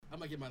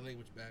might get my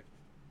language back.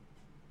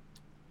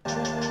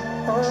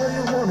 All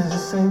you want is the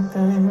same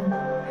thing.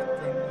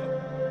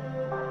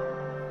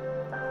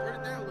 Turn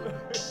it down a little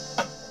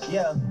bit.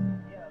 Yeah.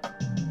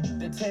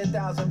 The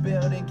 10,000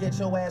 building, get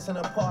your ass an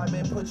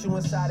apartment, put you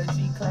inside a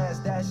G-class,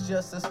 that's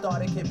just a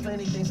starter kit.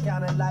 Plenty things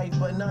count in life,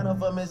 but none of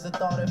them is the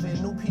thought of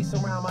it. New piece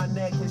around my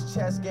neck is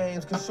chess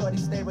games, cause shorty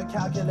stay with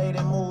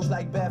calculated moves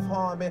like Beth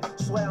Harmon.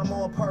 Swear I'm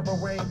more Purple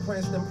Rain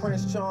Prince than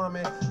Prince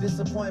Charming.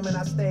 Disappointment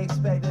I stay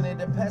expecting it,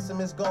 the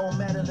pessimist gold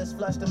medalists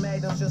flush the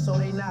magnums just so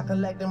they not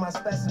collecting my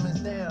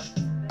specimens down.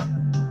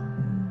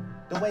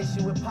 The way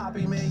she with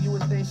Poppy, man, you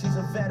would think she's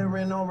a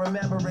veteran on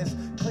remembrance.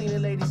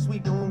 Cleaning lady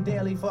sweep the room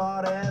daily for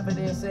all the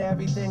evidence of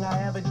everything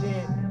I ever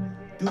did.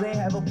 Do they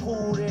have a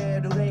pool there?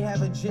 Do they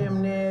have a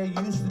gym there? You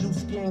used to do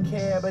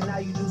skincare, but now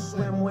you do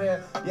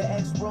swimwear. Your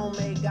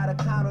ex-roommate got a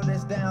condo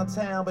that's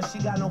downtown, but she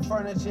got no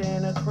furniture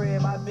in her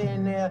crib. I've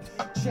been there.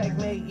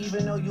 Checkmate,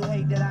 even though you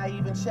hate that I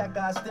even check,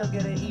 I still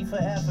get an E for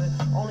effort.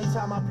 Only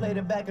time I played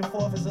it back and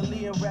forth is a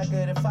Leah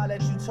record. If I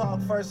let you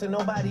talk first and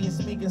nobody is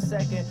speaking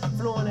second,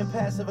 fluent in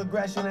passive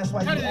aggression, that's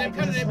why you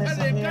acting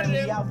dismissive. Hearing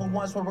me out for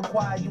once will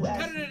require you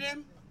Cut action. it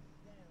in.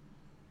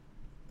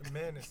 The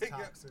man is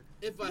toxic.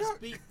 If I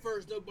speak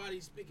first,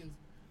 nobody's speaking.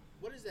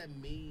 What does that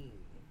mean?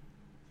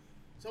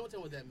 Someone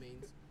tell me what that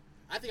means.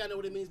 I think I know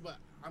what it means, but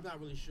I'm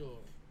not really sure.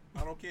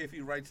 I don't care if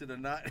he writes it or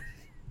not.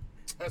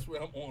 That's where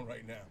I'm on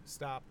right now.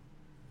 Stop.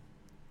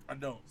 I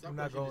don't. Stop I'm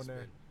not questioning going the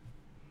there. spin.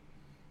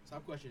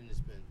 Stop questioning the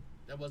spin.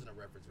 That wasn't a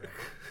reference, right?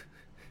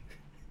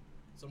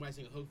 Somebody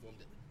sing a hook for him.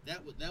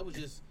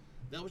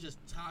 That was just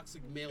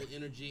toxic male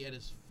energy at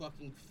its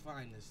fucking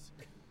finest.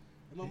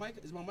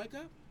 Is my mic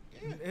up?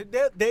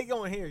 Yeah. They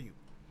gonna hear you.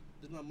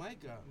 Is my mic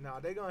up? No,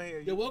 they gonna hear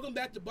Yo, you. welcome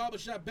back to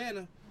Barbershop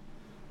Banner,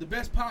 the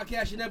best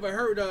podcast you never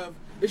heard of.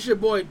 It's your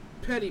boy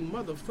Petty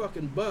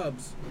motherfucking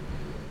Bubs.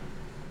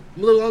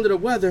 I'm a little under the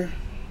weather,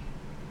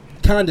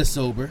 kinda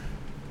sober,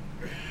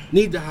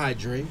 need to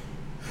hydrate,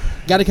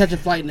 gotta catch a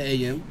flight in the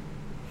AM,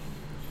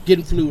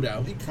 getting flued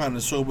out, He kind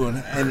of sober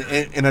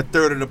and a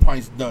third of the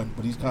pint's done,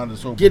 but he's kind of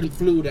sober. getting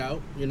flued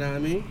out. You know what I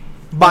mean?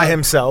 By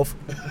himself.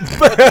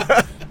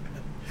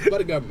 By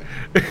the government.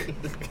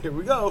 Here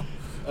we go.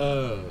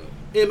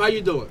 Em, how you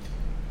doing?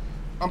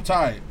 I'm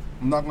tired.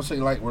 I'm not gonna say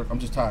light work. I'm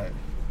just tired.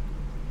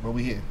 But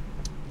we here.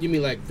 You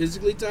mean like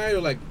physically tired,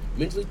 or like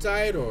mentally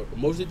tired, or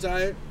emotionally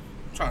tired?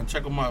 I'm trying to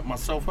check on my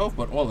self health,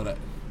 but all of that.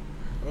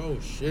 Oh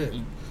shit.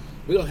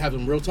 We're gonna have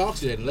some real talks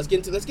today. Let's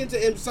get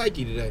into M's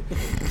psyche today.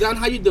 John,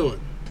 how you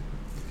doing?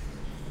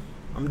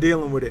 I'm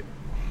dealing with it.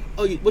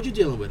 Oh, what you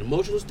dealing with?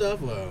 Emotional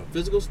stuff or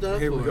physical stuff?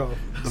 Here we or go.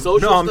 Social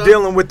No, I'm stuff?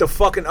 dealing with the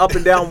fucking up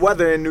and down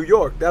weather in New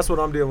York. That's what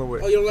I'm dealing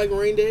with. Oh, you don't like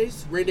rain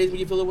days? Rain days make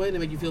you feel away? They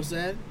make you feel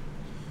sad?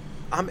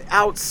 I'm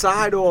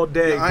outside all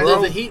day, Yeah, I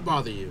bro. Does the heat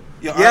bother you?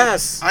 Yeah,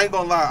 Yes. I ain't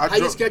gonna lie. How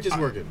your sketches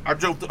working? I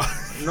drove.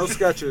 No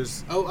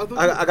sketches. Oh, I thought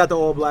I got the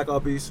all black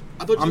uppies.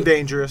 I thought I'm you-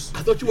 dangerous.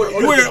 I thought you were.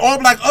 You wearing all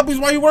black uppies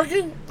while you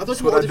working? I thought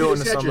you what were I do in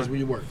the sketches summer. when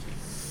you worked.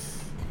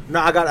 No,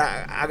 I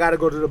gotta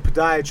go to the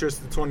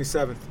podiatrist the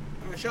 27th.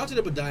 All right, shout out to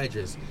the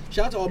podiatrist.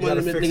 Shout out to all You my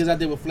gotta fix niggas it. out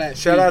there with flat feet.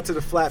 Shout out to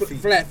the flat feet.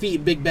 Flat feet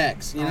and big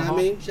backs. You know what I Uh-huh.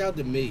 mean? Shout out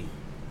to me.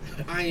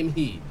 I am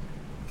he.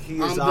 He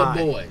is I'm the I.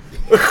 boy.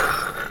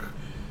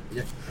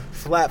 Yeah.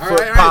 Flat All foot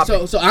right, all right.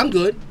 popping. So I'm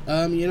good. You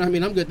know what I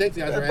mean? I'm good. Thanks,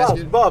 guys, for Bubs,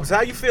 asking. Bubs,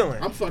 how you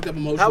feeling? I'm fucked up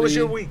emotionally. How was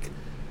your week?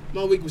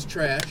 My week was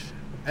trash.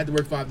 I had to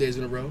work 5 days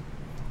in a row.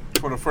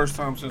 For the first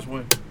time since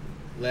when?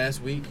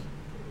 Last week.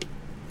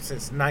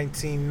 Since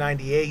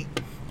 1998.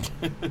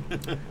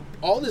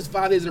 All this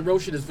 5 days in a row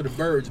shit is for the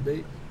birds,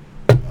 babe.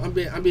 I'm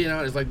being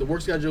honest. Like the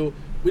work schedule,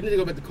 we need to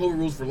go back to COVID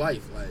rules for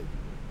life. Like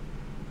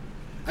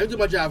I can do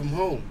my job from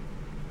home.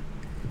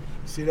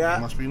 See that?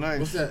 Must be nice.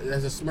 What's that?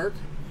 That's a smirk?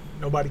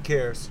 Nobody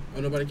cares.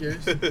 Oh, nobody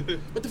cares.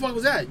 What the fuck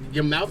was that?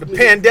 Your mouth? The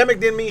pandemic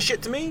didn't mean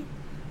shit to me.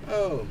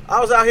 Oh. I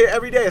was out here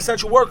every day,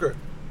 essential worker.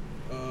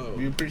 Oh.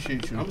 We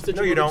appreciate you. I'm a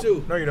central No, you worker,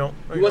 don't. too. No, you don't.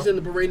 No, You you wasn't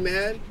in the parade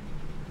mad?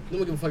 No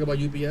one give a fuck about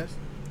UPS.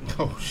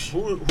 Oh shit.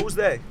 don't. Who's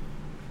they?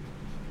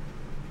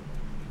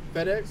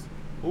 FedEx?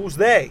 Who's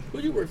they? Who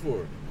you work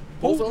for?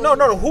 Who? Post No.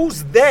 office?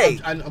 Who's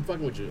they? I'm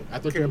fucking with you. I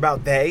thought Care you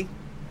about they.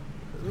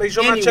 Make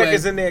sure my check Anyway.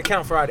 is in their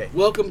account Friday.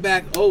 Welcome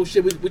back. Oh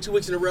shit, we 2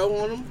 weeks in a row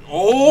on them.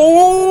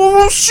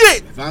 Oh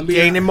shit. If I'm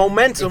Gaining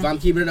momentum. If I'm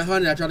keeping it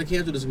 100, I tried to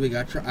cancel this week.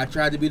 I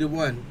tried to be the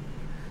one.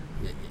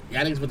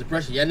 Y'all niggas put the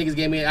pressure. Y'all niggas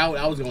gave me out.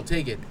 I was gonna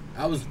take it.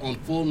 I was on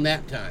full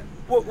nap time.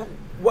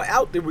 What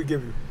out did we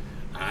give you?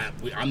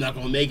 I'm not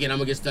gonna make it. I'm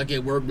gonna get stuck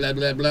at work. Blah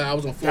blah blah. I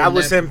was on full. That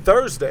was nap. him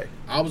Thursday.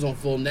 I was on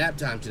full nap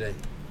time today.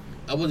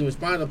 I wasn't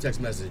responding to text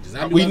messages.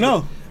 I We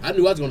know. I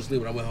knew I was going to sleep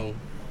when I went home.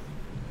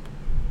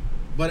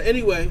 But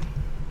anyway,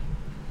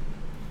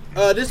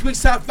 this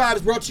week's top 5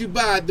 is brought to you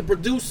by the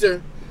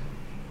producer,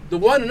 the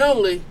one and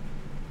only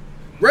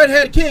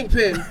Redhead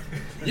Kingpin,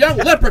 Young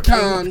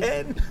Leprechaun,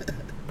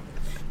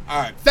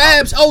 All right.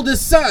 Fab's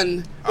oldest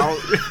son,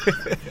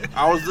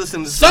 I was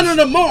listening to son of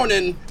the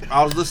morning.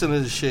 I was listening to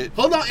this shit.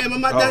 Hold on, Em,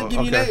 I'm not done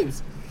giving you okay.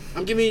 names.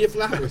 I'm giving you your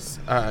flowers.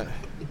 All right.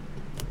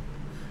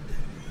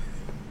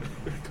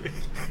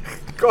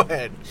 Go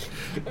ahead.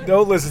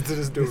 Don't listen to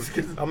this dude.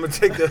 I'm gonna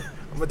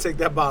take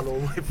that bottle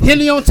away from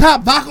Henny on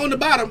top, vodka on the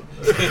bottom.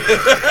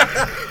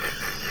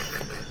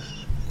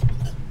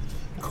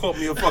 Called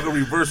me a fucking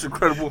reverse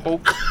Incredible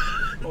Hulk.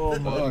 Oh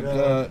my Oh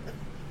god.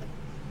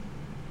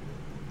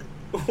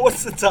 God.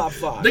 What's the top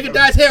 5? Nigga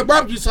dyes hair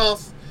barbecue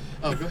sauce.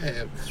 Oh, go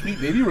ahead. Sweet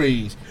baby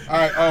Ray's. All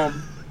right.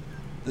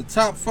 The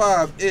top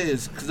 5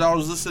 is because I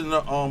was listening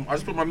to I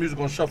just put my music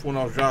on shuffle when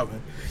I was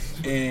driving,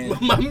 and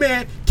My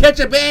man,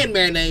 ketchup and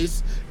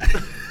mayonnaise. All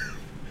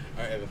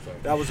right, Evan, sorry.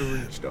 That was a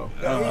reach though.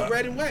 He's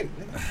red and white.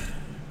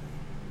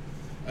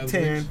 That was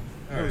 10. rich.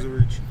 That was a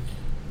reach.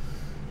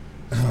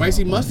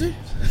 Spicy mustard?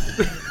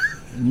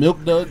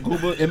 Milk Dud,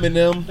 Goober,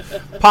 M&M,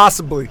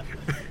 Possibly.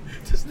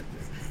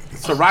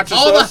 Sriracha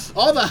sauce.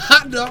 All the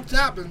hot dog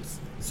toppings.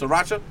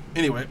 Sriracha.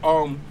 Anyway,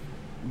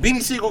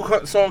 Beanie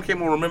Siegel song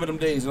came on Remember Them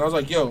Days, and I was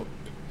like, yo,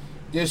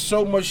 there's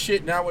so much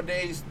shit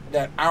nowadays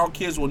that our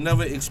kids will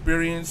never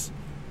experience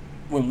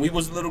when we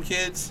was little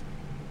kids.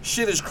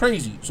 Shit is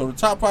crazy. So the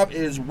top 5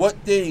 is what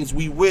things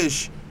we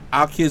wish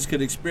our kids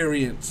could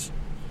experience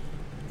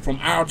from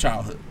our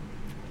childhood.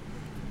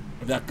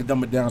 If I could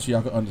dumb it down so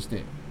y'all could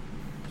understand.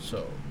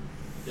 So,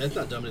 Yeah, it's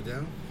not dumbing it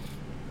down.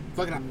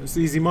 Fuck it. It's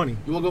easy money.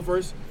 You want to go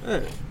first?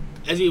 Yeah.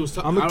 As he was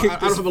talking, I'ma kick I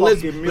this don't have a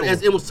list, fucking but mule.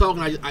 as it was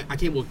talking, I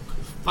came with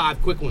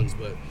 5 quick ones,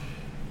 but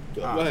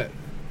go ahead.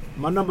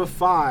 My number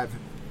 5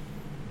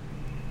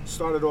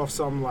 started off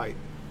something light.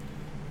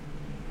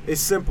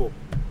 It's simple.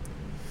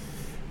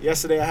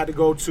 Yesterday I had to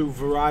go to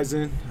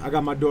Verizon. I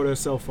got my daughter a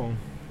cell phone.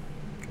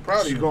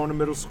 proud of She's you. going to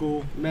middle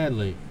school. Mad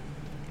late.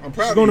 I'm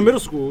proud She's of going to you. middle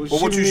school.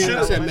 But what you She should I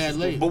have said mad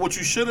late. But what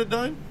you should have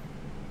done?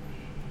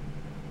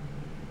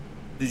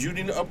 Did you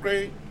need to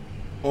upgrade,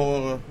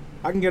 or?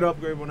 I can get an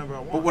upgrade whenever I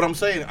want. But what I'm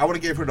saying, I would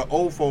have gave her the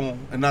old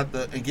phone and not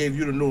and gave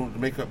you the new to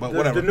make up. But the,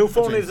 whatever. the new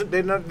phone Continue. isn't.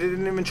 They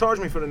didn't even charge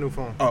me for the new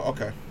phone. Oh,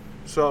 okay.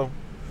 So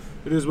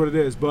it is what it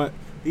is. But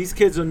these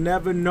kids will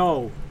never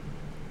know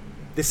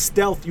the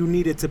stealth you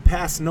needed to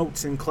pass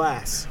notes in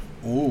class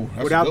Ooh,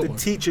 that's without a the good one.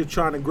 teacher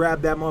trying to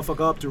grab that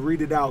motherfucker up to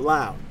read it out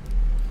loud.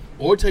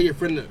 Or tell your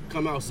friend to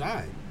come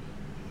outside.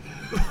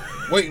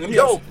 Wait, let me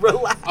Yo, ask,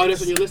 relax. Oh,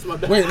 that's on your list. My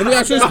bad. wait, let me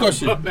ask you this My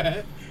question: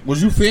 bad.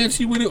 Was you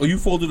fancy with it, or you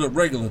folded up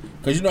regular?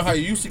 Because you know how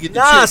you used to get the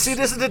Nah, chips. see,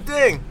 this is the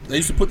thing. They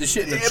used to put the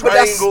shit in the Yeah, but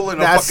triangle and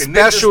a that's fucking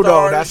special ninja star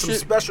though. and That's some shit.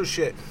 special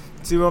shit.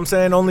 See what I'm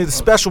saying? Only the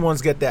special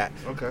ones get that.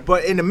 Okay.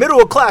 But in the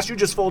middle of class, you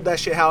just fold that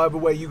shit however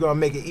way you gonna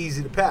make it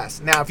easy to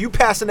pass. Now, if you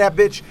passing that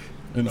bitch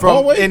In the from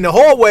hallway? in the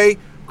hallway,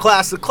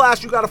 class to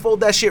class, you gotta fold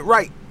that shit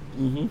right.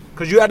 Mm-hmm.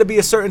 Cause you had to be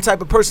a certain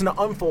type of person to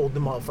unfold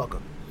the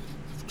motherfucker.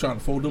 Trying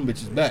to fold them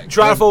bitches back.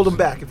 Try to fold them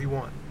back if you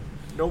want.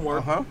 Don't worry.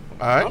 Uh huh.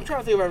 All I'm right. trying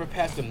to think if I ever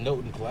passed a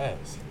note in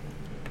class.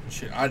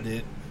 Shit, I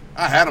did.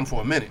 I had them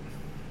for a minute.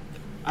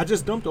 I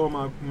just dumped all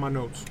my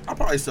notes. I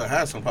probably still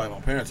had some, probably at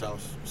my parents'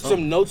 house.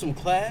 Some notes from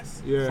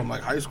class? Yeah. From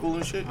like high school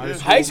and shit. Yeah.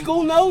 High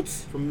school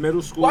notes? From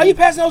middle school. Why you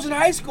passing notes in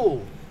high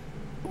school?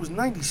 It was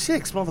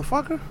 96,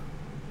 motherfucker.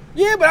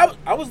 Yeah, but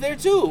I was there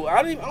too.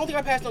 I don't think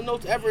I passed no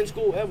notes ever in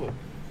school ever.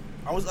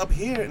 I was up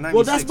here at 96.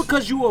 Well, that's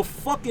because you were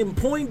fucking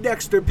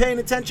Poindexter paying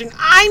attention.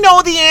 I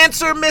know the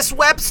answer, Miss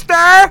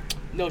Webster.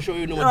 No, sure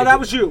you know what No, they that did.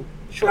 was you.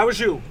 Sure. That was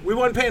you. We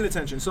weren't paying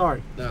attention.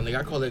 Sorry. Nah, nigga,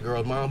 I called that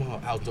girl's mom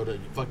out and told her,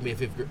 fuck me in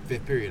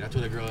fifth period. I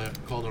told that girl I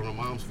called her on her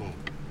mom's phone.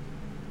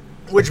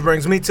 Which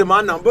brings me to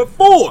my number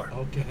 4.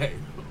 Okay.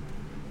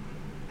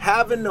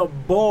 Having the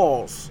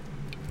balls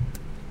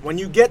when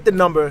you get the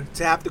number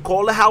to have to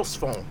call the house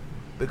phone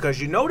because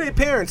you know their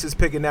parents is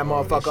picking that That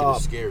motherfucker shit up.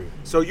 is scary.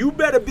 So you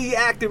better be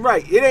acting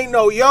right. It ain't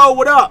no yo,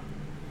 what up?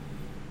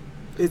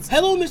 It's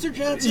Hello, Mr.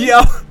 Johnson.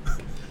 yo.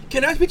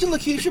 Can I speak to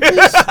Lakeisha,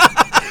 please?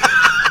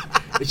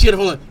 And she had a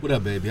phone like, what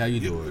up, baby? How you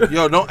doing?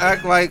 Yo, don't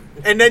act like.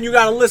 And then you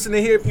gotta listen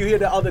to hear if you hear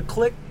the other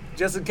click,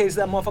 just in case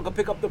that motherfucker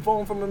pick up the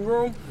phone from the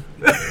room.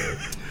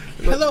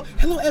 Hello,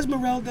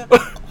 Esmeralda.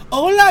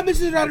 Hola,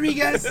 Mrs.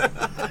 Rodriguez.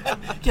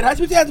 Can I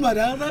speak to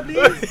Esmeralda,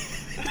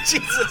 please?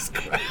 Jesus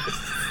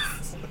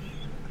Christ.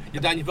 You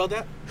done? You felt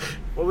that?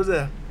 What was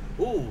that?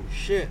 Ooh,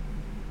 shit.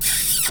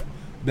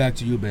 Back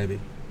to you, baby.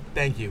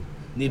 Thank you.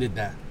 Needed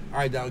that. All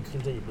right, Don,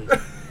 continue, please.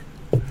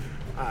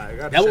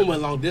 Alright, That one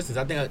went long distance.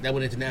 I think that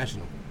went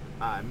international.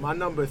 Alright, my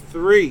number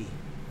 3.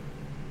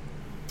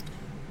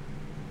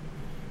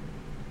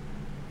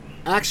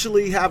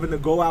 Actually having to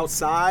go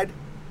outside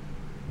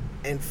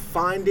and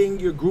finding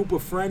your group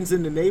of friends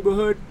in the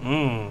neighborhood,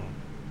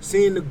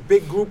 seeing the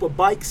big group of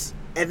bikes,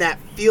 and that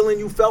feeling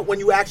you felt when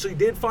you actually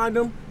did find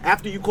them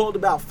after you called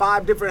about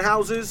 5 different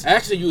houses.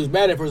 Actually, you was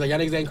mad at first. Like, y'all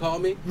niggas ain't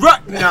called me.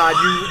 Right? Nah,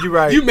 you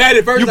right. You mad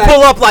at first. You like,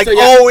 pull up like, so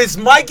y'all- oh, it's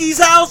Mikey's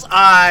house?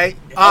 Y'all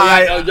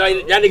y'all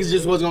niggas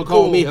just wasn't gonna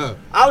call me, huh?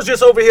 I was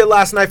just over here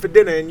last night for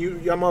dinner, and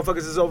y'all motherfuckers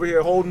is over here,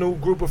 a whole new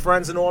group of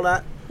friends and all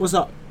that. What's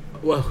up?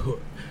 Well,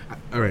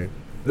 all right.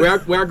 Where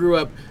I grew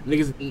up,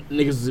 niggas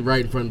is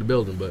right in front of the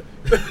building, but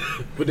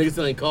niggas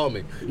still ain't called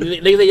me.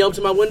 Niggas ain't yelled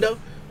to my window.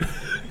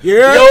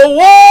 Yeah. Yo,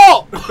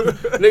 Walt!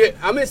 Nigga,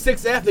 I'm in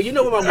 6th Ave. You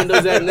know where my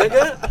window's at,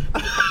 nigga.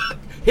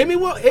 Hit me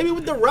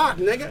with the rock,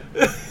 nigga.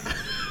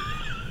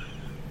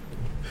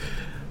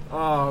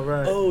 All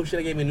right. Oh shit!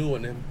 I gave me a new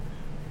one then.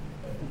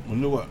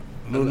 New what?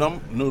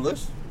 New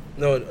list?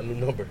 No, a new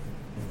number.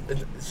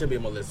 It should be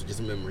on my list. Just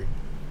a memory.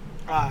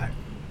 All right.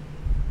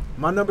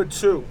 My number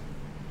 2.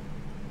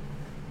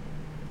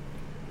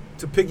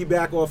 To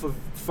piggyback off of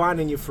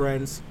finding your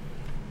friends,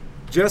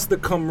 just the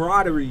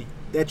camaraderie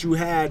that you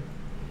had,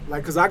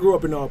 like, because I grew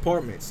up in the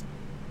apartments.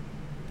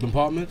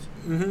 Apartments?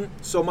 Mm-hmm.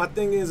 So my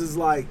thing is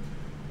like,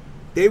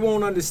 they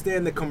won't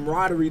understand the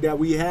camaraderie that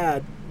we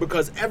had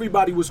because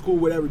everybody was cool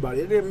with everybody.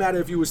 It didn't matter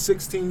if you were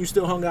 16, you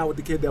still hung out with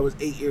the kid that was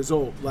 8 years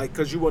old, like,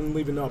 because you wasn't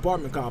leaving the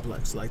apartment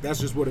complex. Like, that's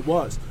just what it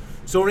was.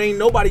 So there ain't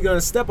nobody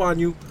gonna step on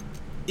you,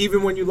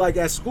 even when you like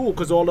at school,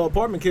 because all the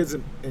apartment kids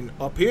and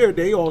up here,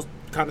 they all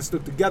kind of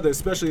stuck together,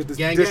 especially at this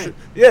Gang, district.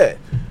 Yeah,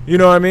 you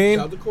know what I mean.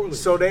 Shout out to Corley.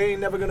 So they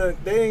ain't never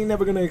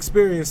gonna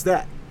experience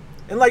that.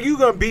 And like, you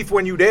gonna beef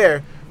when you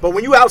there, but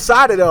when you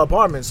outside of the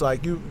apartments,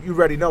 like, you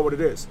already know what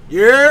it is.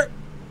 Yeah.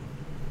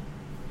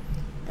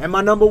 And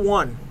my number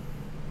 1.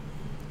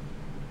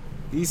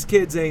 These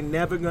kids ain't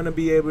never gonna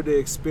be able to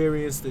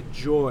experience the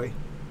joy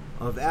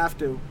of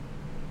after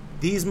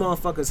these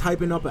motherfuckers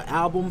hyping up an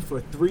album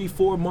for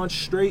 3-4 months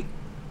straight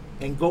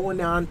and going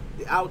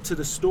out to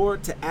the store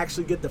to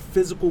actually get the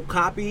physical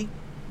copy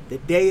the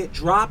day it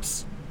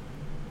drops.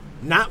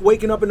 Not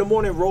waking up in the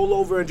morning, roll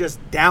over and just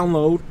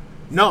download.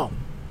 No.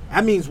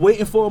 That means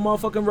waiting for a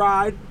motherfucking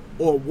ride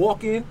or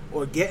walking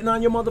or getting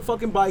on your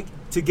motherfucking bike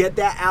to get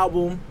that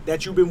album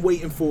that you've been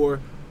waiting for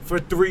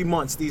 3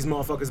 months. These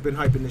motherfuckers been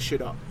hyping this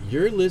shit up.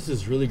 Your list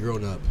is really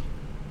grown up.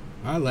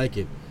 I like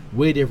it.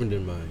 Way different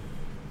than mine.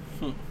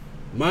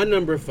 My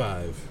number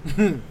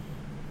 5.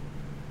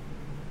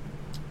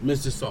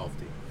 Mr.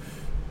 Softy.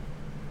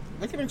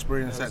 I can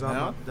experience that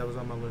now. That was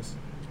on my list.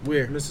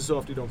 Where? Mr.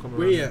 Softy don't come around.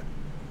 Where you at?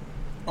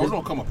 Oh, we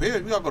don't come up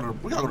here. We gotta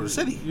go to the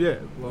city. Yeah,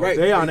 well, Right.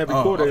 they on every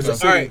Oh, quarter. okay. It's a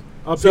city. All right.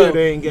 Up So here,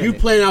 they ain't getting you it.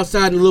 playing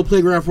outside in the little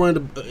playground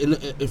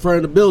in front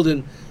of the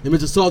building, and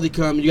Mr. Salty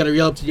come, and you gotta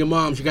yell up to your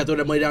mom. She gotta throw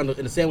that money down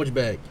in the sandwich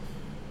bag.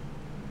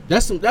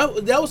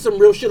 That was some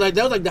real shit. Like,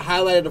 that was like the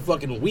highlight of the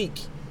fucking week.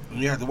 And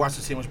you have to watch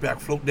the sandwich bag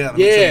float down.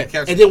 Yeah,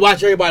 and then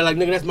watch everybody like,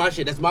 nigga, that's my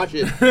shit. That's my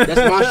shit. That's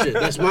my shit.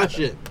 That's my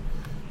shit.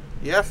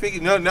 Yeah, I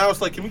figured. Now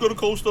it's like, can we go to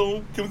Cold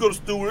Stone? Can we go to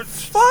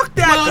Stewart's? Fuck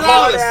that $12.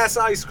 hard ass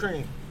ice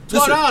cream.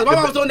 $12. My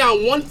mom was throwing down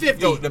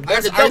 $150. Yo, the That's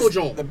best a double ice,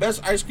 joint. the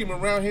best ice cream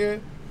around here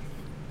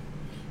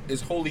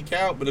is Holy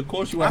Cow, but of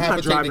course you would I'm have not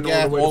to take the driving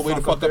gas all the way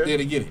the fuck up up there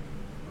to get it.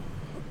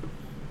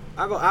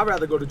 I'd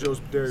rather go to Joe's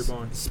Dairy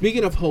Barn.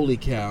 Speaking of Holy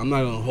Cow, I'm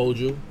not gonna hold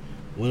you.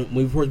 When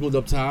we first moved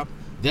up top,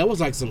 that was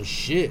like some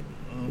shit.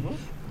 Mm-hmm.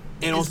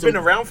 And It's been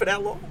around for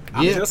that long?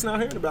 I'm Yeah. just now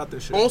hearing about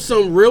this shit. On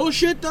some real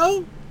shit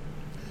though,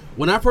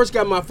 when I first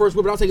got my first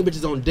whip, I was taking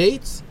bitches on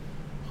dates.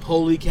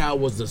 Holy Cow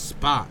was the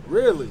spot.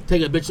 Really?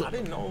 Take a bitch. I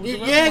didn't know it was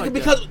around Yeah, like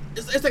because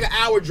it's like an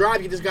hour drive.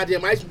 You get this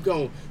goddamn ice cream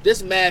cone.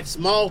 This mad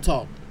small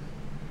talk.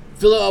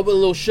 Fill it up with a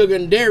little sugar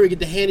and dairy. Get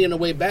the handy on the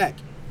way back.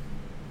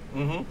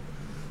 Mm-hmm.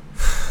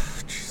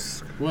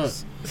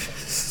 What?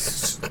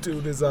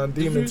 Dude is on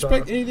Did you demon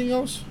expect time. anything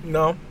else?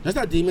 No. That's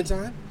not demon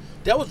time.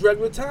 That was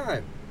regular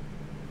time.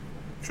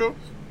 True.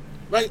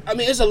 Like, I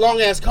mean, it's a long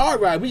ass car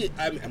ride.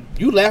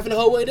 You laughing the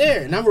whole way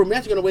there, and I'm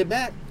romantic on the way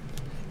back.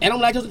 And I'm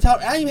lactose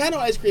intolerant. I ain't even had no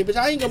ice cream, bitch.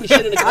 I ain't gonna be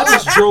shit in the car. I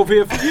just drove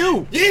here for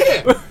you.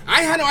 Yeah,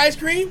 I ain't had no ice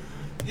cream.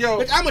 Yo,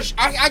 Bitch,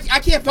 I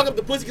can't fuck up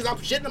the pussy because I'm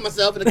shitting on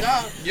myself in the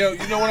car. yo,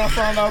 you know when I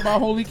found out about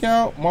Holy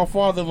Cow? My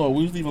father-in-law,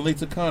 we was leaving Lake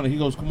Taconic. He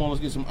goes, come on, let's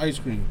get some ice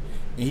cream.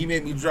 And he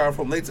made me drive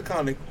from Lake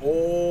Taconic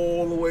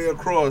all the way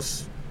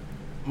across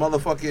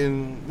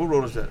motherfucking, what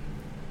road is that?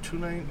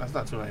 29? That's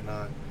not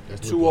 299.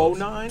 That's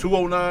 209?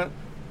 209?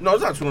 No,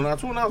 it's not 209.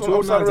 209 is on the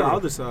 209 is other the side.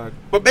 other side.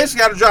 But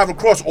basically, I had to drive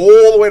across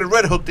all the way to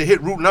Red Hook to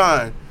hit Route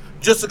 9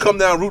 just to come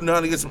down Route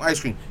 9 to get some ice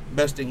cream.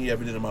 Best thing he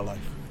ever did in my life.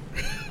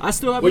 I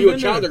still haven't Were you a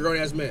been child or there. grown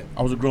ass man?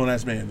 I was a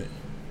grown-ass man then.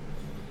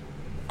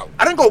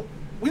 I didn't go,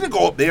 we didn't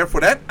go up there for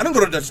that. I didn't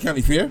go to Dutchess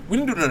County Fair. We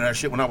didn't do none of that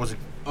shit when I was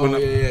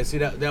Yeah. See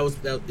that was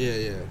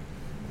yeah.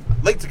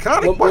 Lake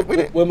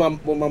Taconic. When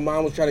my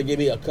mom was trying to get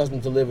me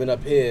accustomed to living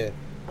up here,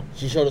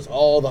 she showed us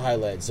all the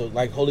highlights. So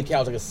like Holy Cow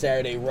was like a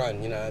Saturday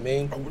run. You know what I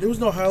mean? There was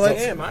no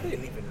highlights. Damn, I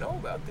didn't even know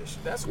about this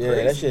shit. That's Yeah,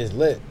 crazy. that shit is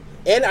lit.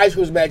 And the ice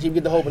cream was bad cheap. You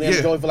get the whole banana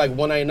Yeah. joint for like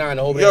 $1.99.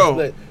 The whole banana Yo,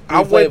 split. I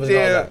went flavors and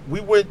all there. that. We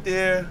went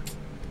there.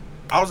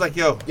 I was like,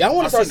 yo. Yeah, I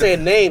want to start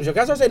saying names. Yo.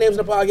 Can I start saying names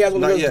in the podcast when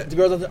Not yet. the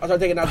girls I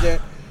start taking out there?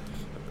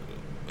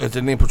 Is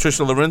her name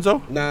Patricia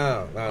Lorenzo?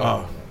 No.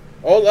 Oh.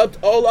 All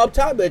up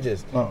top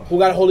bitches Oh. who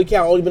got a Holy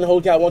Cow, only been a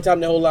Holy Cow one time in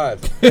their whole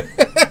lives. You know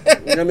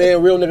what I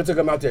mean? Real nigga took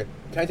them out there.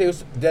 Can I tell you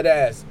dead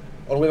ass?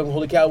 On the way back from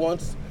Holy Cow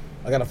once,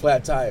 I got a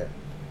flat tire.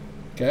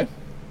 Okay.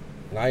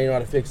 And I didn't know how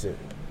to fix it.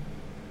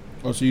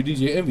 Oh, so you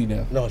DJ Envy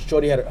now? No,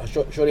 Shorty had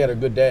a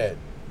good dad.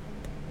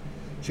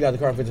 She got the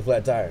car and fixed a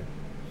flat tire.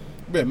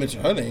 You better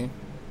mention her name.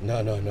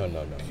 No.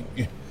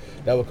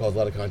 That would cause a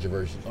lot of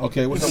controversy.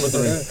 Okay, what's number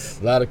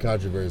 3? A lot of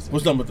controversy.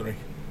 What's number 3?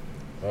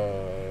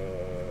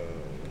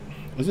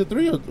 Is it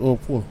 3 or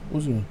 4?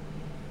 What's it?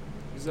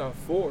 He's on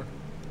 4.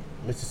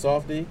 Mr.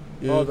 Softy.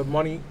 Yeah. Oh, the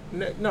money.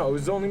 No, it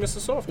was only Mr.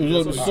 Softy. It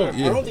was only That's Mr. what-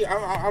 Softy. I don't think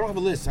I don't have a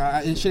list.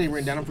 This shit ain't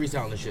written down. I'm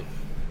freestyling this shit.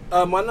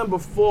 My number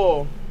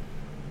 4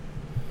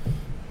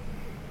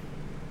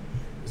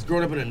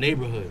 growing up in a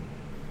neighborhood,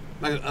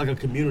 like a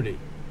community.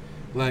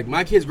 Like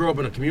my kids grow up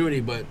in a community,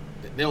 but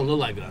they don't look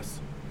like us.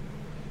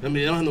 I mean,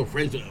 they don't have no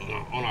friends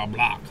on our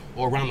block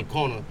or around the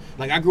corner.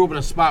 Like I grew up in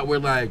a spot where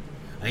like,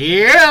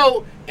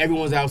 yo,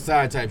 everyone's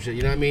outside type shit.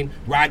 You know what I mean?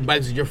 Riding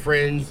bikes with your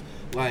friends,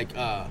 like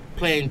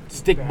playing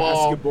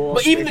stickball. Basketball,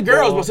 But even the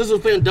girls, stickball. my sister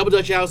was playing double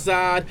dutch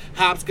outside,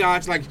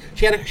 hopscotch. Like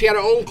she had her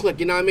own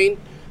clique. You know what I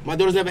mean? My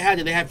daughters never had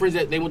that. They had friends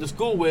that they went to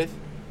school with,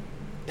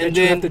 And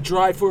you have to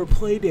drive for a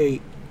play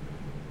date.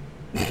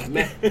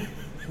 man,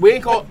 we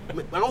ain't call. I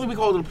don't think we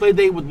called it a play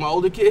date with my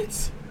older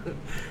kids.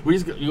 We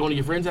just you going to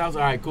your friend's house?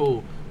 All right,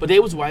 cool. But they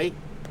was white.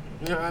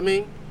 You know what I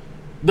mean?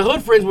 The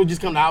hood friends would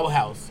just come to our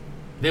house.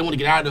 They want to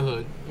get out of the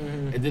hood,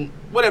 and then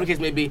whatever the case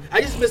may be.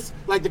 I just miss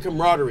like the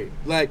camaraderie.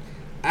 Like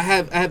I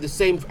have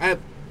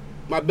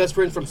my best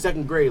friends from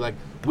second grade. Like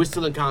we're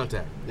still in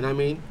contact. You know what I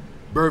mean?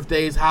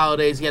 Birthdays,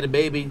 holidays. He had a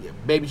baby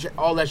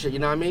all that shit. You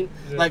know what I mean?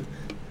 Yeah. Like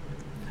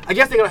I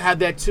guess they're gonna have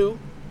that too,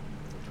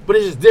 but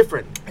it's just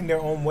different. In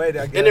their own way,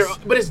 I guess.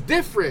 But it's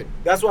different.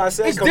 That's why I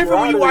said It's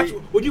different when you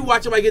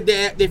watch camaraderie. them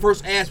get their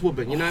first ass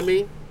whooping. You know what I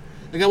mean?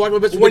 Like I watch my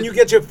best friend. When you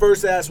get your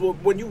first ass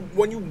whoop, when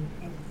you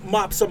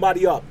mop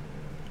somebody up.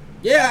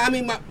 Yeah, I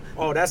mean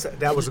Oh,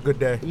 that was a good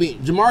day.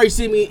 Jamari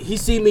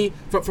see me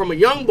from a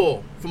young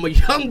ball,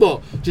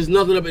 just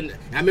nothing up. And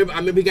I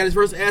remember he got his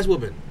first ass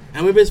whooping. I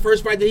remember his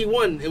first fight that he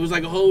won. It was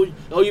like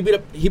he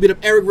beat up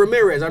Eric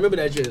Ramirez. I remember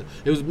that shit.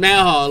 It was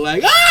mad hard,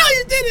 like,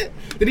 you did it.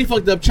 Then he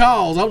fucked up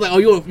Charles. I was like,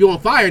 you on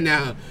fire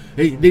now.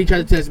 Then he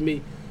tried to test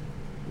me.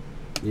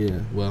 Yeah,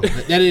 well,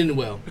 that didn't end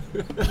well.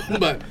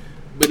 but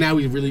now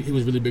he was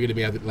really bigger than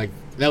me. Like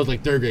that was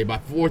like third grade. By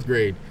fourth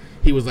grade,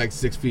 he was like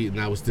 6 feet, and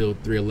I was still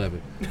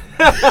 3'11".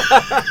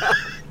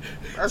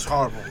 That's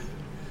horrible.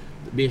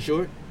 Being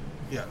short.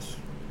 Yes.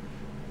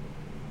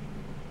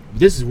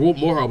 This is more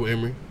horrible,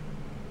 Emery.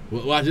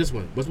 Watch this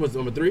one. What's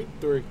number 3?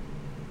 3.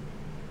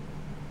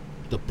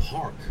 The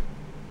park.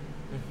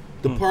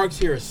 The parks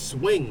here are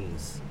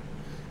swings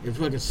and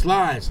fucking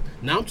slides.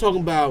 Now I'm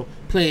talking about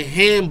playing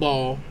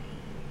handball,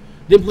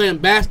 then playing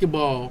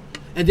basketball,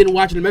 and then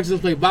watching the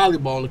Mexicans play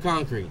volleyball on the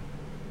concrete.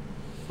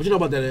 What you know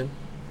about that, Em?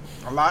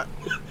 A lot.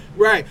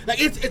 Right. Like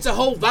it's a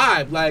whole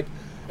vibe. Like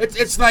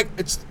it's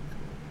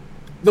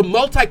the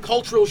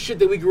multicultural shit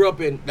that we grew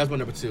up in. That's my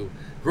number 2.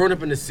 Growing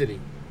up in the city.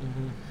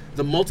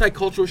 The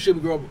multicultural shit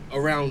we grew up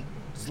around,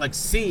 like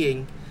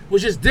seeing,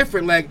 was just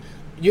different. Like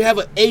you have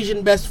an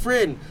Asian best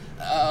friend,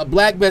 a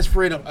black best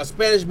friend, a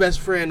Spanish best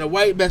friend, a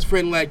white best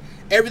friend. Like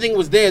everything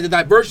was there. The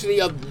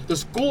diversity of the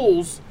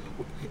schools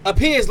up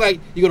here is like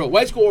you go to a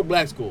white school or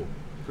black school.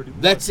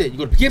 That's it. You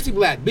go to Poughkeepsie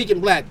black,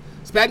 Beacon black,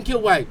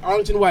 Spattenkill white,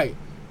 Arlington white,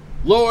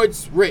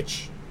 Lords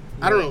rich.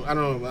 I don't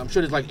know. I'm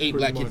sure there's like 8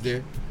 black kids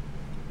there.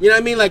 You know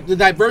what I mean? Like the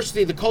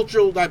diversity, the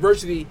cultural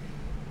diversity,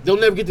 they'll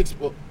never get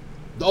to.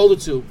 The older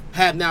two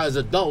have now as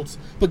adults,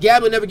 but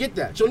Gabby will never get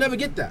that. She'll never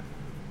get that.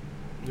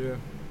 Yeah.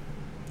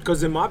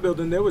 Because in my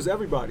building, there was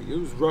everybody. It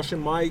was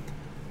Russian Mike,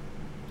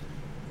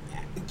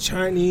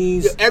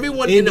 Chinese,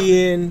 Everyone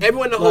Indian.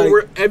 everyone in the whole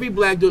world, every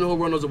black dude in the whole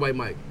world knows a white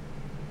Mike.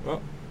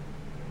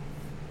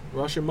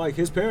 Russian Mike.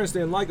 His parents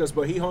didn't like us,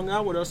 but he hung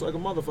out with us like a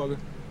motherfucker.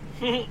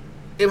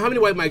 And how many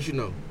white Mikes you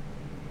know?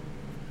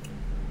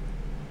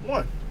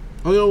 1.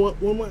 Oh, you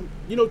know one.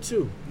 You know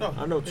 2. No,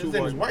 I know 2 His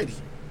name is white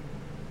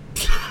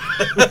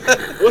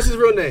Whitey. What's his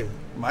real name?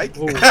 Mike.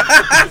 Oh,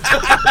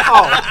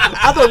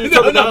 I thought you were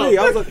talking No. about me.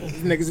 I was like, this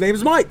nigga's name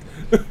is Mike.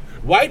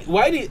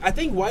 Whitey. I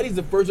think Whitey's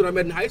the first one I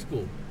met in high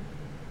school.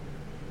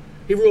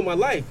 He ruined my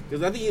life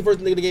because I think he's the first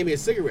nigga that gave me a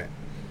cigarette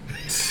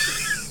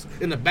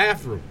in the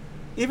bathroom.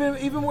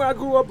 Even where I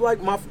grew up,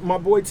 like my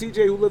boy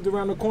TJ, who lived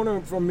around the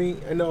corner from me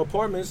in the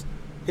apartments,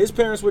 his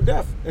parents were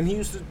deaf, and he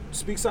used to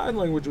speak sign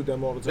language with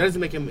them all the That time. doesn't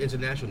make him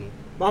international.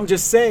 I'm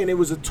just saying, it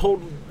was a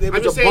total, it I'm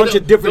was just a saying, bunch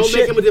of different don't shit.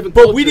 make him a different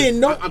But culture. we didn't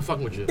know. I'm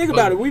fucking with you. Think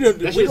about it. We That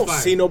don't shit's fire.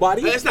 see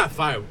nobody. That's not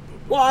fire.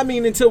 Well, I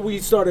mean, until we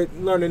started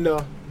learning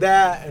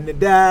that,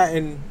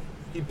 and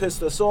he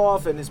pissed us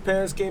off, and his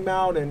parents came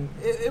out, and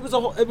it was a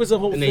whole And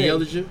thing. they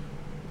yelled at you?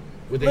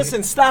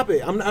 Listen, stop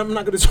it. I'm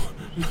not gonna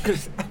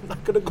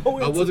go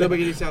into I wasn't gonna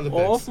make any sound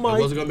effects. Off mic. I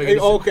wasn't gonna make any.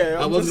 Okay,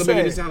 I I'm wasn't just gonna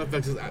make any saying. sound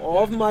effects.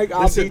 Off mic,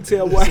 I'll Listen,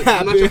 detail what listen,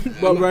 I'm not happened, trying-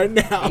 but I'm not- right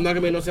now, I'm not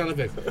gonna make no sound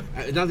effects.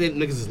 It's not that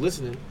niggas is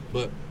listening,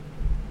 but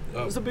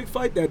it was a big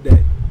fight that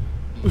day.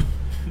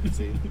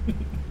 see,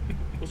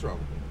 what's wrong?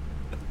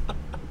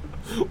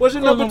 What's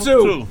your number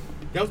 2?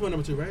 That was my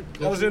number 2, right?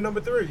 What was your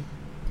number 3?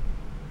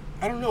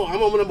 I don't know.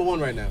 I'm on my number 1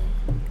 right now,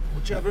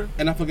 Whichever.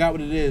 and I forgot what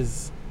it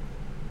is.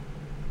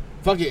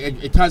 Fuck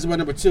it. It ties to my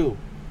number 2.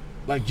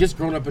 Like just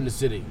growing up in the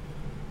city.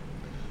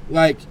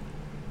 Like,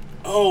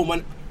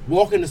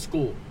 walking to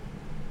school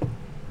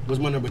was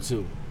my number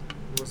 2.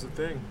 What's the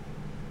thing?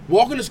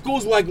 Walking to school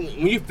is like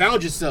when you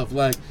found yourself.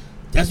 Like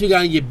that's when you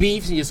got in your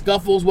beefs and your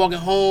scuffles. Walking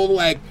home,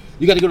 like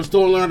you got to go to the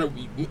store and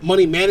learn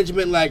money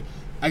management. Like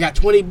I got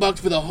 $20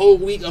 for the whole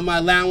week of my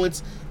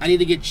allowance. I need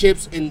to get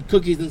chips and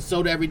cookies and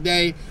soda every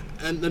day,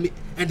 and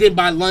then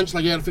buy lunch.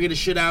 Like you got to figure this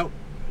shit out.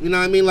 You know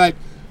what I mean? Like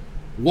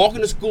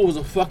walking to school was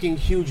a fucking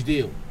huge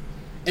deal.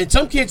 And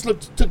some kids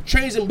took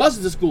trains and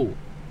buses to school.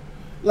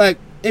 Like,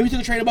 every took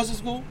the train and bus to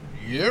school?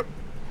 Yep.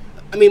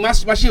 I mean, my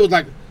shit was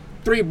like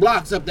 3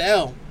 blocks up the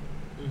L.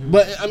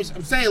 But I'm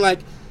saying, like,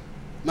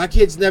 my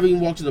kids never even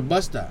walked to the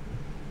bus stop.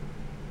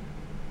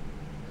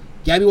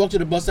 Gabby walked to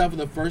the bus stop for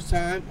the first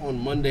time on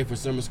Monday for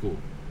summer school.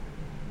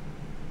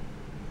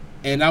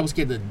 And I was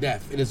scared to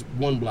death. And it's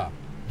 1 block.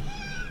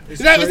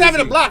 It's not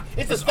even a block.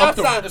 It's the stop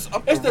sign.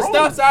 It's the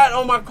stop sign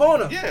on my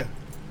corner. Yeah.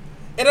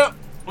 And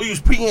Well, you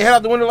was peeking your head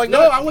out the window like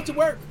no, that? I went to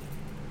work.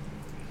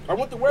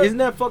 Isn't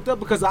that fucked up?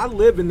 Because I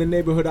live in the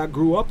neighborhood I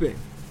grew up in.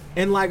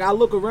 And, like, I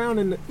look around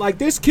and, like,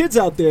 there's kids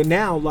out there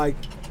now, like,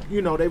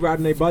 you know, they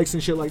riding their bikes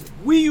and shit like that.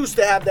 We used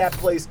to have that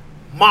place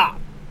mob.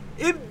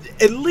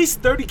 At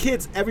least 30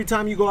 kids every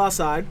time you go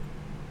outside.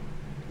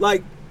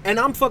 Like, and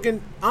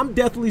I'm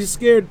deathly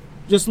scared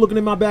just looking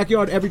in my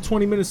backyard every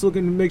 20 minutes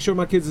looking to make sure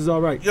my kids is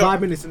all right. Yo,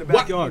 5 minutes in the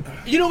backyard.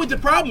 You know what the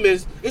problem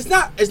is? It's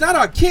not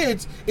our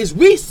kids. It's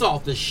we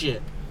soft as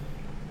shit.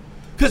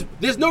 Because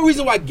there's no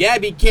reason why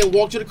Gabby can't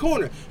walk to the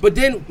corner. But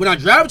then when I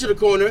drive to the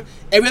corner,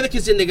 every other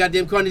kid's in their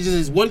goddamn car and there's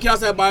just one kid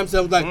outside by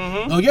himself like,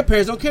 oh, your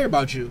parents don't care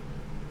about you.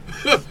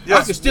 I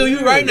can steal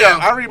you right now.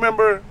 I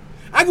remember.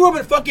 I grew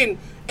up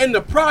in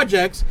the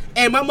projects,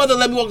 and my mother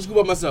let me walk to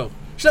school by myself.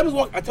 She let me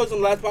walk. I told you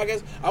in the last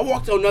podcast, I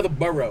walked to another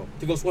borough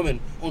to go swimming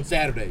on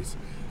Saturdays.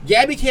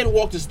 Gabby can't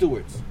walk to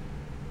Stewart's.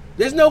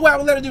 There's no way I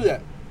would let her do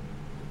that.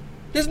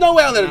 There's no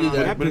way I'll let her do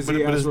that. But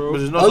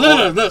there's no.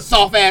 Oh, look,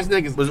 soft ass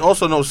niggas. But there's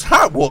also no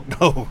sidewalk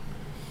though.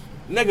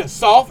 Nigga,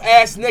 soft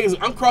ass niggas.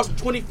 I'm crossing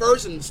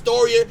 21st and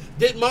Astoria,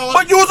 Ditmar.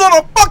 But you was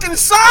on a fucking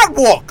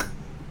sidewalk.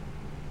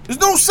 There's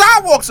no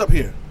sidewalks up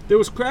here. There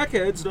was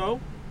crackheads,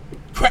 though.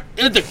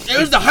 It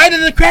was the height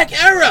of the crack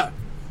era.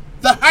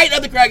 The height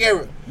of the crack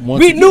era. Once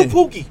We again, knew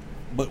Pookie.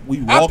 But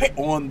we walked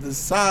on the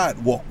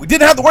sidewalk. We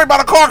didn't have to worry about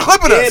a car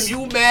clipping us. Damn,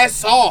 you mad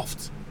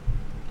soft.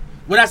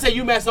 When I say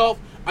you mad soft,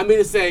 I mean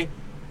to say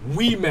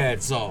we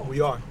mad soft.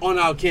 We are. On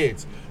our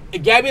kids.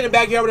 And Gabby in the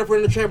backyard with her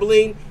friend in the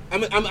trampoline.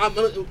 I'm out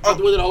the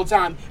window the whole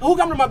time. And who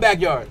come to my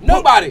backyard?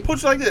 Nobody.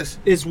 Put you like this.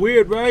 It's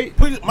weird, right?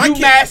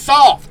 Mad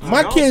soft.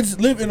 My kids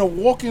live in a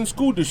walk-in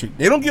school district.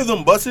 They don't give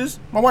them buses.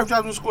 My wife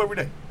drives them to school every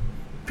day.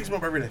 Picks them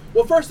up every day.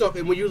 Well, first off,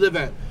 and where you live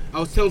at, I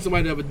was telling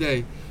somebody the other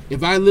day,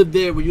 if I lived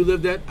there where you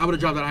lived at, I would have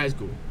dropped out of high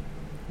school.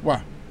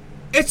 Why?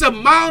 It's a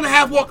 1.5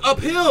 mile walk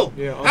uphill.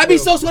 Yeah, I'd be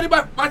so sweaty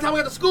by the time I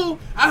got to school,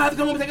 I'd have to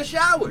come home and take a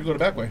shower. You go the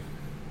back way.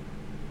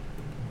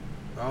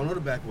 I don't know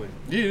the back way.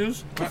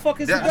 Yes. The fuck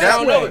is Down, the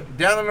down, back way?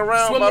 down and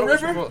around. Swim by the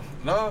river?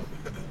 No.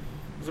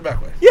 It's the back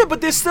way. Yeah,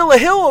 but there's still a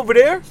hill over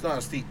there. It's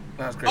not steep.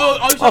 Not as crazy.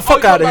 Oh,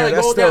 fuck outta here. Like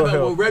That's still a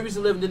hill. Where Rev used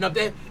to live and then up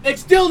there.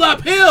 It's still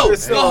uphill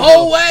It's still the a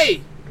whole hill.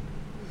 way.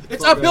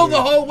 It's Fuck uphill outta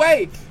the here. whole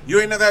way.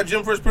 You ain't never had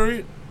gym first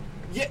period?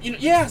 Yeah,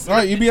 yes. All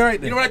right, you be all right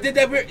then. You know what I did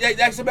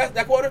that semester,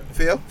 that quarter?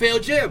 Fail?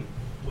 Failed gym.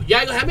 Y'all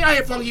ain't gonna have me out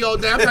here flunking you all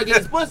down. I'm trying to get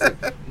this pussy.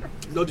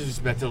 No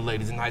disrespect to the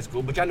ladies in high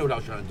school, but y'all know what I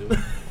was trying to do.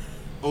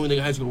 Only nigga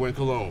in high school wearing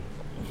cologne.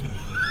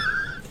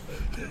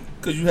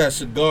 Because you had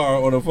cigar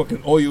or the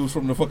fucking oils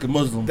from the fucking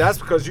Muslims. That's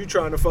because you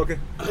trying to fucking.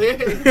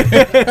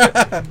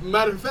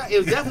 Matter of fact, it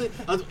was definitely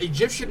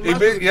Egyptian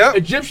musk. Yep.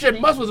 Egyptian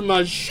musk was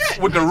my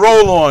shit. With the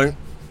roll on.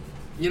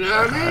 You know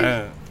what I mean?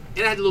 Man.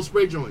 And I had a little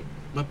spray joint.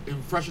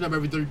 Freshen up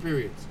every 3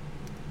 periods.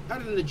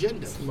 Had an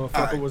agenda. Motherfucker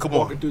All right, was come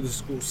walking on. through the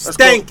school. Let's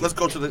Stank.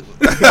 go to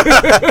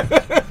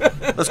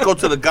the Let's go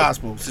to the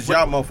gospel. Since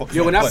y'all motherfuckers.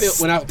 Yo, when I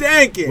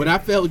Stankin'. when I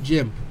failed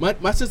gym,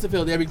 my sister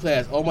failed every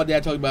class. All my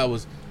dad talked about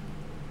was,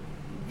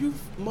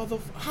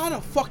 how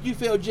the fuck you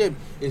failed gym?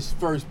 It's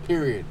first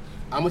period.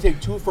 I'm gonna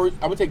take two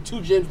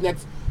gyms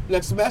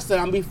next semester.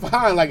 I'm gonna be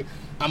fine. Like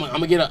I'm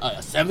gonna get a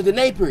 7th and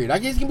 8th period. I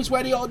just gonna be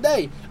sweaty all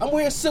day. I'm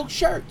wearing silk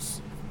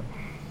shirts.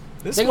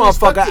 This They gonna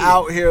respect motherfucker you.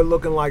 out here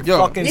looking like Yo,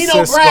 fucking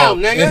Nino Cisco.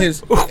 Brown,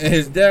 nigga. And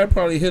his dad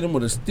probably hit him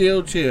with a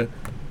steel chair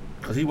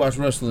because he watched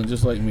wrestling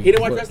just like me. He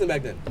didn't watch But- wrestling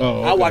back then.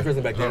 Oh, I okay. watched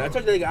wrestling back then. I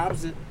told you the nigga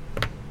opposite.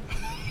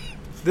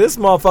 This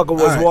motherfucker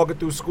was All right. walking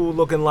through school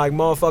looking like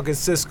motherfucking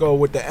Cisco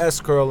with the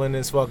S curl in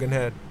his fucking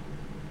head.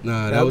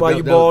 Nah, That's why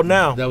you bald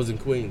now. That was in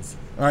Queens.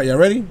 All right, y'all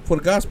ready for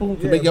the gospel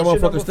to make y'all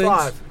what's your motherfuckers number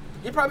think? 5?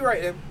 You're probably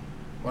right, man.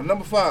 My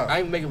number 5. I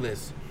ain't make a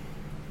list.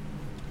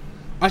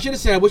 I should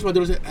have said I wish my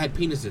daughters had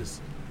penises.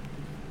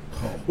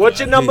 What's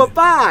your number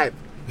 5?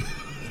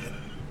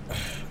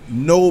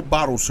 No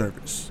bottle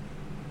service.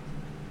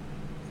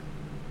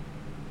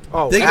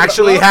 Oh, Think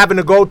actually about- having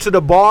to go to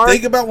the bar?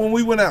 Think about when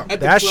we went out. At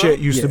the That club? shit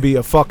used to Yeah. be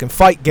a fucking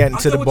fight getting I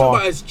to the thought we were talking bar.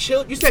 about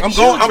as you said I'm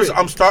children.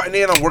 I'm starting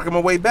there and I'm working my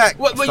way back.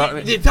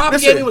 The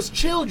topic gave me was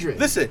children.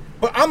 Listen,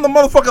 but I'm the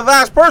motherfucking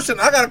last person.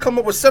 I gotta come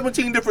up with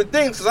 17 different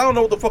things because I don't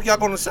know what the fuck y'all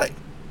gonna say.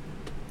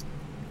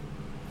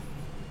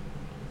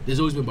 There's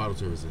always been bottle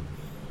service in.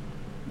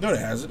 No, it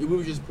hasn't. We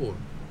were just poor.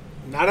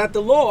 Not at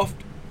the loft.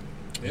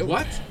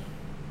 What?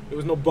 There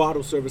was no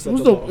bottle service It at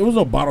was the no, loft. it was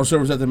no bottle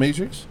service at the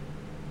Matrix.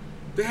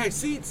 They had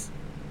seats.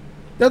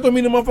 That don't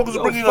mean the motherfuckers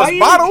were bringing us fighting?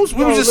 bottles.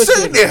 We Yo, was just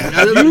listen. sitting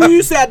there. You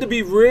used to have to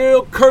be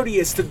real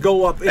courteous to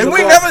go up in And the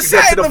we loft never to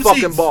get sat to the in them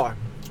fucking seats. bar.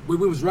 We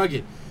was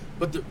rugged,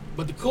 but the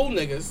cool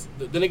niggas,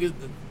 the niggas,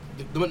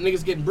 the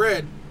niggas getting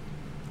bread,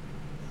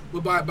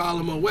 would buy a bottle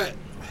of Moet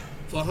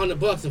for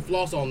 $100 and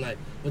floss all night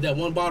with that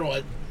one bottle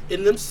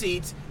in them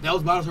seats. That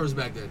was bottle service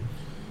back then.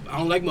 I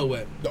don't like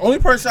Moet. The only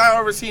person I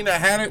ever seen that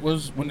had it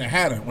was when they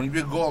had it. When you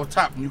could go on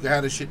top and you could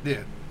have the shit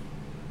there.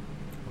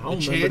 I don't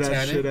The remember Chance that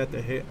had shit it. at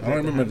the hit. I don't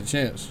remember the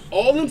chance.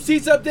 All them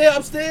seats up there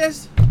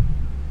upstairs,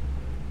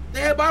 they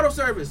had bottle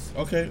service.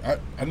 Okay,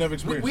 I never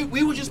experienced it.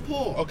 We were just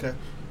poor. Okay.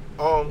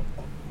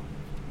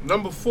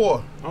 Number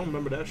 4. I don't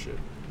remember that shit.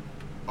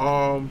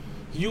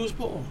 You was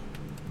poor.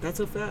 That's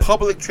a fact.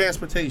 Public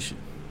transportation.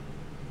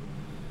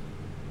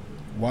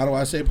 Why do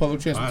I say public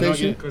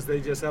transportation? Because they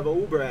just have an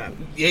Uber app.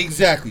 Yeah,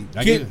 exactly.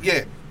 I get it.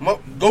 Yeah.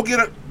 Go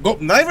get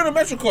not even a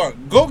Metro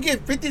card. Go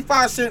get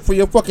 55 cents for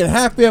your fucking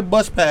half-fare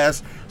bus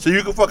pass so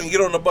you can fucking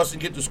get on the bus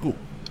and get to school.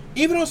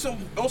 Even on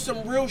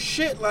some real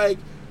shit, like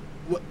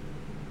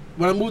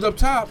when I moved up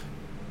top,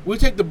 we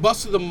take the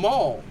bus to the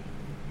mall.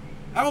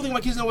 I don't think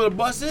my kids know what a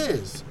bus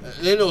is.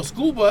 They know a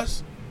school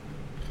bus.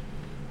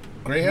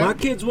 Greyhound? My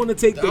kids want to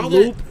take the I don't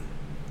loop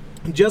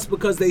just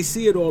because they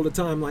see it all the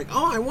time. Like,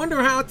 oh, I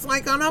wonder how it's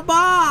like on a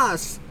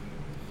bus.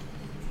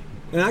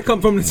 And I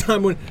come from the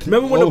time when,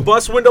 remember when the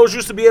bus windows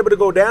used to be able to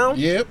go down?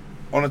 Yep.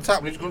 On the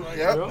top. They just go,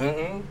 yep.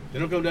 Yeah. They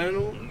don't come down no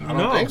more? I don't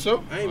No. think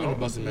so. I ain't been on a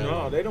bus in that No,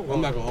 long. they don't go.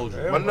 I'm not gonna hold you.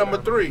 Yeah. My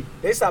number 3.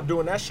 They stopped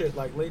doing that shit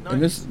like late 90s.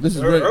 And this is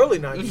Or very, early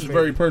 90s. This is maybe.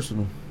 very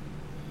personal.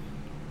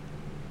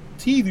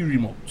 TV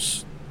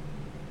remotes.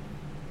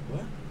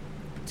 What?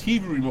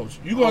 TV remotes.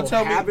 You gonna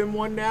tell me? having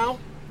one now?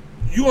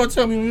 You gonna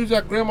tell me when you was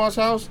at grandma's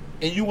house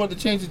and you want to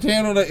change the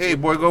channel? Like, hey,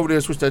 boy, go over there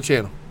and switch that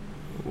channel.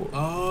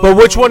 Oh. But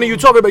which one are you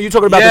talking about? You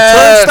talking about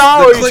Yes, the turnstile,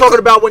 the or are you click- talking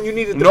about when you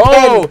needed the No,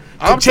 pen to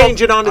I'm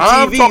change it on the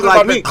I'm TV talking like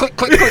about me? the click,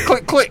 click, click,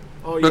 click, click.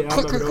 Oh, The yeah, I click,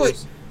 click, remember click.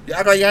 those. Yeah,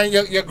 I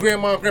got your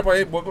grandma and grandpa.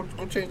 Hey, boy, go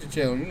change the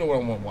channel. You know what I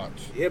want to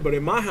watch. Yeah, but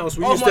in my house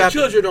we All used my to have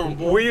children don't,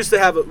 boy. we used to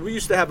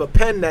have a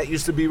pen that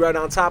used to be right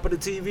on top of the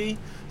TV,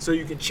 so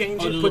you can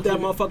change Oh, it, the put that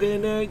little motherfucker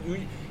in there.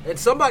 And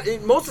somebody,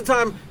 most of the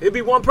time, it'd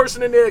be one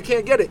person in there that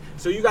can't get it.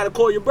 So you got to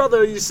call your brother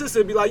or your sister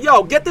and be like,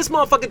 "Yo, get this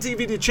motherfucking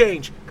TV to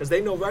change," because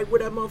they know right where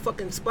that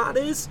motherfucking spot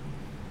is.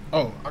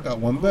 Oh, I got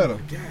one better.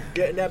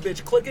 Getting that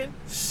bitch clicking.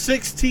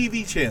 6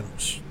 TV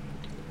channels.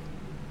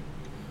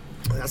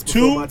 That's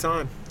before 2, my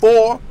time.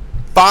 4,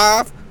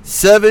 5,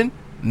 7,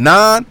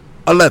 9,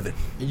 11.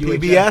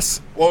 PBS.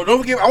 Well,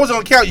 don't forget, I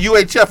wasn't gonna count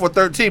UHF for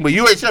 13, but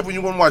UHF when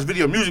you want to watch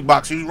Video Music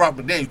Box, you rock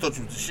the dance, you thought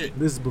you was the shit.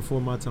 This is before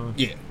my time.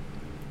 Yeah.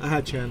 I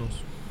had channels.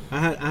 I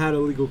had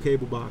illegal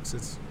cable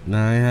boxes.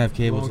 Nah, I didn't have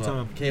cable. Long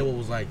time. Cable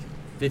was like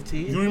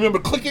 15. You remember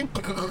clicking?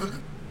 Click, click, click, click.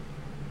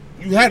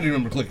 You had to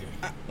remember clicking.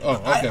 Oh,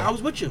 okay. I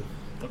was with you.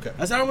 Okay.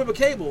 That's how I remember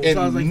cable. And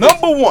So I was like,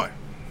 number 1,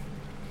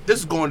 this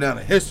is going down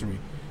in history.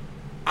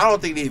 I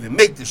don't think they even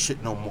make this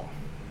shit no more.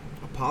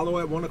 Apollo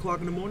at 1 o'clock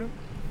in the morning.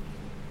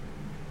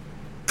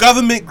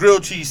 Government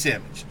grilled cheese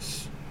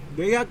sandwiches.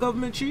 They got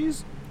government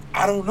cheese.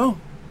 I don't know.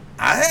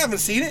 I haven't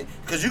seen it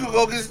because you can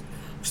go get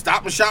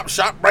Stop and Shop,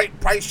 ShopRite,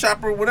 Price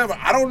Chopper, whatever.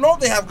 I don't know if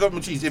they have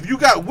government cheese. If you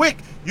got WIC,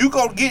 you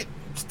go get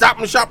Stop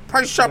and Shop,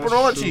 Price Chopper, and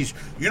all that true. cheese.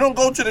 You don't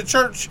go to the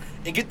church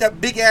and get that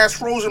big ass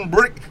frozen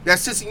brick that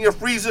sits in your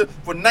freezer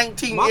for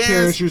 19 My years.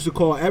 parents used to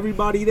call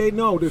everybody they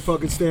know to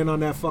fucking stand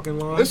on that fucking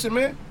line. Listen,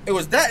 man, it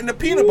was that and the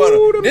peanut Ooh,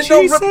 butter. them Then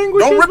cheese don't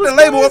sandwiches rip was the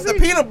label off the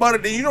crazy. peanut butter,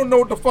 then you don't know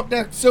what the fuck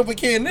that silver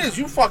can is.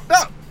 You fucked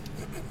up.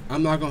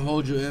 I'm not gonna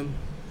hold you, M.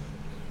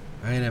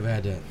 I ain't never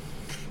had that.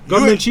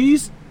 Government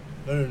cheese?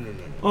 No.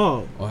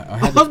 Oh. I I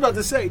had was about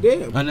to say,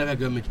 damn. I never had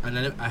government.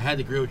 I had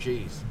the grilled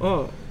cheese.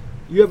 Oh.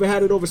 You ever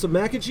had it over some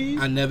mac and cheese?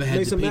 I never had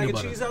Make the some peanut mac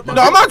butter. and cheese out My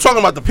there? No, I'm not talking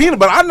about the peanut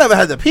butter. I never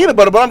had the peanut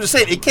butter, but I'm just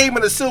saying it came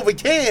in a silver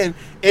can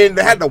and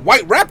they had the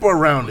white wrapper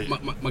around it.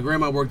 My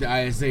grandma worked at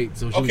IS8,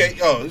 so she Okay,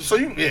 so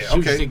you, yeah, she used to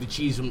okay. take the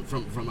cheese from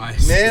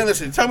IS8. Man,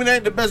 listen, tell me that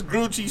ain't the best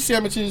grilled cheese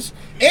sandwiches,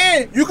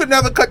 and you could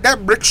never cut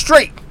that brick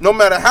straight, no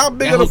matter how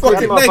big That of a whole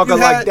fucking crooked neck you motherfucker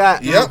like had.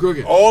 that. Yep,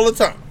 Crooked. all the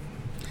time,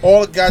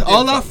 all the goddamn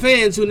All our time.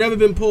 fans who never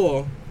been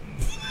poor,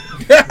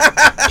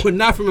 but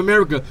not from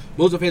America.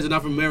 Most of our fans are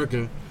not from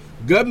America.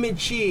 Government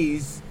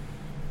cheese.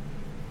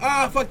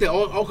 Fuck that.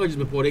 All countries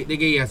been poor. They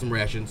gave you some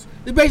rations.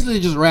 They're basically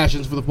just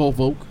rations for the poor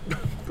folk.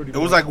 It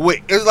was like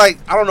WIC. It was like,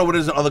 I don't know what it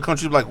is in other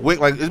countries, like WIC.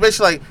 Like it's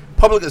basically like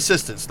public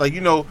assistance. Like,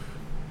 you know,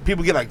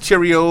 people get like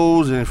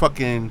Cheerios and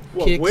fucking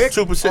What, Kicks. Wick?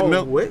 2%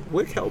 milk.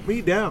 Wick helped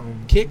me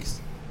down. Kicks.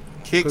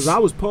 Kicks. Because I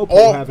was popo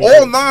all having all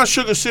kids.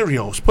 non-sugar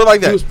cereals. Put it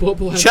like You that. was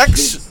popo having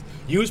Checks. kids.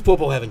 You was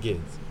popo having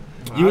kids.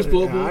 You was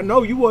popo. I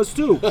know you was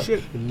too.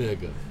 Shit.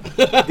 Nigga.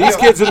 These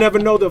kids will never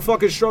know the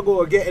fucking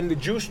struggle of getting the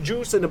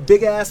juice in a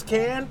big ass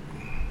can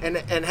and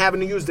having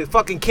to use the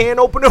fucking can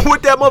opener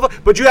with that mother.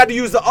 But you had to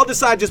use the other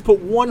side, just put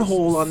one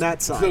hole on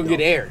that side. So get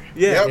though. air.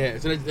 Yeah. Yep. Yeah.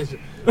 So that's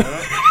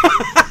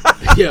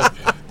yeah.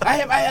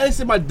 I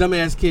listen to my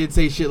dumbass kids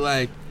say shit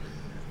like,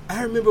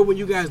 I remember when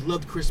you guys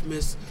loved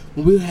Christmas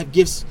when we would have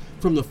gifts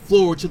from the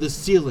floor to the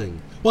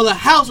ceiling. Well, the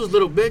house was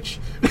little, bitch.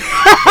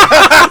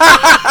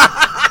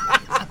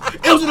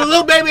 It was in a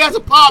little baby ass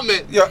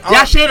apartment. Yeah,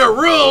 Y'all shared a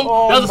room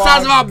that was the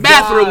size of our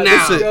bathroom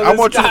now. Listen, I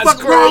want you to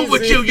What's wrong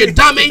with you, you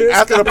dummy?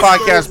 after the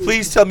podcast,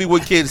 please tell me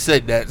what kid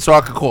said that so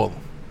I could call them.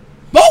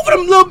 Both of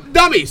them little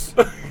dummies.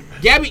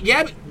 Gabby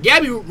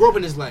grew up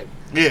in this life.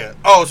 Yeah.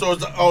 Oh, so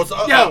it's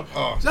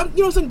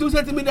some dude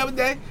said to me the other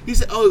day. He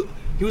said,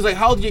 he was like,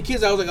 how old are your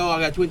kids? I was like, I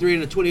got 23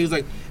 and a 20. He was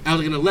like, I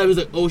was like an 11. He was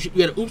like, oh shit,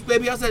 you had an oops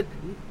baby? I said,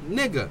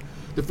 nigga,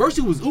 the first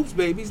two was oops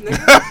babies,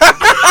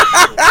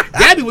 nigga.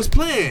 Gabby was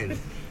playing.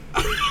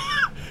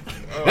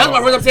 That's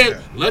why I'm saying,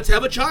 let's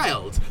have a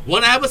child.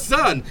 Want to have a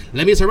son?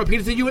 Let me insert my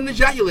penis in you and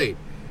ejaculate.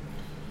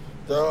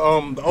 The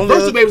only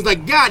first two babies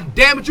like, God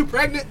damn it, you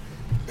pregnant?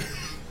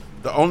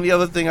 The only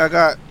other thing I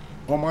got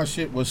on my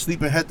shit was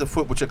sleeping head to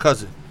foot with your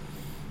cousin.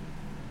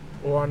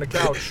 Or on the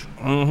couch.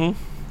 Mm-hmm.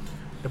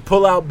 The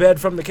pull-out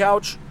bed from the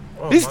couch.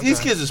 Oh, these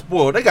kids are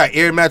spoiled. They got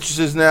air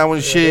mattresses now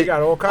and shit. They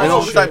got all kinds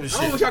of shit. I don't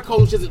know what y'all call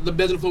them shit. The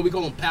beds on the floor. We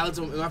call them pallets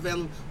in my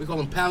family. We call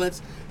them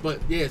pallets. But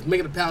yeah, it's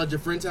making a pallet at your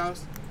friend's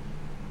house.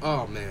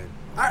 Oh man,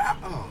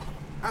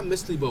 I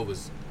miss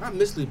sleepovers.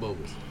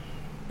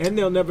 And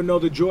they'll never know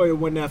the joy of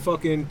when that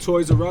fucking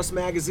Toys R Us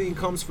magazine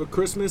comes for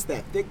Christmas.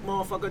 That thick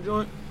motherfucker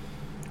joint.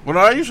 Well,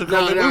 no, I used to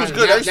come. It was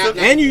good.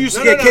 And you used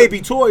to get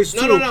KB toys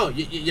too. No.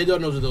 You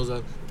don't know what those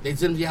are. They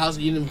send them to your house.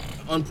 You didn't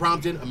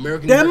unprompted.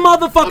 American. Them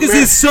motherfuckers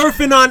is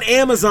surfing on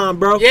Amazon,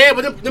 bro. Yeah,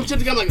 but them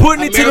shit come like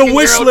putting it to the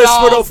wish list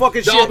for the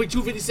fucking shit. Dolby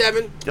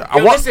 257.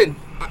 Listen,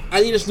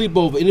 I need a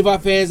sleepover. Any of our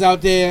fans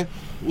out there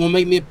want to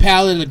make me a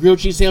pallet and a grilled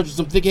cheese sandwich with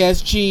some thick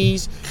ass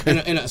cheese and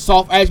a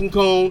soft ice cream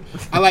cone.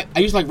 I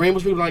used to like rainbow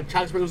sprinkles, like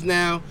chocolate sprinkles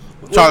now.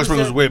 Chocolate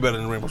sprinkles is way better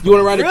than rainbow sprinkles.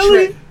 You want to ride a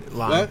trip?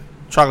 What?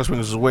 Chocolate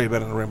sprinkles is way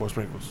better than rainbow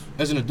sprinkles.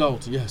 As an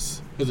adult,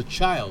 yes. As a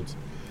child,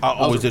 I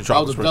always did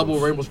chocolate sprinkles. I was a double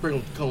rainbow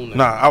sprinkle cone.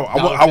 Nah,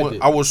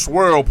 I would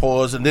swirl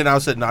pause, and then I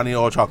said, I need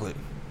all chocolate.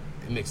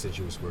 It makes sense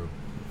you would swirl.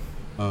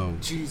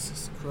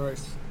 Jesus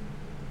Christ.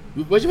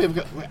 What's your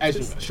favorite ice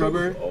cream?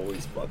 Strawberry?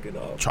 Always fucking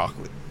up.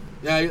 Chocolate.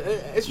 Yeah,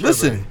 it's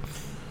strawberry. Listen.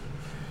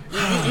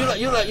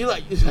 You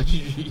like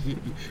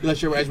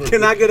strawberry ice cream.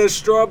 Can I get a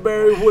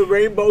strawberry with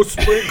rainbow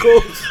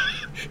sprinkles?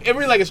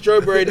 Every like a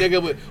strawberry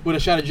nigga with a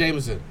shot of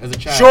Jameson as a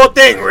child. Sure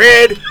thing,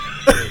 Red.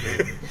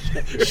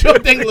 Sure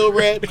thing, Lil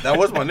Red. That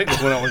was my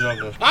nigga when I was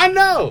younger. I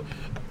know.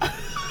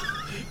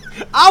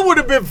 I would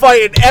have been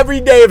fighting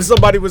every day if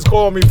somebody was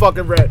calling me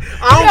fucking Red.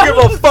 I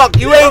don't give a fuck.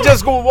 You ain't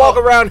just gonna walk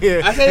around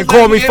here and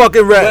call me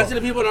fucking Red. I said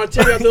to people in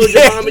Ontario, I thought it was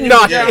your mom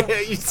and you.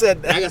 You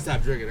said that. I gotta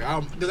stop drinking.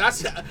 Because I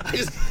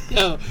just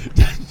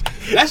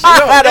that shit.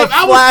 I had a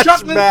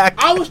flashback.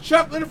 I was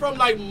chuckling from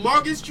like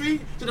Market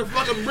Street to the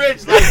fucking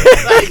bridge,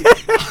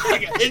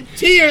 like in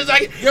tears.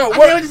 Like, yo,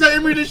 what? I just had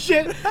to read this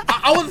shit.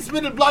 I wasn't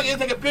spinning the block and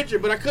take a picture,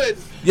 but I couldn't.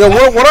 Yo,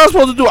 what I was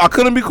supposed to do? I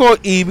couldn't be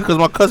called E because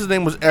my cousin's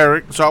name was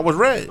Eric, so I was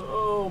Red.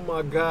 Oh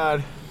my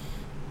God.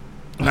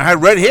 And I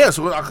had red hair,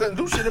 so I couldn't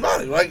do shit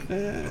about it. Like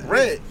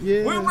Red.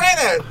 Yeah. Where Red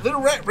at?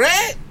 Little Red.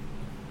 Red.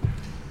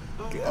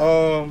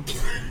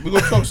 We're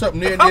gonna talk something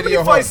near How to many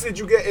your heart. fights did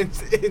you get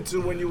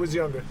into when you was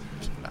younger?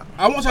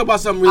 I want to talk about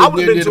something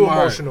really near to my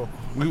heart. Emotional.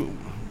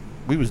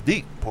 We was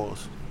deep,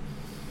 pause.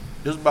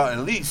 There's about at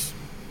least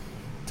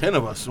 10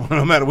 of us,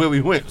 no matter where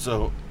we went.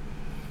 So,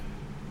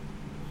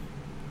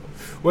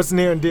 what's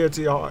near and dear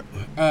to your heart?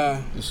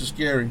 this is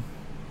scary.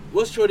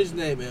 What's Shorty's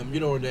name, ma'am?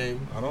 You know her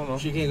name. I don't know.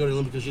 She can't go to the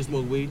Olympics because she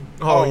smoked weed.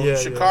 Oh yeah,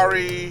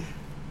 Sha'Carri.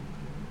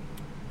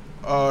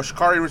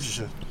 Sha'Carri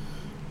Richardson.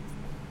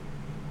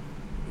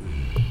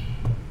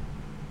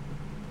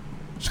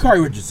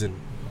 Sha'Carri Richardson.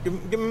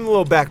 Give me a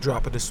little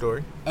backdrop of the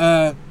story.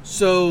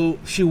 So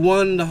she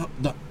won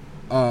the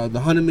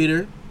 100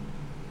 meter,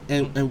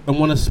 and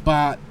won a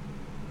spot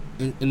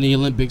in the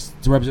Olympics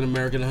to represent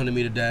America in the 100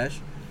 meter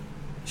dash.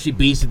 She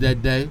beasted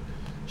that day.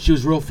 She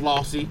was real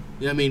flossy. You know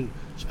what I mean?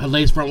 Her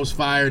lace front was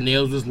fire,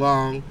 nails was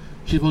long.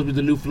 She was supposed to be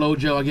the new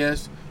FloJo, I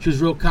guess. She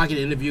was real cocky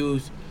in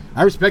interviews.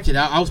 I respected it.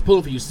 I was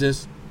pulling for you,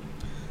 sis.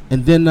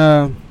 And then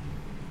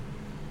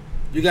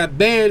you got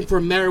banned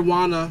for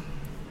marijuana.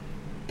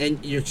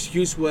 And your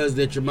excuse was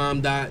that your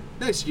mom died.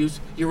 Not excuse,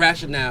 your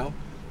rationale.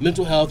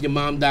 Mental health, your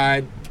mom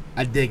died.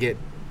 I dig it.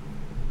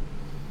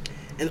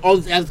 And all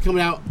these ads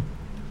coming out.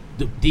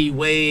 The D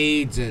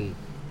Wades and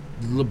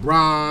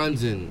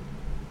LeBrons and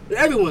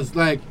everyone's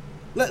like,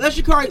 let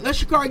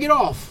Sha'Carri get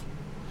off.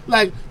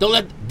 Like, don't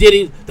let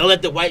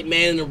the white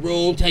man in the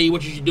room tell you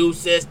what you should do,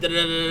 sis. Da,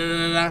 da,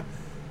 da, da,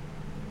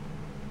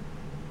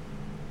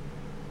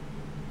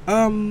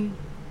 da.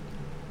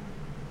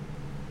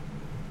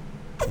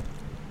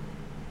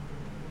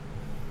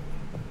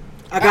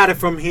 I got it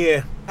from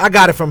here,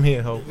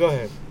 ho. Go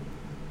ahead.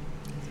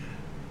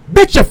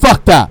 Bitch, you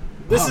fucked up.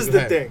 This is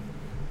the thing.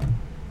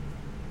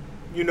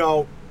 You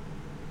know,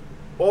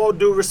 all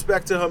due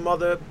respect to her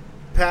mother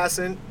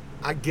passing,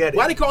 I get it.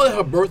 Why they call it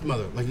her birth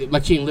mother?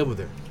 Like she didn't live with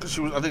her. Cause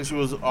I think she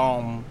was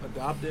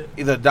adopted.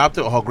 Either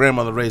adopted or her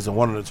grandmother raised her,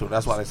 one of the two.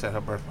 That's why they said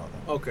her birth mother.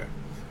 Okay.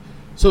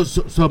 So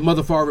her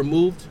mother far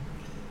removed?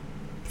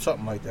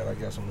 Something like that, I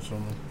guess. I'm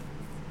assuming.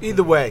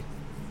 Either way,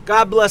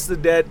 God bless the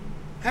dead.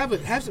 Have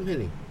some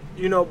hitting.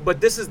 You know,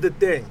 but this is the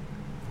thing.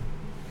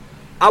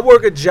 I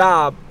work a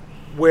job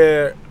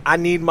where I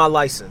need my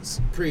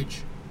license.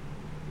 Preach.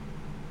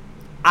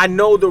 I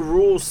know the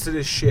rules to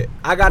this shit.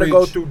 I got to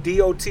go through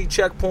DOT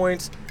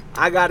checkpoints.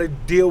 I got to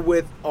deal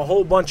with a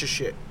whole bunch of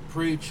shit.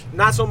 Preach.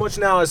 Not so much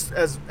now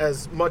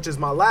as much as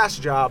my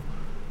last job,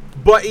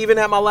 but even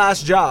at my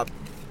last job,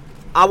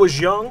 I was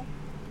young.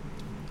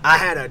 I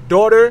had a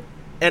daughter,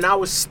 and I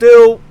was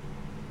still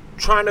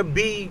trying to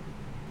be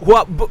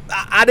what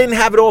I didn't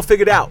have it all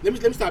figured out. Let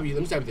me stop you.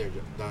 Let me stop you there,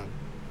 Don.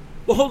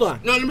 Well, hold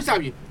on. No, let me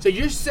stop you. So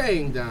you're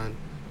saying, Don,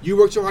 you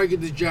worked so hard to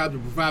get this job to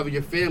provide for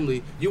your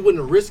family, you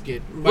wouldn't risk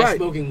it by Right.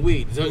 smoking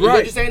weed. Is that Right.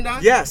 what you're saying,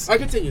 Don? Yes. All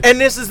right, continue. And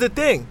this is the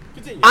thing.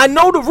 Continue. I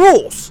know the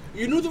rules.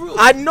 You knew the rules.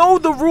 I know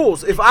the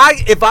rules. If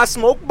I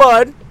smoke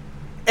bud,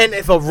 and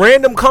if a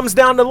random comes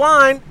down the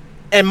line,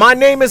 and my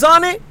name is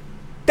on it,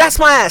 that's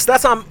my ass.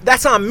 That's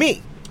on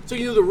me. So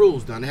you knew the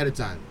rules, Don, ahead of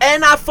time.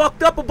 And I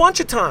fucked up a bunch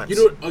of times. You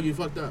knew. Oh, you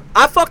fucked up.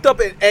 I fucked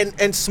up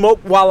and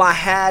smoked while I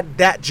had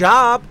that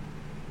job.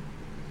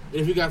 And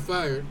if you got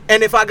fired,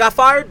 And if I got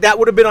fired, that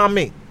would have been on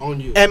me.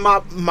 on you. And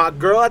my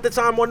girl at the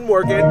time wasn't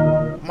working.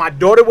 My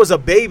daughter was a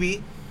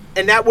baby.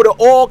 And that would have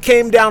all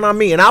came down on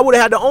me. And I would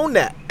have had to own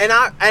that. And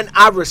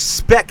I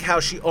respect how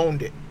she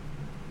owned it.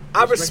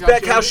 I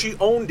respect how she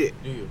owned it.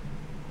 Do you?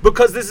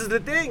 Because this is the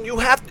thing. You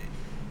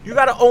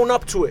got to own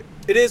up to it.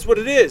 It is what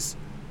it is.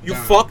 You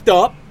Don. fucked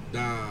up.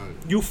 Don.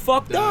 You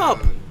fucked Don. up.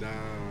 Don.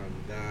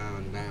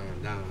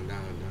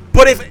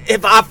 But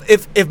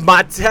if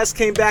my test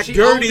came back She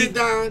owned dirty, it,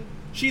 Don.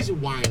 She's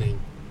whining.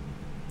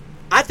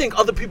 I think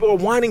other people are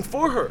whining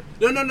for her.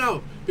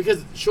 No.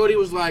 Because Shorty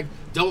was like,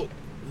 don't.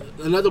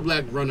 Another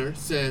black runner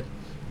said,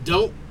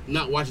 don't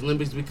not watch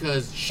Olympics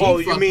because she Oh,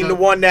 you fucked mean up. the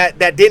one that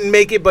didn't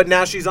make it, but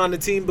now she's on the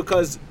team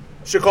because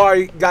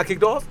Sha'Carri got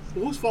kicked off?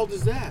 Whose fault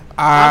is that?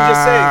 I'm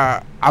just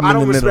saying. I'm I in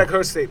don't the respect middle.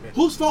 her statement.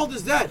 Whose fault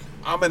is that?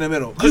 I'm in the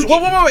middle. You-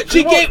 Wait.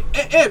 She gave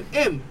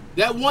M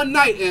that one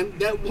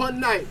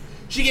night.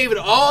 She gave it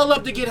all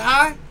up to get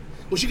high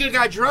when she could have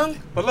got drunk.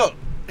 But look,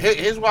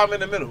 here's why I'm in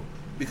the middle.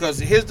 Because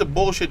here's the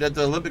bullshit that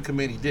the Olympic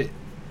Committee did.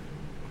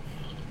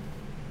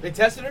 They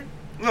tested her.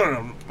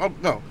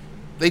 No.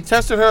 They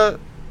tested her.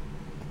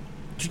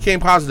 She came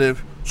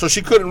positive, so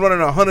she couldn't run in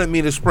a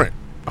 100-meter sprint,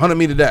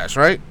 100-meter dash,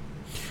 right?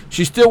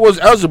 She still was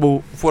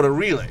eligible for the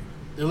relay.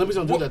 The Olympics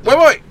don't do that.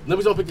 Wait.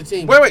 Olympics don't pick the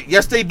team. Wait.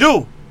 Yes, they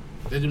do.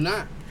 They do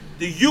not.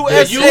 The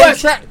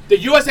The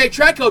USA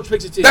track coach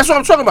picks the team. That's what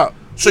I'm talking about.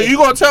 So you're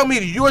going to tell me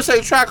the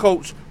USA track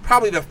coach,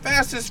 probably the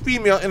fastest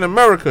female in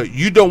America,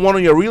 you don't want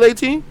on your relay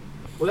team?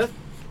 Well,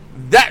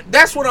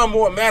 That's what I'm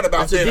more mad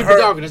about that's a than deeper her.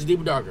 darker. That's a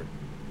deeper darker.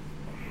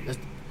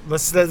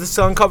 Let's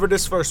uncover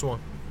this first one.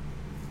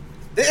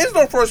 There is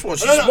no first one.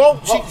 She No.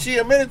 smoked. She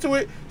admitted to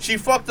it. She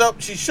fucked up.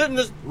 She shouldn't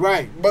have.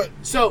 Right. But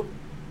So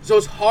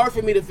it's hard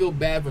for me to feel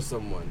bad for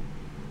someone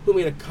who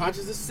made a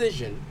conscious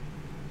decision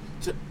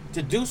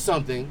to do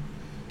something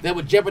that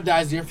would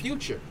jeopardize their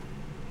future.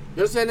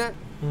 You understand that?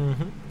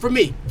 Mm-hmm. For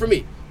me,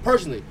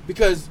 personally,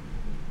 because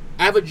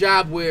I have a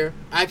job where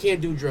I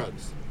can't do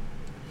drugs.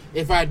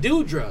 If I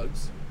do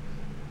drugs,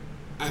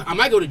 I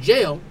might go to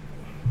jail,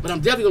 but I'm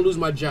definitely gonna lose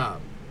my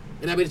job,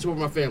 and I made it to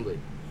my family.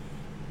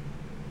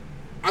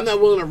 I'm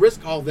not willing to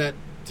risk all that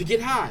to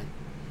get high.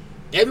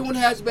 Everyone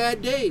has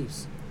bad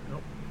days.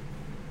 Nope.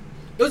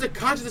 It was a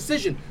conscious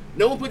decision.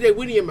 No one put their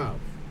weed in your mouth.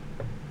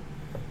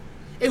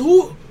 And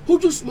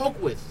who'd you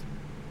smoke with?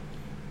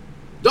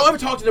 Don't ever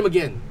talk to them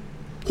again.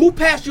 Who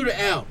passed you the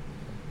L?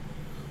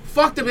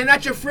 Fuck them, they're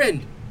not your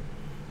friend.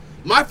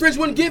 My friends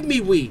wouldn't give me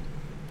weed.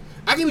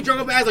 I can be drunk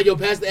up ass like, yo,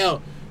 pass the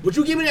L. Would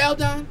you give me the L,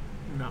 Don?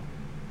 No,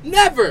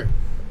 Never.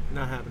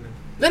 not happening.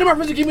 None of my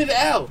friends would give me the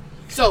L.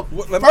 So,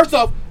 Let me- first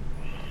off,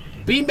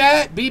 be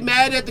mad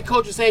at the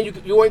coach for saying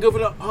you weren't good for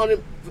the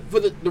 100 for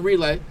the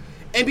relay,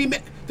 and be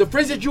mad. The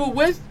friends that you were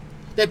with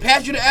that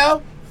passed you the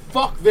L,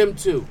 fuck them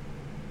too.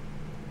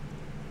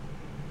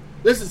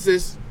 Listen,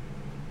 sis.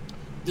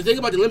 The thing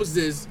about the Olympics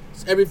is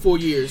it's every 4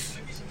 years,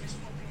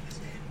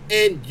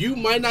 and you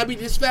might not be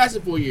this fast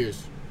in 4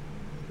 years,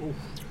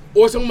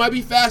 or someone might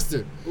be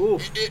faster.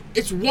 Oof.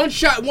 It's one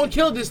shot, one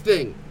kill. This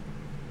thing.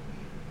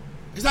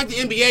 It's like the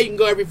NBA. You can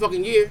go every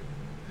fucking year.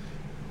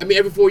 I mean,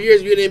 every 4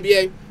 years you're in the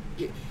NBA.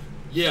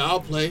 Yeah,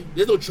 I'll play.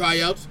 There's no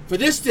tryouts. For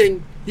this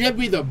thing, you have to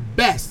be the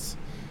best.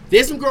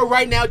 There's some girl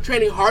right now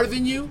training harder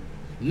than you,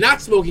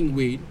 not smoking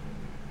weed.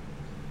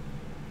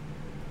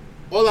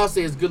 All I'll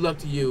say is good luck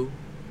to you,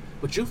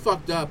 but you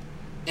fucked up,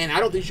 and I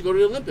don't think you should go to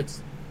the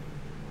Olympics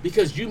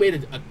because you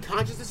made a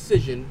conscious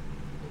decision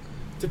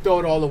to throw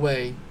it all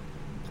away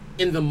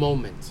in the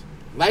moment.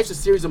 Life's a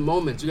series of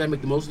moments. You gotta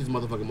make the most of these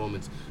motherfucking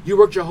moments. You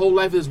worked your whole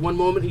life for this one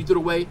moment and you threw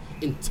it away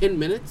in 10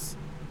 minutes?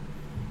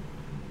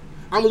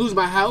 I'm gonna lose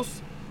my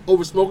house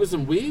over smoking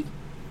some weed?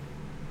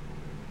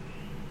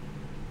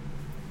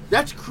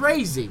 That's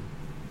crazy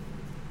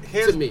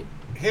to me.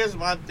 Here's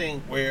my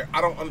thing where I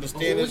don't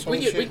understand this whole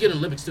We shit. get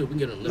Olympics too. We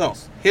get Olympics. No,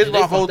 here's And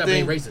they my whole fucked up,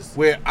 they thing racist.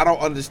 where I don't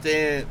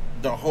understand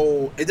the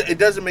whole. It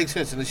doesn't make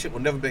sense, and this shit will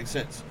never make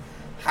sense.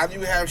 How do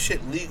you have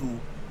shit legal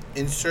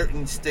in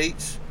certain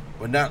states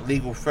but not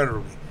legal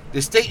federally?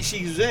 The state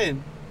she's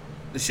in,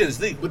 the shit is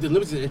legal. But the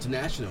Olympics is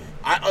international.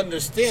 I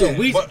understand. So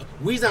weed's but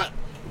not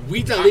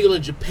legal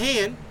in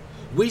Japan.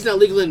 Weed's not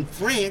legal in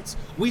France.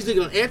 Weed's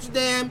legal in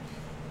Amsterdam.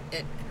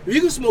 And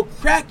you can smoke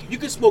crack. You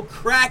can smoke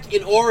crack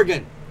in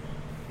Oregon.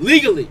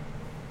 legally.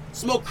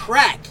 Smoke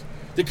crack.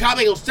 The cop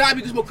ain't gonna stop you.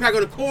 You can smoke crack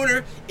on the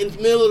corner in the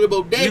middle of the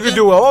bodega. You can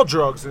do all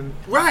drugs and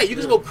Right, you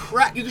can smoke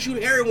crack. You can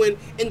shoot heroin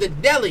in the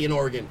deli in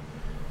Oregon.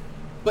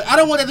 But I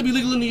don't want that to be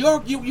legal in New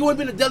York. You want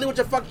to be in the deli with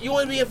your you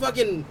want to be in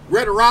fucking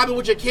Red Robin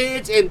with your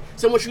kids and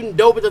someone shooting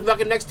dope at the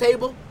fucking next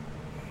table?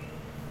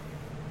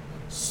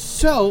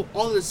 So,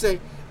 all to say,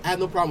 I have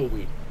no problem with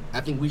weed.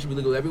 I think weed should be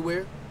legal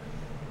everywhere.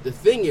 The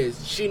thing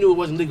is, she knew it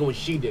wasn't legal when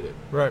she did it.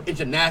 Right.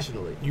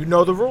 Internationally. you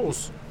know the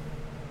rules.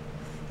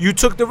 You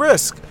took the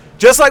risk.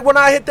 Just like when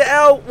I hit the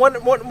L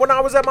when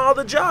I was at my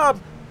other job.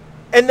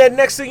 And then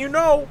next thing you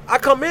know, I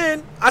come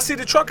in, I see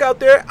the truck out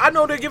there, I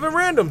know they're giving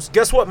randoms.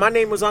 Guess what? My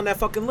name was on that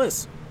fucking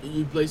list.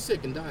 You play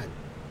sick and died.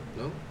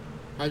 No?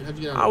 How'd you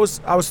get out I of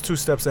it? was 2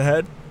 steps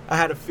ahead. I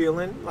had a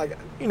feeling, like,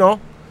 you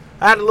know,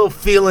 I had a little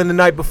feeling the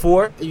night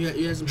before. You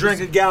had some Drink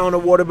a gallon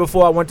of water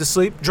before I went to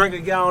sleep. Drink a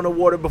gallon of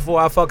water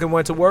before I fucking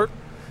went to work.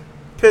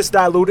 Piss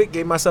diluted,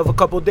 gave myself a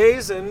couple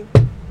days, and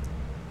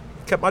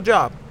kept my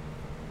job.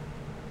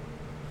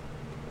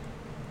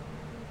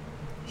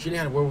 She didn't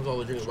have to wherewithal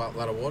to drink a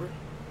lot of water?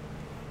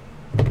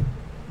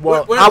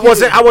 Well, Whatever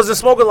I wasn't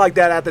smoking like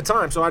that at the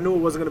time, so I knew it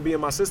wasn't going to be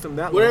in my system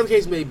that Whatever long. the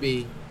case may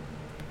be,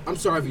 I'm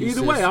sorry for you,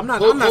 Either sis. way, I'm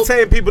not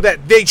saying people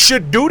that they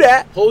should do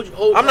that.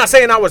 I'm not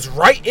saying I was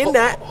right in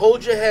that.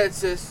 Hold your head,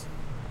 sis.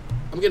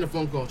 I'm getting a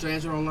phone call. Should I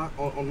answer on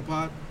the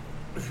pod?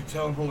 If you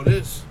tell them who it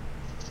is.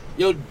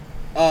 Yo,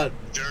 Derby,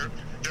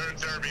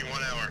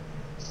 1 hour.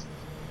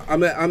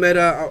 I'm at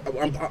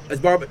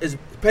it's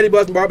Petty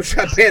Buzz and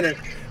Barbershop Banner,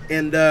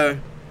 and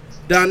Don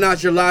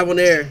Knotts, you're live on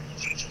air. Are you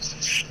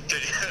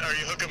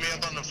hooking me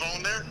up on the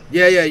phone there?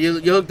 Yeah, you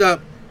hooked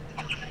up.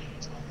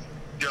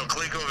 Yo,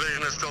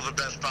 ColecoVision is still the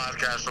best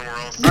podcast in the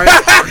world. All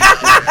right.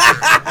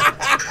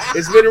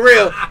 It's been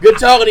real. Good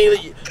talking to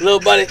you, little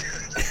buddy.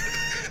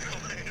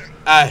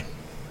 All right.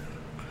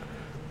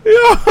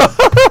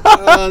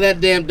 Oh,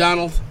 that damn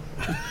Donald.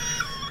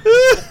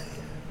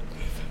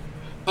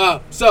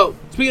 So,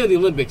 speaking of the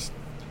Olympics,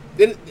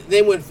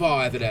 they went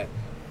far after that.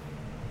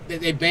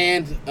 They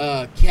banned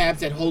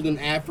caps that hold in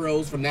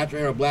afros for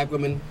natural hair of black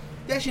women.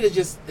 That shit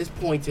is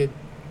pointed.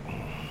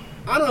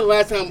 I don't know the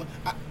last time,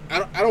 I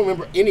don't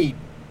remember any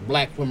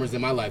black swimmers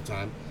in my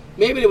lifetime.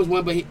 Maybe there was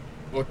one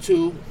or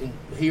two, and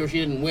he or she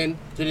didn't win,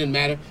 so it didn't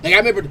matter. Like I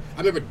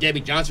remember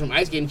Debbie Johnson from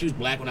ice skating. She was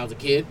black when I was a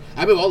kid.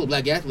 I remember all the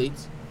black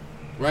athletes,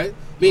 right?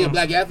 Being a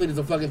black athlete is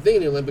a fucking thing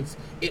in the Olympics.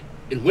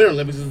 In Winter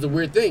Olympics is a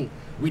weird thing.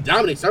 We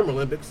dominate Summer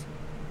Olympics.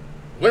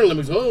 Winter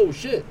Olympics, oh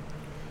shit.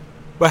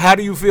 But how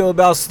do you feel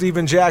about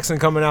Steven Jackson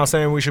coming out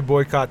saying we should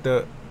boycott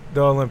the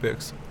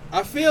Olympics?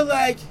 I feel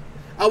like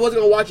I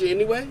wasn't gonna watch it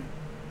anyway.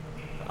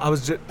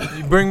 You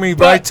bring me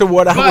right to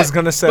what I was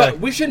gonna say. But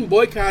we shouldn't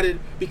boycott it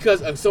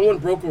because someone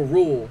broke a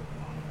rule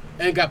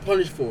and got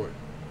punished for it.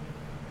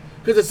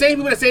 Because the same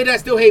people that say that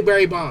still hate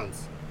Barry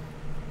Bonds.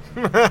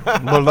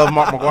 But love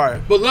Mark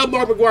McGuire. But love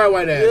Mark McGuire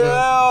white ass.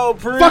 Huh? Yo,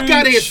 preach. Fuck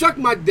out of here, suck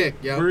my dick,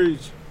 yo.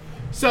 Preach.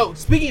 So,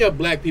 speaking of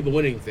black people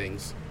winning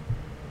things,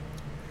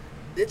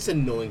 it's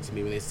annoying to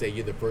me when they say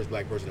you're the first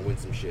black person to win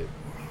some shit.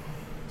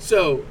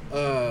 So,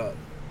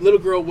 little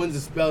girl wins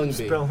a spelling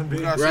bee. Spelling bee.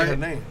 You gotta Right? say her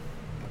name.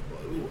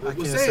 I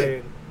can't say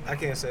it. I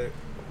can't say it.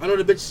 I know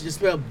the bitch just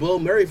spelled Bill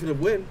Murray for the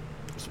win.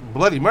 It's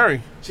Bloody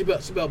Murray. She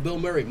spelled Bill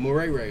Murray,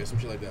 Murray or some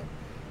shit like that.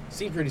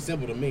 Seemed pretty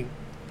simple to me.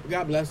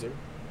 God bless her.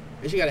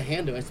 And she got a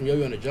handle and some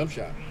yo-yo on a jump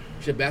shot.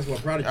 She a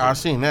basketball prodigy. I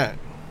seen that.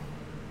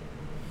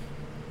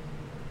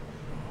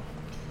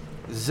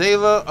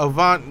 Zayla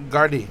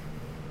Avant-Garde.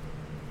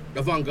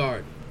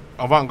 Avant-garde.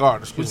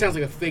 Excuse Which me. sounds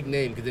like a fake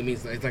name because it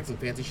means it's like some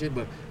fancy shit.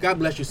 But God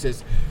bless you,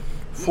 sis.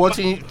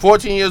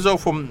 14 years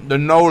old from the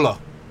NOLA.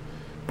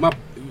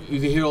 You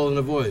can hear all in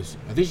the voice.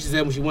 I think she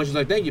said when she won, she's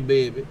like, "Thank you,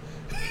 baby."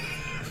 I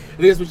think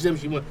that's what she said when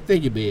she won.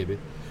 Thank you, baby.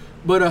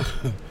 But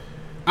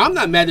I'm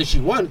not mad that she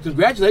won.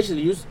 Congratulations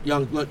to you,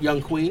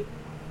 young queen,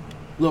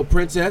 little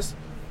princess.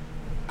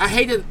 I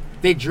hate that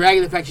they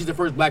drag the fact she's the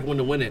first black woman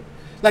to win it.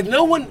 Like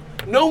no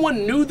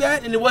one knew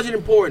that, and it wasn't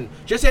important.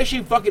 Just say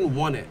she fucking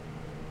won it.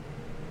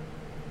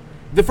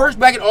 The first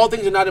black in all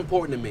things are not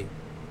important to me.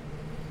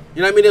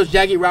 You know what I mean? It was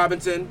Jackie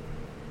Robinson.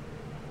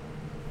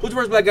 Who's the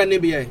first black guy in the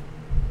NBA?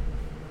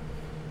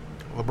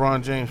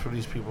 LeBron James for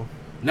these people.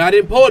 Not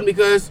important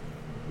because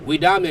we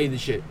dominated the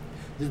shit.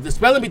 The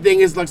spelling bee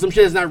thing is like some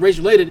shit that's not race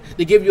related.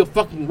 They give you a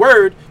fucking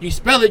word, you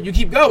spell it, you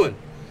keep going.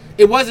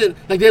 It wasn't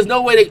like there's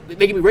no way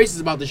they can be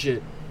racist about this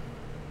shit.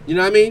 You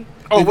know what I mean?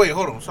 Oh, wait,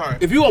 hold on. Sorry.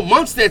 If you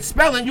amongst that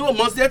spelling, you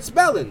amongst that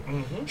spelling.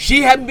 Mm-hmm.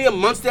 She happened to be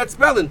amongst that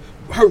spelling.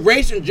 Her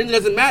race and gender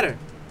doesn't matter.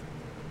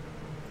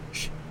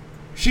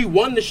 She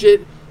won the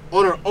shit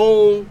on her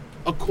own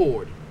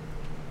accord.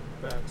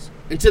 Facts.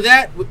 And to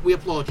that, we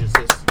applaud you,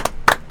 sis.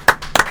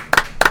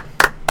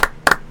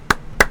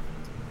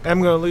 I'm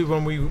gonna leave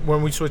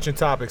when we switching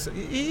topics.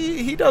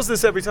 He does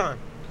this every time.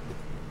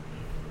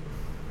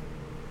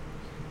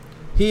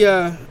 He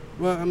well,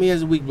 I mean, he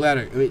has a weak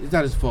bladder. I mean, it's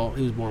not his fault.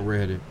 He was born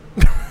redheaded.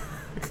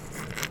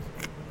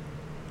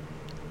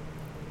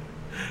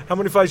 How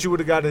many fights you would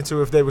have gotten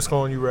into if they was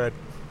calling you red?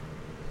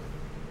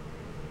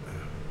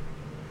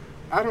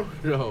 I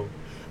don't know.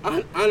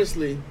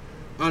 Honestly,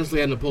 I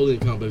had Napoleon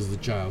complex as a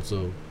child,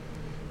 so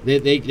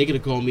they could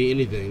have called me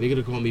anything. They could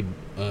have called me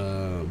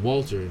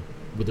Walter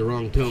with the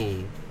wrong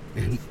tone.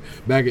 And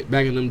back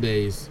in them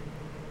days,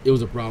 it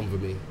was a problem for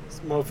me. This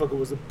motherfucker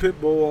was a pit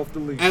bull off the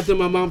leash. After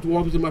my mom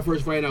walked me to my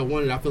first fight and I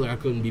won it, I felt like I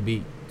couldn't be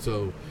beat.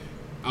 So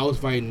I was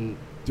fighting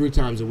 3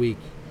 times a week.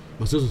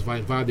 My sister was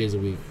fighting 5 days a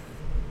week.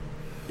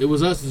 It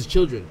was us as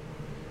children.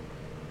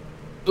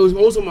 It was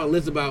also on my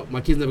list about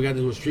my kids never got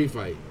into a street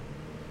fight.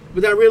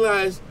 But then I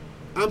realized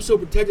I'm so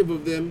protective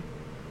of them.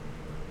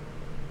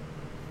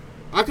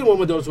 I couldn't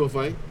want my daughter to a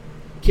fight.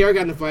 Kara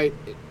got in a fight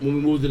when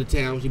we moved to the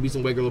town. She beat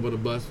some white girl up on the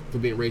bus for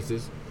being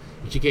racist.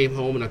 And she came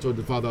home and I told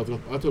the father,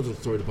 I told the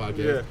story of the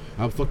podcast. Yeah.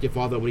 I'll fuck your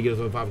father up when he gets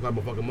up at 5 o'clock, I'm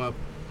gonna fuck him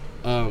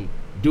up.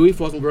 Dewey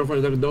fought some girl in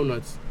front of Dunkin'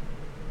 Donuts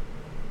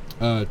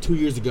 2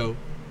 years ago.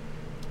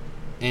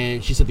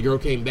 And she said the girl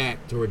came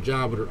back to her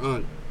job with her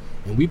aunt.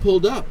 And we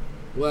pulled up.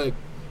 Like,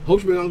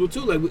 hope she been on too.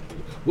 Like,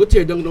 we'll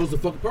tear Dunkin' Donuts the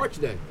fuck apart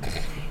today.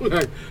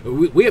 Like,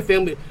 we a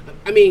family.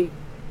 I mean,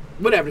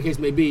 whatever the case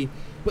may be.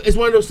 But it's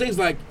one of those things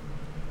like,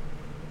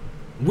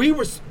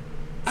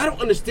 I don't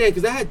understand,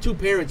 because I had 2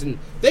 parents and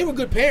they were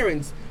good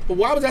parents, but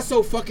why was I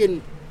so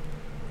fucking,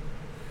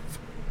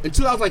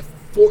 until I was like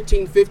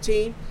 14,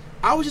 15,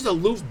 I was just a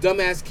loose,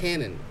 dumbass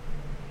cannon.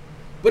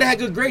 But I had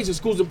good grades and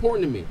school's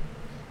important to me.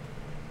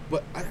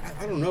 But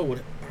I don't know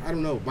I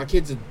don't know. My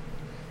kids,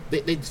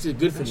 they just did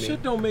good for That me.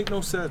 shit don't make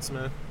no sense,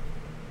 man.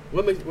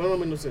 What don't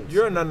make no sense?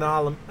 You're an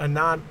anomaly. An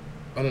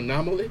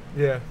anomaly?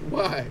 Yeah.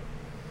 Why?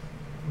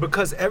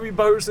 Because every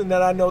person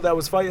that I know that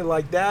was fighting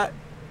like that,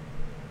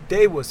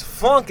 they was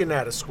flunking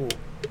out of school.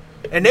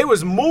 And they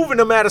was moving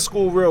them out of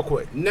school real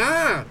quick.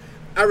 Nah.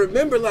 I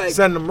remember like...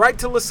 Send them right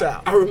to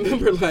LaSalle. I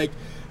remember like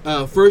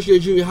first year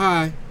junior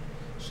high,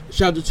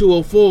 shout out to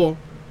 204,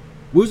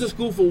 we was in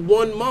school for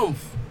 1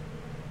 month.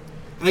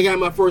 And I got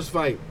my first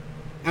fight.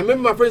 I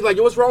remember my friends like,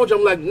 yo, what's wrong with you?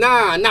 I'm like,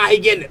 nah, he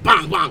getting it.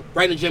 Bang, bang,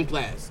 right in the gym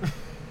class.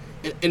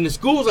 and the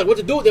school was like, what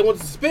to do? They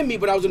wanted to suspend me,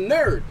 but I was a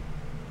nerd.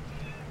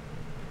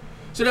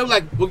 So they were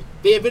like, well,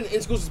 they had been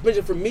in school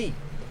suspension for me.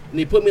 And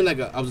they put me in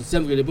I was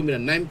in 7th grade, they put me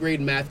in a 9th grade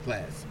math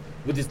class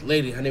with this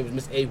lady, her name was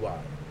Miss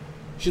Awad.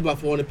 She was about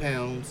 400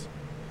 pounds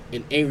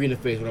and angry in the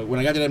face. When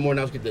I got to that morning,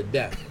 I was scared to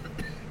death.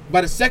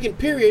 By the second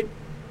period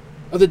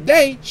of the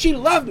day, she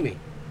loved me.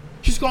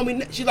 She's calling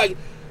me, she's like,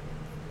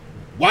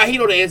 why he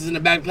know the answers in the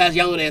back of the class?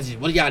 Y'all know the answers.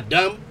 What, y'all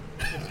dumb?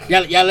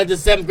 y'all let the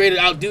 7th grader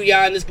outdo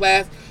y'all in this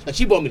class? Like,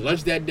 she bought me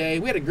lunch that day.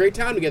 We had a great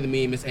time together,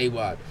 me and Miss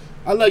Awad.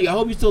 I love you. I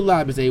hope you're still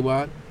alive, Miss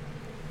Awad.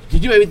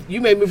 Because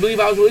you made me believe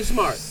I was really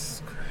smart.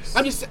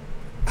 I'm just,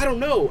 I don't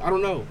know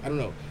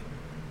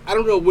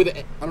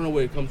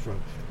where it comes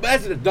from. But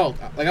as an adult,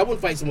 like, I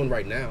wouldn't fight someone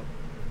right now.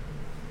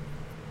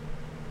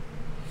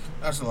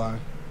 That's a lie.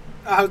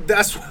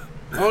 That's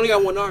I only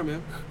got 1 arm,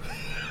 man.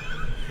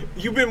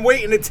 You've been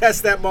waiting to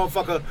test that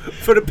motherfucker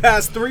for the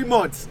past 3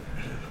 months.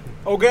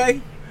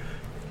 Okay?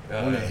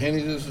 All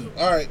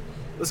right.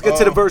 Let's get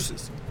to the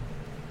verses.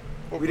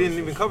 We didn't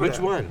even cover Which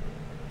that. one?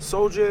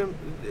 Soldier,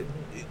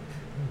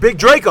 Big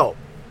Draco.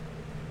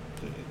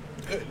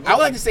 I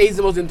would like to say he's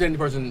the most entertaining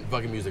person in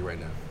fucking music right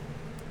now.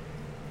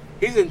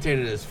 He's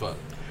entertaining as fuck.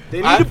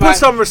 They need to put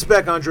some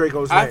respect on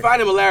Draco's name. I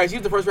find him hilarious. He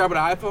was the first rapper to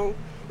iPhone.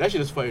 That shit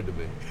is funny to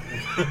me.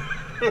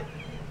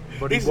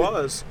 But he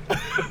was.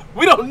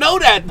 We don't know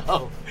that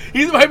though.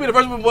 He's might be the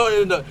first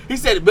one. He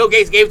said Bill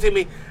Gates gave it to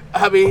me.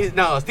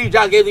 Steve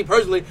Jobs gave it to me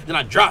personally. Then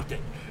I dropped it.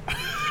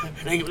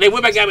 They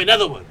went back and got me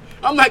another one.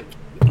 I'm like,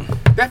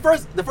 the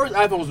first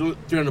iPhone was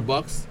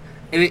 $300,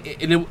 and it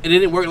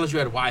didn't work unless you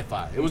had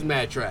Wi-Fi. It was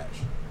mad trash.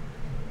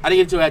 I didn't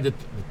get it until I had the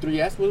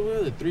 3S. What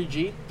was it? The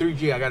 3G.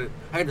 3G. I got it.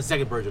 I got the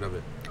second version of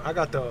it. I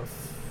got the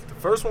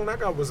first one I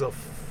got was a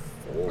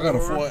 4. I got a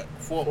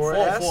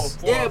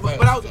 4S. Yeah, but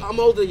I'm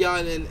older than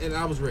y'all, and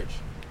I was rich.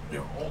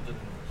 You're older than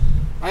us.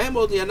 I am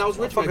older than y'all, and I was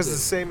rich. Motherfuckers is the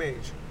same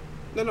age.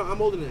 No, I'm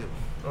older than him.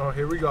 Oh,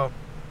 here we go.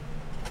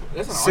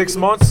 That's not 6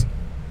 argument. months.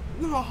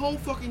 No, a whole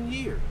fucking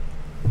year.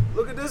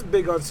 Look at this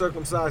big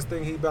uncircumcised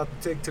thing he about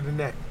to take to the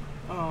neck.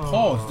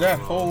 Pause that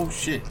whole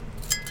shit.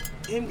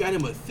 Him got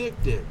him a thick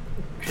dick.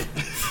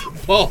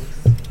 Pause.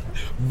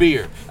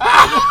 Beer.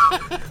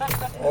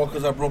 All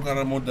because I broke out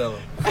of Modelo.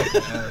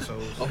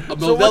 Assholes. A So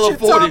Modelo what's your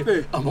 40.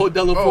 topic? A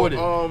Modelo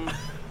 40.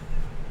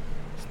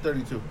 It's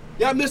 32.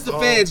 Y'all missed the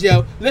fans,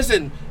 yo.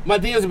 Listen, my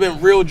DMs have been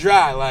real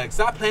dry. Like,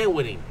 stop playing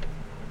with him.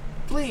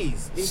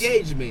 Please,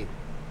 engage me.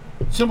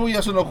 Simple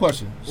yes or no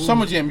question.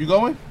 Summer Jam, you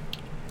going?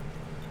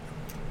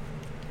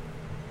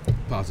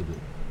 Possibly.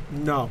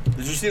 No.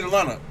 Did you see the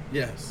lineup?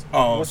 Yes.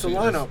 Oh, What's the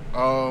lineup?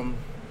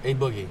 A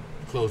Boogie.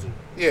 Closing.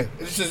 Yeah,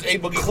 it's just A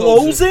Boogie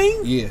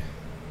Closing? Yeah.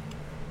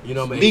 You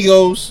know I'm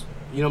Migos,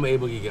 I'm an A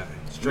Boogie guy.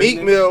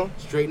 Meek Mill.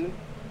 Straightening.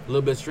 A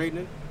little bit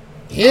straightening.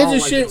 Here's don't the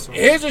like shit. that song.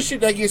 Here's the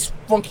shit that gets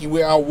funky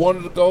where I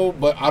wanted to go,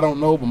 but I don't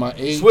know. But my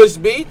age. Swiss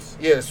Beats.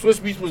 Yeah, Swiss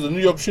Beats was a New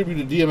York tribute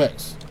to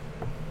DMX.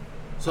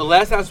 So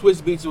last time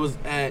Swiss Beats was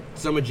at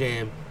Summer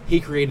Jam,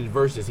 he created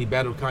Versus. He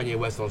battled Kanye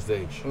West on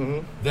stage. Mm-hmm.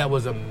 That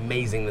was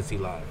amazing to see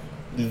live.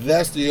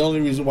 That's the only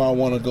reason why I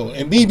want to go.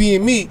 And me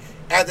being me,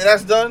 after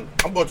that's done,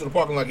 I'm going to the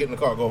parking lot, get in the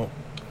car, go home.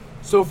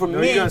 So for No,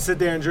 me, you're gonna sit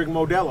there and drink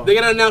Modelo. they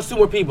gotta announce 2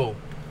 more people.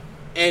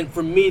 And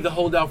for me, the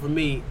holdout for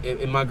me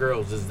and my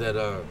girls is that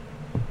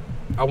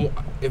I want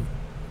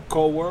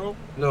Cold World.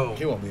 no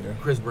He won't be there.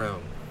 Chris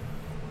Brown.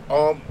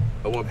 I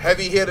want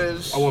Heavy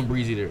hitters. I want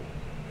Breezy there.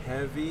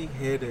 Heavy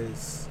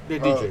hitters. They're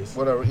DJs.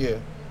 Whatever, yeah.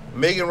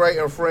 Megan Wright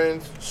and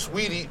friends.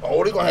 Sweetie.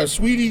 Oh, they gonna have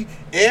Sweetie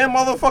and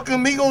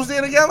motherfucking Migos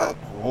there together?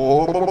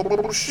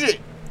 Oh, shit.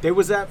 They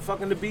was at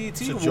fucking the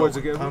BET Awards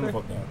again. Calm the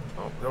weren't fuck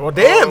down. they? Well,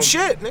 damn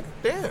shit, nigga.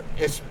 Damn.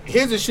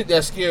 Here's the shit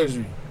that scares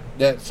me.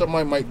 That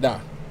somebody might die.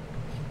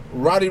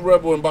 Roddy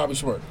Rebel and Bobby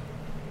Smurf.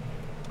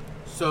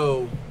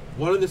 So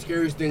one of the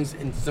scariest things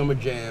in Summer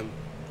Jam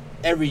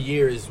every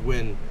year is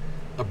when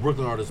a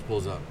Brooklyn artist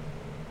pulls up.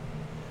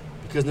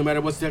 Because no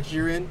matter what section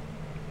you're in,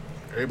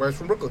 Everybody's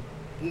from Brooklyn.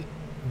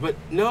 but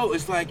no,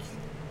 it's like,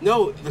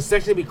 no, the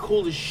section would be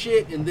cool as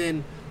shit, and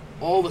then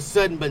all of a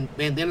sudden,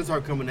 bandanas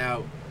start coming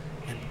out,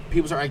 and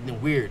people start acting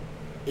weird.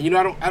 And you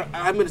know,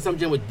 I've been to Summer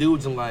Jam with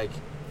dudes in like,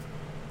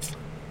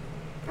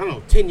 I don't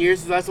know, 10 years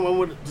since the last time I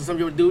went to Summer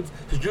Jam with dudes.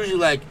 So it's usually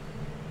like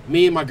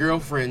me and my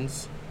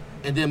girlfriends,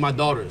 and then my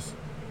daughters.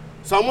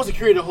 So I'm on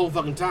security the whole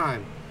fucking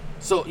time.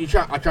 So I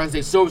try to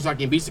stay sober so I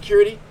can be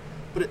security,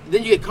 but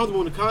then you get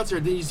comfortable in the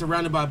concert, then you're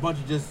surrounded by a bunch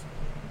of just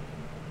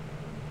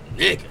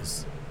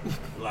niggas.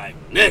 Like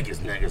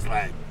niggas,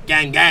 like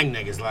gang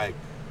niggas, like,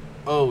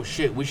 oh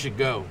shit, we should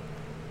go.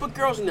 But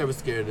girls are never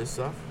scared of this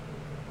stuff.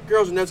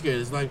 Girls are never scared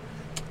of this. Like,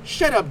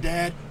 shut up,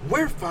 Dad,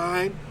 we're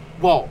fine.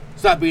 Walt,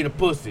 stop being a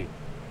pussy.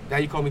 Now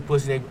you call me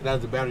pussy, that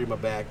was the boundary in my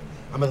back.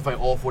 I'm gonna fight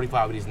all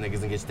 45 of these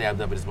niggas and get stabbed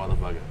up at this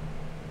motherfucker.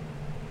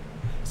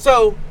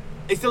 So,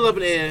 it's still up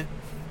in the air.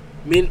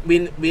 Me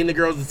and the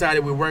girls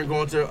decided we weren't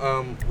going to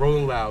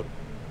Rolling Loud.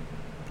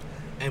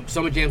 And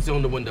Summer Jam's still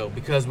in the window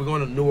because we're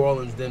going to New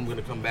Orleans, then we're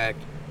going to come back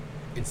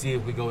and see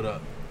if we go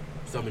to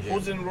Summer Jam.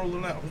 Who's in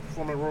Rolling Loud? Who's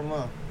performing at Rolling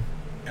Loud?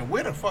 And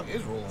where the fuck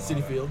is Rolling Loud?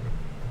 City Field.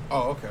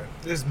 Oh, okay.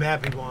 There's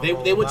mad people on They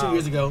Rolling went 2 Loud.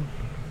 years ago.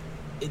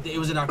 It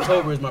was in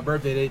October. It was my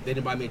birthday. They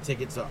didn't buy me a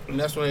ticket. So And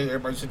that's when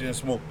everybody sit there and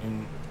smoke.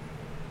 And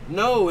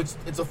no, it's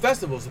a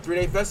festival. It's a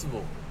 3-day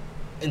festival,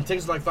 and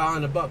tickets are like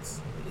 $500.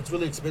 It's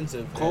really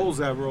expensive.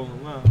 Cole's at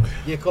Rolling Loud.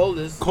 Yeah, Cole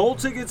is. Cole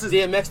tickets is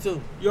DMX too.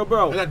 yo,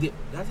 bro. Did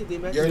I say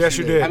DMX? Yeah. Yes,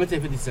 you did. I meant to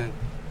say 50 Cent.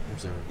 I'm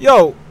sorry.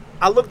 Yo,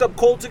 I looked up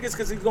Cole tickets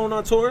because he's going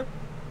on tour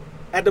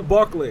at the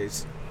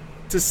Barclays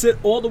to sit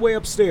all the way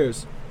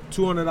upstairs.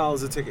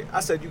 $200 a ticket. I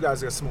said, you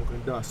guys are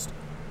smoking dust.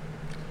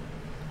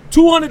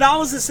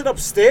 $200 to sit If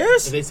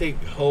upstairs? they say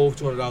Hove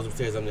 $200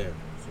 upstairs, I'm there.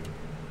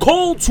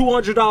 Cole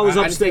 $200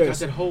 I upstairs.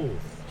 said Hove.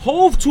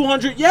 Hove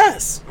 200,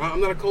 yes. I'm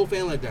not a Cole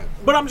fan like that.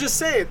 But I'm just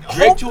saying.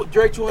 Drake Hove,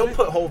 200. don't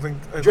put Hove in.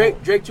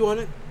 Drake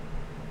 200.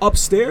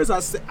 Upstairs,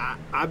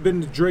 I've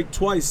been to Drake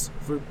twice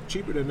for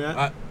cheaper than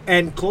that.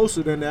 And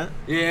closer than that.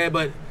 Yeah,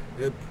 but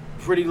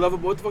Pretty Lover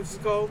Boy. What the fuck is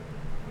it called?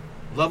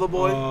 Lover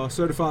Boy.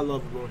 Certified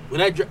Lover Boy. When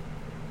that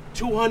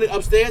 200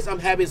 upstairs, I'm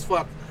happy as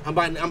fuck. I'm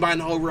buying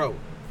the whole row.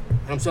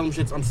 And I'm selling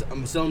shit. I'm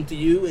selling them to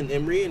you and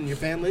Emery and your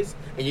families,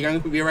 and you're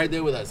gonna be right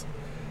there with us.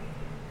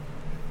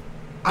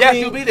 Yeah,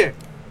 you'll be there.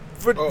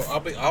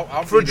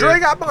 I'll For be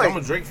Drake, there. I might. I'm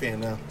a Drake fan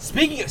now.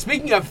 Speaking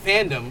of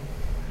fandom,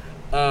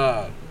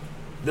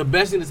 the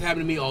best thing that's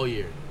happened to me all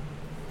year.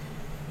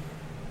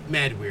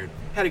 Mad weird.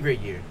 Had a great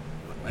year.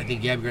 I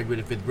think Gabby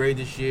graduated 5th grade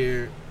this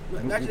year.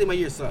 Actually, my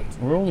year sucked.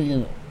 We're only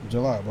in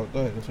July, but go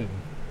ahead. Let's see.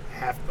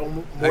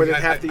 More than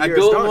half the year I is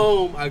go done.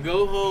 home. I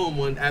go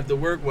home after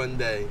work one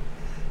day,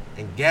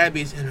 and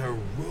Gabby's in her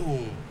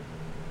room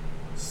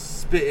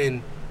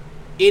spitting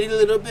itty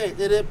little bit,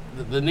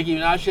 the Nicki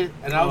Minaj shit.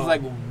 And I was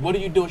like, "What are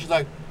you doing?" She's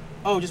like,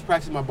 "Oh, just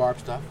practicing my barb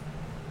stuff."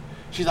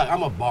 She's like,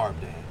 "I'm a barb,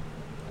 Dad."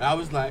 And I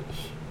was like,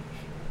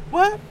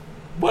 "What?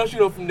 What else you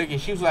know from Nicki?"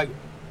 She was like,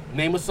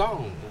 "Name a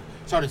song."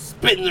 Started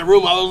spitting in the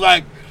room. I was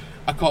like,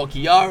 I called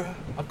Kiara.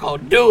 I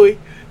called Dewey.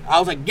 I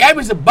was like,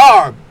 Gabby's a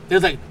barb. They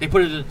was like, they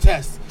put it to the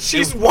test.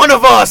 She's one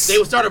of us. They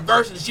would start a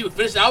verse and she would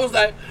finish it. I was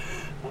like,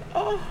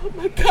 oh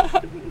my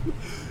God,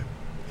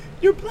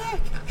 you're black.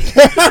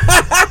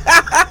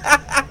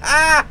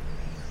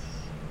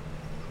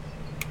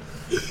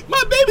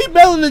 My baby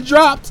melanin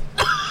dropped.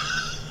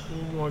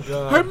 Oh my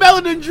God. Her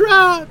melanin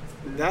dropped.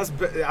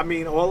 I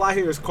mean, all I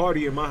hear is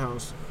Cardi in my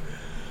house.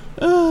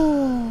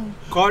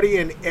 Cardi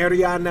and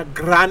Ariana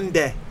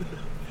Grande.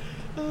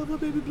 Oh, my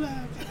baby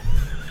black.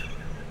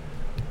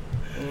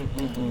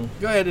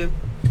 Go ahead, then.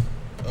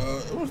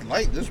 It was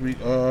light this week.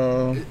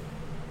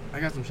 I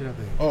got some shit out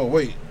there. Oh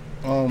wait.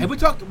 Have we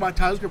talked about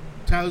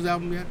Tyler's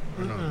album yet?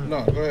 Or no?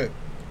 No, go ahead.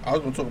 I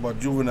was gonna talk about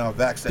Juvenile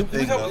Vax that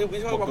thing. We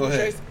talk about Go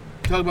ahead. Chase?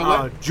 Talk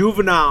about what?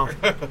 Juvenile.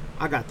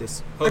 I got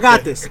this. I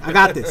got this. I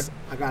got this.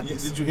 I got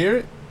this. Did you hear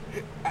it?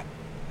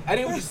 I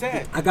didn't know what you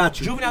said. I got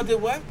you. Juvenile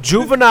did what?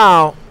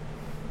 Juvenile,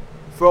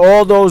 for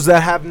all those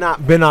that have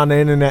not been on the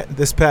internet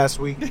this past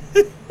week,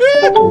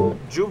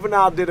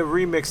 Juvenile did a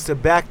remix to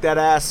Back That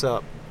Ass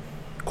Up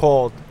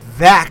called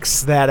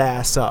Vax That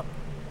Ass Up.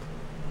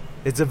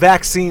 It's a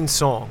vaccine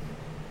song.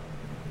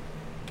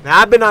 Now,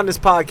 I've been on this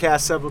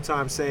podcast several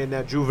times saying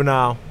that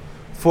Juvenile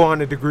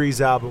 400 Degrees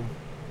album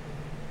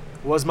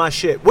was my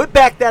shit. Whip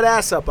back that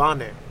ass up on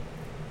there.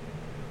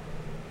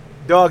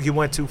 Dog, you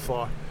went too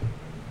far.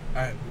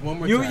 All right, one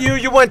more You time.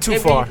 you went too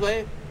Can far. he play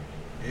it?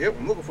 Yep,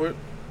 I'm looking for it.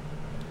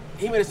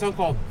 He made a song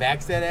called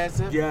Vax That Ass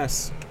Up.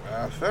 Yes.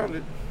 I found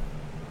it.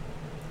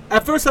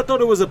 At first, I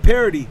thought it was a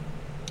parody,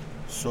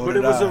 So but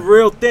did it was I. a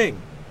real thing.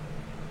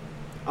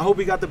 I hope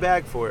he got the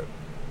bag for it.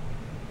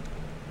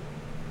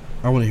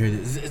 I want to hear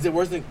this. Is it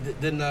worse than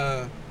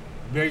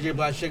Mary J.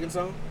 Blige's Chicken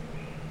song?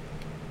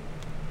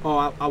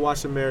 Oh, I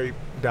watched the Mary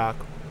doc.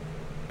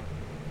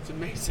 It's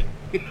amazing.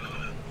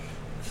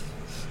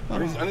 I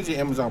need your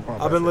Amazon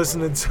Prime. I've been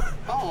listening to.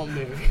 Oh,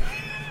 Mary.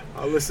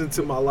 I listened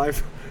to my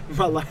life.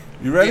 My life.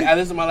 You ready? Yeah, I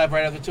listen to My Life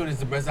Right After 2, and it's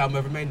the best album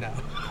ever made now.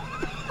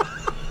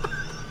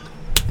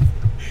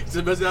 It's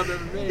the best album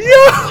ever made. Yo,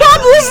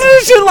 I'm listening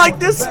to shit like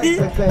this.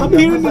 I'm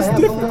hearing this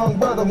different.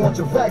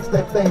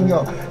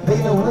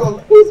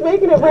 He's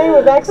making it rain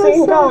with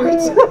vaccine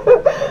cards.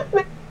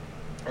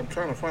 I'm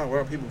trying to find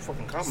where people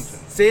fucking commenting.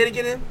 Say it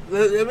again.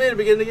 Let me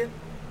begin again.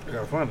 I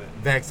gotta find it.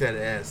 Vax That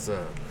Ass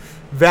Up.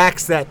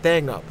 Vax that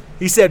thing up.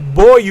 He said,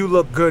 "Boy, you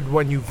look good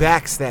when you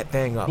vax that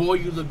thing up." Boy,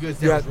 you look good.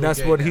 Yeah, Sounds real that's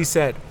gay what now. he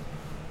said.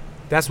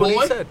 That's what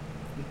Boy? he said.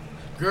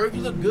 Girl,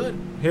 you look good.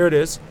 Here it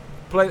is.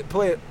 Play it,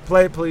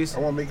 please. I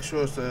want to make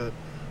sure it's the.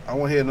 I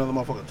want to hear another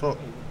motherfucker talk.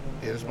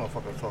 Yeah, this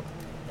motherfucker talk.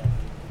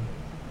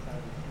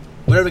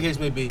 Whatever the case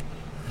may be,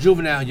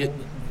 Juvenile,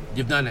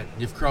 you've done it.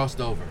 You've crossed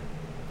over.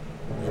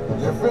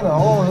 You're finna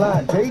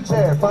online,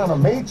 J-Chat, find a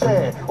mate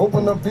chat,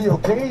 open up the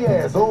okay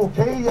ass,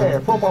 okay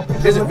ass, profile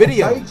picture. There's a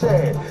video.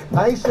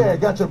 Nice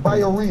chat, got your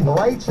bio reading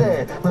right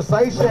chat,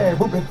 precise chat,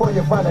 but before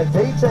you find a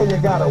date chat, you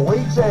gotta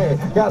wait chat,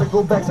 gotta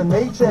go back to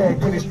Nate chat,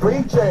 get it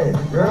straight chat.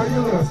 Girl,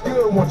 you look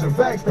good, want your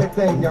facts that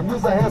thing. I'm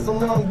just a handsome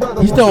young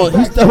brother. He's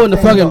throwing the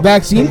fucking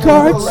vaccine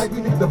cards?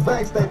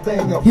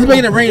 He's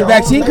making it rain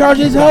vaccine cards,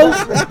 these hoes?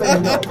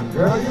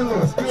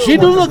 She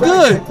do look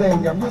good.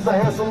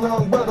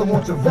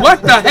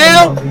 What the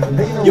hell?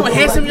 You a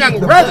handsome young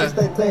brother.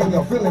 I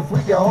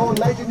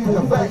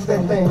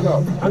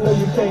know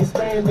you can't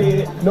stand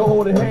it, no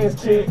holding hands,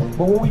 chick. But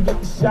when we get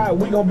the shot,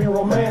 we gon' be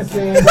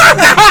romancing.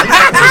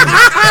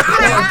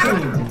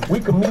 We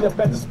can meet up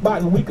at the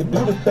spot and we can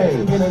do the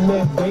thing.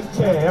 Internet date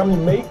chat, I'm your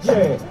mate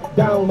chat.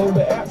 Download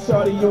the app,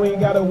 shorty, you ain't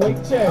gotta wait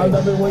chat. I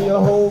love it when you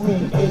hold me,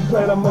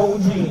 eggplant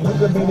emoji. You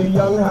could be the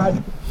young hot.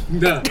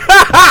 Nah.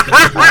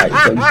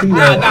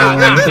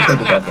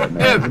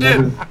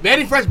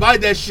 Manny Fresh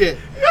bodied that shit.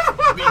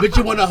 But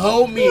you wanna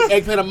hold me,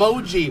 eggplant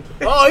emoji.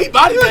 Oh, he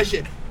bodied that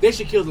shit. They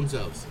should kill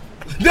themselves.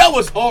 That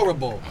was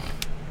horrible.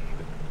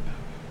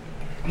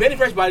 Manny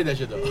Fresh bodied that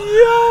shit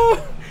though.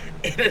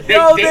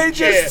 Yo, they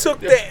just took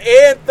the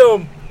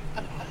anthem.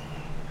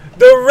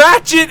 The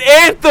ratchet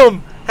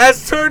anthem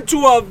has turned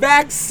to a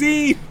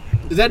vaccine.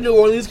 Is that New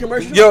Orleans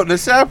commercial? Yo, the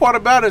sad part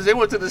about it is they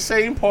went to the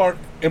same park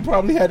and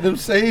probably had them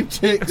same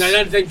chicks. No,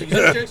 not the same chicks.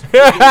 Those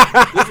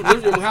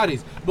are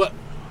hotties. But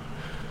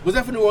was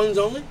that for New Orleans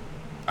only?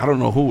 I don't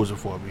know who was it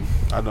for me.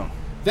 I don't.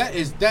 That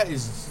is.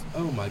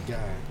 Oh my god.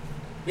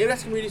 Maybe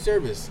that's community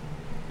service.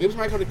 Maybe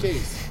somebody called the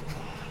case.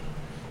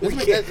 Let's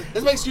make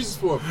excuses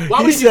for him.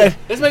 Why would he do that?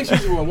 Let's make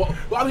excuses for him.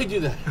 Why would he do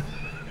that?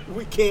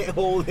 We can't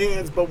hold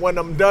hands, but when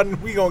I'm done,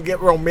 we gonna get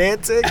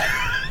romantic.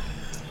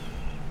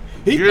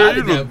 He Yeah, you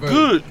bodied that, look bro.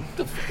 good.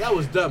 That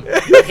was dumb.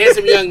 You a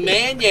handsome young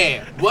man,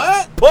 yeah.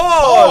 What?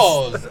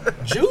 Pause.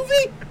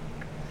 Juvie?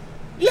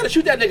 You gotta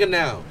shoot that nigga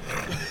now.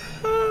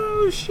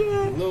 Oh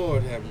shit.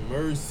 Lord have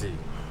mercy.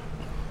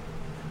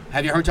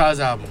 Have you heard Tyler's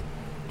album?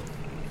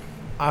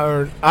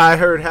 I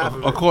heard half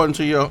of it. According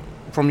to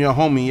from your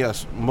homie,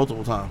 yes,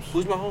 multiple times.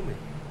 Who's my homie?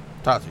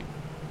 Tati.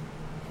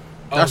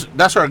 Oh.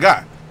 That's her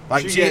guy.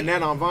 Like She getting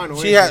that on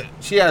vinyl.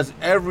 She has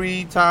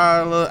every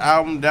Tyler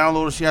album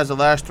downloaded. She has the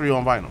last 3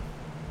 on vinyl.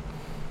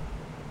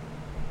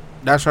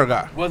 That's her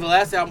guy. Well, the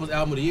last album was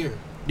album of the year.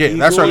 Yeah,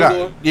 that's her guy.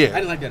 Igor? Yeah. I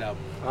didn't like that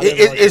album.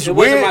 It's It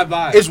weird. wasn't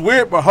my vibe. It's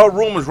weird, but her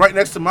room is right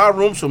next to my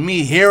room, so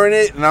me hearing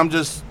it, and I'm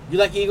just. You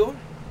like Igor?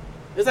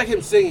 It's like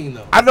him singing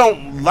though. I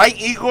don't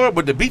like Igor,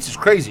 but the beats is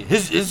crazy.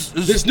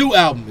 This new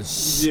album is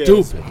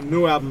stupid.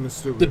 New album is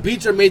stupid. The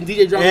beats are made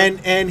DJ drama.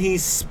 and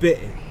he's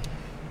spitting.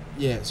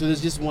 Yeah, so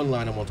there's just one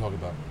line I want to talk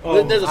about.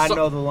 Oh, There's a I so-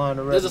 know the line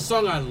already. There's a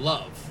song I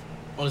love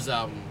on this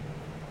album.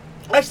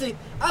 Actually,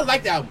 I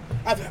like the album.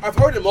 I've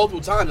heard it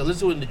multiple times. I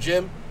listened to it in the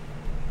gym.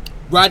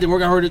 Ride to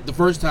work, I heard it the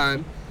first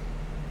time.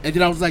 And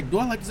then I was like, do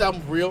I like this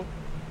album for real?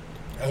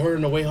 I heard it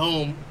on the way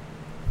home.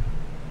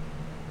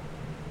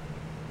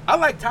 I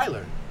like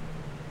Tyler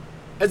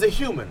as a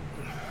human.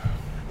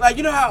 Like,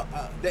 you know how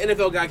the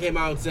NFL guy came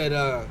out and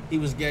said he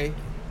was gay?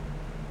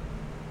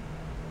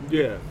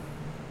 Yeah.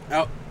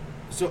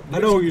 So I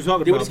know who you're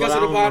talking did about. we discuss but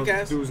it I on the don't know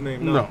podcast? the dude's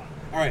name. no.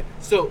 All right,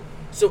 so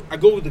I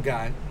go with the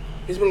guy.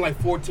 He's been like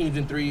 4 teams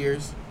in 3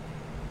 years.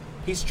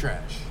 He's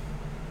trash.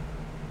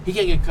 He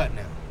can't get cut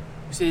now.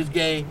 You say he's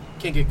gay,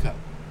 can't get cut,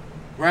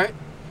 right?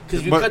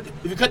 Because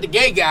if you cut the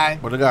gay guy,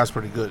 But the guy's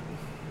pretty good.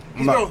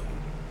 he's No.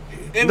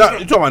 gonna. No,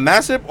 you talking about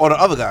Nassib or the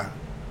other guy,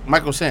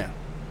 Michael Sam?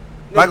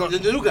 No,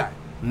 the new guy.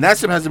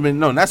 Nassib hasn't been.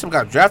 No, Nassib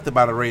got drafted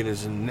by the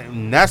Raiders, and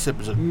Nassib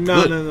is a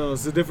No, good. no,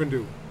 it's a different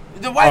dude.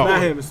 The white Not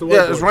boy. him. It's the white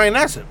Yeah, boy. it's Ryan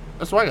Nassib.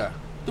 That's the white guy.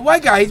 The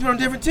white guy. He's been on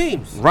different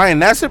teams. Ryan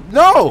Nassib? I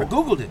No,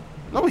 googled it.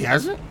 no, he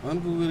hasn't. I'm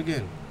Google it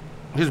again.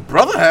 His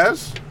brother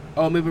has.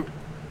 Oh, maybe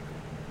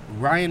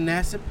Ryan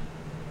Nassib.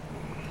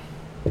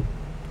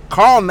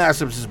 Carl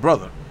Nassib's his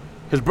brother.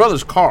 His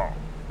brother's Carl.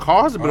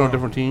 Carl hasn't been on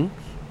different teams.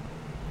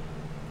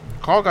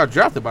 Carl got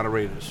drafted by the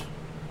Raiders.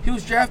 He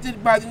was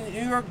drafted by the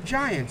New York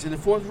Giants in the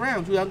 4th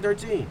round,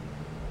 2013.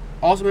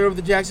 Also member of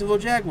the Jacksonville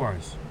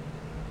Jaguars.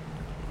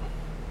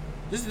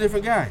 This is a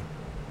different guy.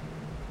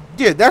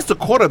 Yeah, that's the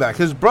quarterback.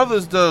 His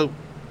brother's the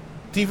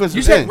defensive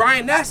You said end.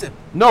 Ryan Nassib.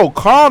 No,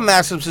 Carl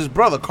Nassib's his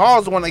brother.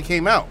 Carl's the one that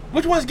came out.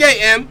 Which one's gay,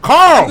 M?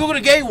 Carl. Google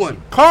the gay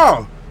one.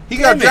 Carl. He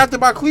got Damn it. drafted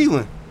by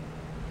Cleveland.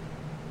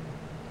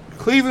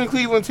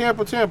 Cleveland,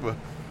 Tampa.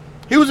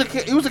 He was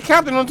a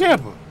captain on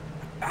Tampa.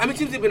 How many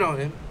teams have been on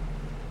him?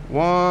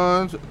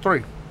 1, 2,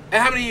 3,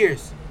 And how many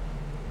years?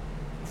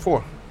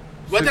 4.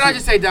 What did I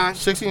just say, Don?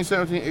 16,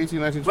 17, 18,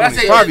 19, What 20.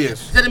 I say? 5 years.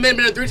 Said the man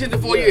been in 3 teams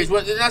in 4 years.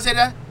 What did I say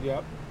that?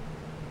 Yep.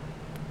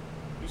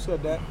 You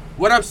said that.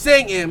 What I'm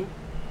saying, M,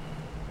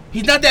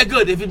 he's not that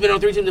good if he's been on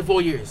 3 teams in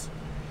 4 years.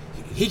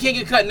 He can't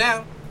get cut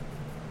now.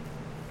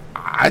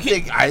 I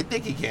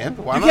think he can.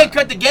 Why You not? can't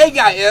cut the gay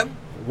guy, M.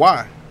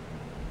 Why?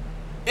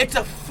 It's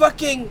a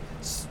fucking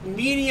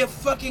media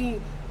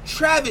fucking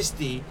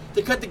travesty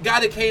to cut the guy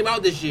that came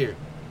out this year.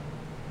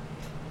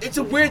 It's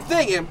a weird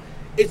thing, M.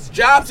 It's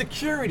job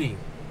security.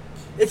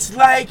 It's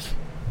like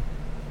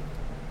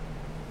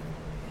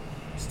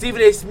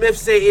Stephen A. Smith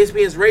say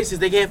ESPN's racist.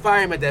 They can't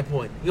fire him at that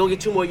point. He gonna get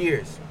 2 more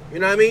years. You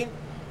know what I mean?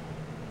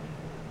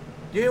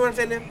 You hear what I'm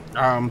saying, M?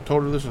 I'm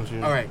totally listening to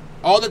you. All right.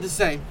 All that to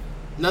say,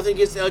 nothing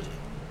against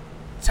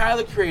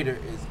Tyler Creator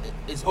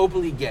is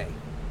openly gay.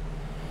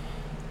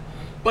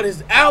 But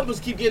his albums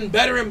keep getting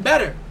better and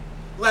better.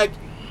 Like,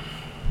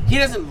 he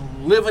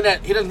doesn't live in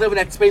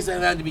that space of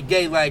having to be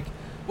gay. Like,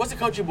 what's the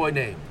country boy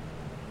name?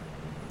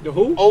 The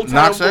who? Old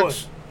Town Nas Boy.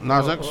 X.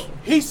 Nas X.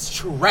 He's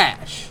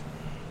trash.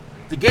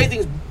 The gay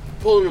thing's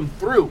pulling him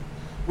through.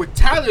 Where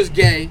Tyler's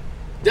gay,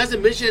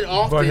 doesn't mention it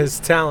often. But his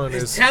talent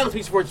His is. talent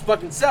speaks for its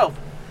fucking self.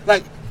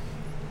 Like,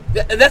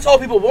 and that's all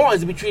people want is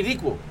to be treated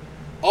equal.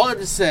 All I have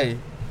to say,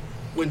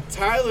 when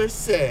Tyler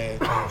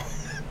said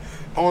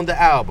on the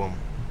album,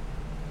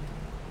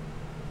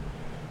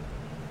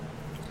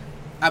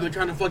 I've been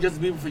trying to fuck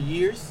Justin Bieber for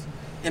years,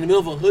 in the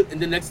middle of a hood,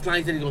 and the next line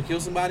he said he's gonna kill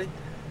somebody,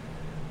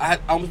 I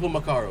almost pulled my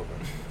car over.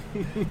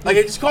 Like,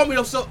 it just called me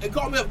up,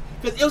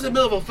 because it was in the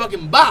middle of a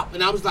fucking bop,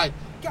 and I was like,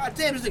 God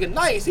damn, this nigga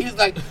nice. He was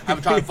like, I've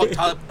been trying to fuck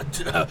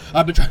Tyler,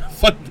 I've been trying to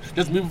fuck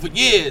Justin Bieber for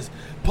years,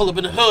 pull up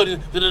in the hood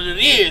and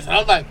years, and I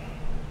was like,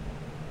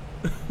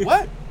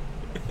 what?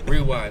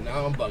 Rewind.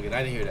 Now I'm bugging.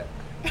 I didn't hear that.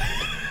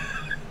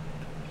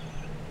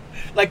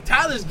 Like,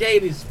 Tyler's gay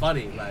and he's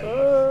funny, like,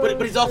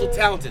 but he's also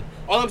talented.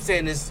 All I'm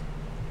saying is,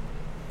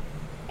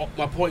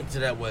 my point to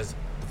that was,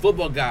 the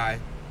football guy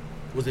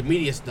was a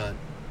media stunt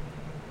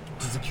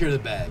to secure the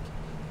bag.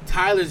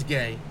 Tyler's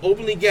gay,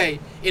 openly gay.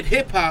 In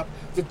hip hop,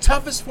 the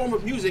toughest form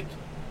of music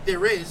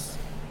there is.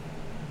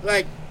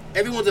 Like,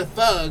 everyone's a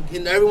thug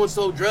and everyone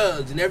sold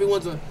drugs and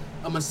everyone's a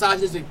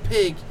misogynistic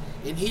pig,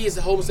 and he is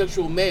a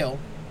homosexual male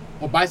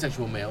or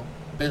bisexual male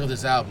based on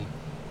this album.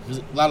 There's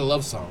a lot of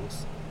love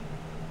songs.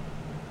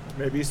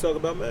 Maybe he's talking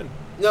about men.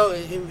 No,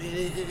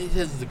 he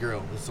says it's a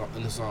girl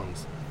in the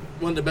songs.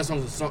 One of the best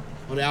songs on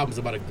the album is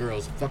about a girl.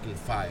 It's fucking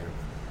fire.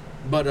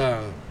 But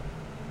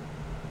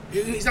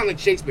he sounds like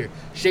Shakespeare.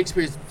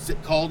 Shakespeare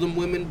called them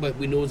women, but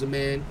we know it was a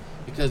man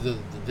because of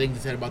the things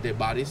he said about their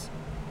bodies.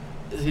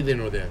 It's neither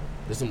nor there.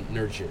 There's some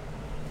nerd shit.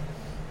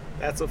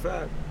 That's a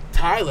fact.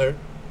 Tyler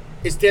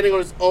is standing on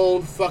his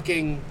own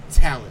fucking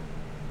talent.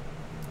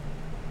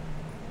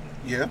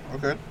 Yeah.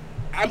 Okay.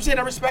 I'm saying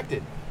I respect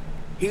it.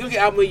 He's gonna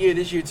get album of the year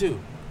this year too,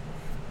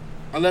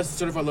 unless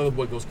Certified Lover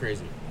Boy goes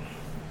crazy.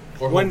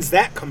 Or When's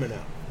that coming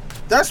out?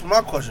 That's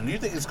my question. Do you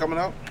think it's coming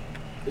out?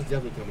 It's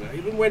definitely coming out.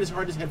 You've been wearing this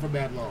hard in his head for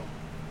bad long.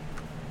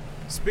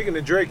 Speaking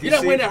of Drake, You're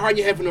not wearing that hard in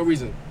your head for no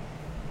reason.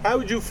 how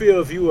would you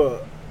feel if you were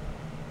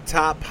a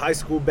top high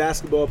school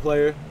basketball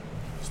player?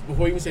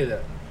 Before you even say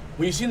that,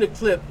 when you seen the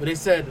clip where they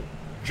said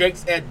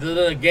Drake's at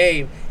the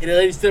game and the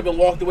lady stood up and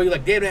walked away, you're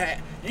like, damn,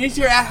 you didn't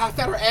see how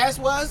fat her ass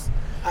was?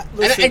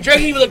 And Drake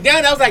didn't even look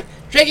down. I was like,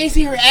 Drake ain't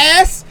see her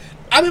ass?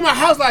 I'm in my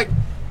house like,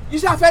 you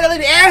see how fat that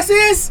lady ass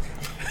is?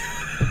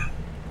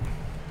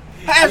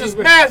 Her ass was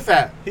mad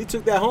fat. He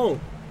took that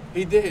home.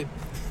 He did.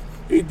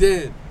 He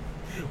did.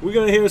 We're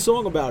gonna hear a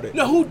song about it.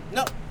 No,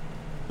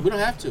 we don't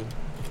have to.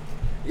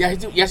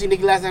 Y'all see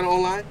Nicki last night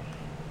online?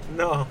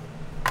 No.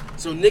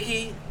 So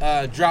Nicki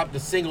dropped the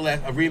single, a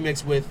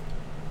remix with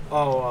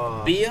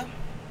Bia.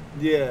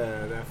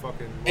 Yeah, that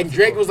fucking. And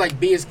Drake was like,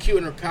 Bia's cute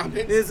in her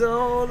comments. There's a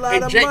whole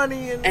lot of Drake,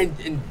 money in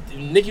and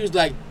Nicki was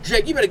like,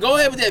 Drake, you better go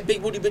ahead with that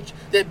big booty bitch,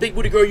 that big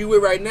booty girl you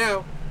with right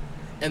now.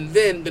 And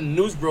then the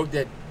news broke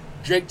that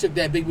Drake took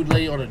that big booty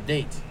lady on a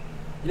date.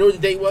 You know what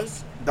the date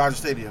was? Dodger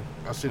Stadium.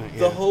 I've seen it.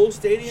 Yeah. The whole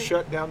stadium?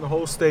 Shut down the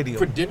whole stadium.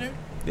 For dinner?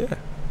 Yeah.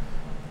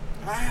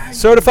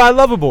 Certified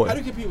lover boy. How do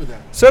you compete with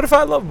that?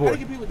 Certified lover How do boy.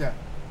 you compete with that?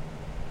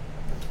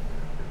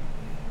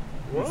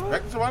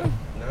 Respecting somebody?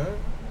 No.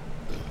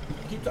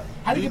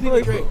 How do you He compete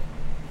with played-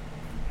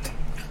 Drake?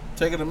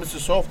 Taking to Mr.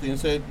 Softly and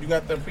said, you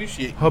got to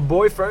appreciate. Her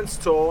boyfriend's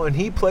tall and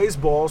he plays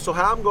ball, so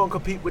how I'm going to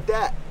compete with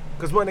that?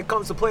 Because when it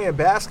comes to playing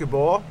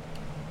basketball,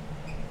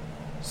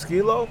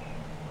 Skilo?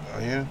 Oh,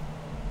 yeah.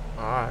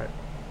 All right.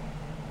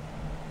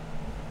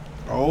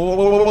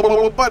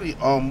 Oh, buddy.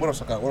 What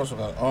else I got?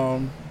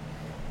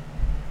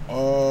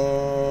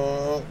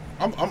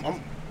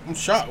 I'm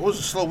shot. It was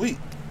a slow week.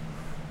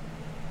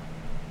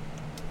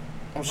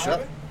 I'm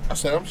shot. I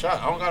said I'm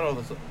shot. I don't got all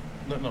this.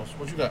 Nothing else.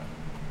 What you got?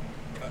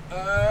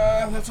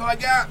 That's all I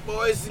got,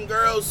 boys and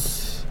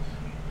girls.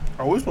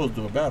 Oh, we supposed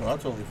to do a battle. I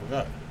totally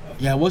forgot.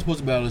 Yeah, I was supposed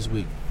to battle this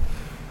week.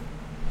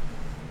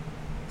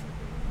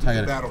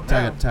 Battle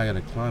now. Tiger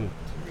the climate.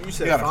 You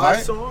said You got a 5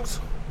 client? songs?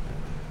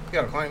 You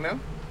got a client now?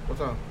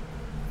 What's on?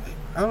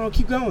 I don't know.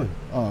 Keep going.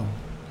 Oh.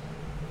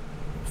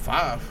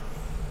 5.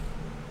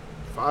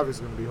 5 is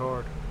going to be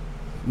hard.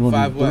 You want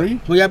 5 what?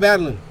 3? Who y'all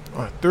battling?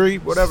 All right, 3,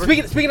 whatever.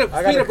 Speaking of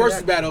gotta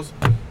versus connect. battles,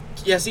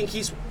 yeah, I seen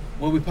Keith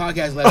when we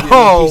podcast last week.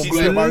 Oh, Keith,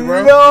 said Bobby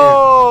Brown?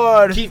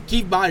 Lord.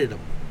 Keith bodied him.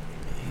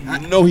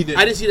 No, he didn't.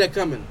 I didn't see that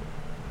coming.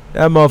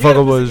 That motherfucker Yeah,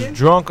 was again?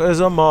 drunk as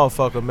a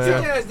motherfucker, Sit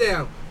man. your ass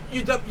down.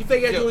 You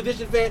fake ass Yo. New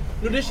Edition fan.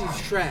 New Edition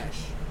is trash.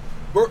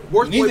 Worst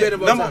boy Neither- band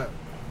of all number- time.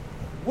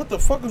 What the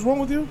fuck is wrong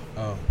with you?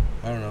 Oh,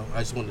 I don't know. I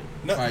just wanted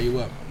to No. fire you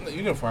up. No, you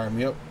didn't fire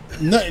me up.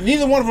 No,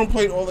 neither one of them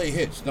played all their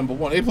hits. Number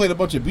one, they played a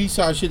bunch of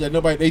B-side shit that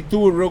nobody. They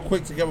threw it real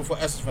quick together for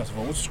Essence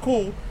Festival, which is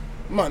cool.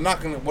 I'm not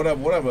knocking it,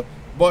 whatever.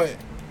 But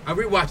I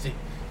rewatched it.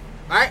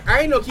 I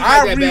ain't know Keith I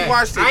had that bag.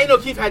 rewatched it. I ain't know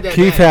Keith had that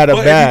Keith bag. had a but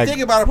if bag. you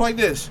think about it like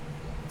this,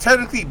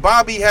 technically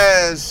Bobby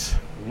has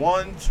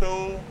 1,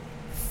 2,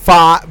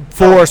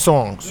 4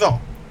 songs. no,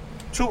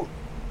 2.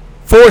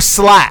 4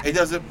 slap. It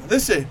doesn't.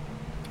 Listen,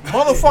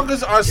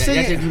 motherfuckers are That's two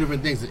singing.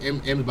 different things.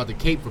 M is about the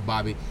cape for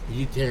Bobby, and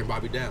you tearing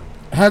Bobby down.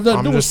 Has nothing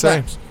I'm to do with just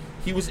saying. slaps.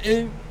 He was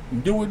in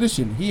New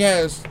Edition. He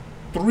has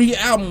 3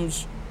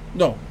 albums.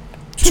 No,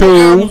 2 2.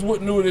 albums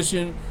with New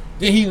Edition.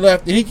 Then he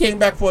left. Then he came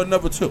back for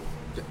another 2.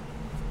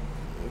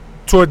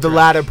 Toward the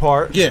latter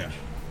part. Yeah.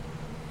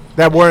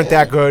 That weren't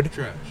that good.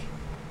 Trash.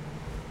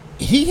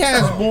 He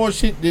has more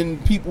shit than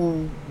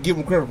people give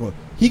him credit for.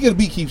 He could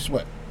beat Keith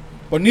Sweat.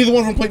 But neither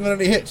one of them played none of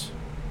their hits.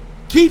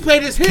 Keith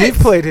played his hits. Keith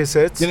played his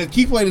hits. Then if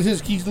Keith played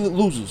his, Keith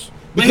loses.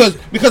 But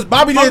Because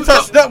Bobby didn't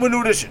touch nothing with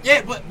New Edition.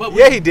 Yeah, but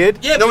Yeah, he did.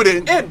 Yeah, No, but he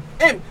didn't.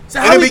 M.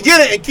 So In the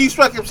beginning, and Keith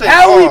Sweat kept saying,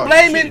 How we "Oh,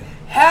 blaming? shit."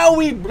 How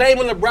we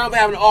blaming LeBron for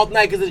having an off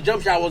night because his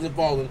jump shot wasn't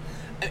falling?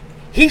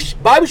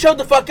 Bobby showed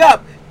the fuck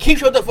up. Keith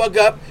showed the fuck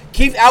up.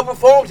 Keith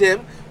outperformed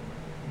him.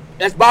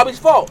 That's Bobby's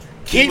fault.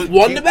 Keith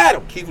won the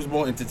battle Keith was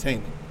more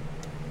entertaining.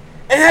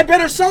 and had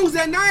better songs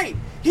that night.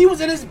 He was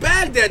in his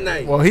bag that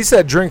night. Well, he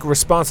said drink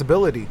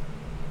responsibility.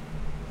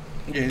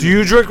 Yeah, Do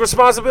you drink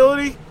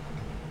responsibility?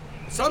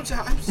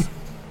 Sometimes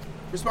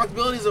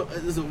responsibility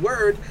is a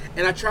word,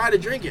 and I try to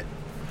drink it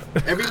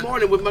every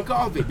morning with my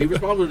coffee. Be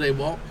responsible today,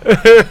 Walt.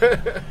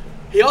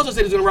 He also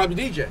said he's gonna rob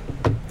the DJ.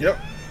 Yep.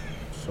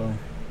 So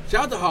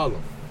Shout out to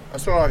Harlem.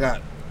 that's all I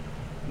got.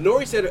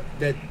 Nori said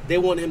that they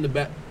want him to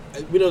bat.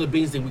 We know the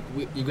Beans thing.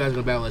 You guys are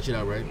gonna battle that shit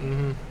out, right?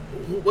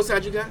 Mm-hmm. What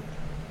side you got?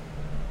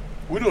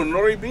 We doing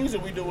Nori Beans or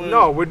we doing?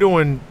 No, we're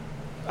doing.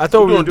 I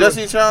thought we were doing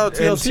Destiny Child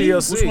and TLC.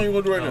 TLC. Which one you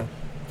gonna do right now?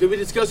 Did we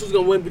discuss who's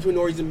gonna win between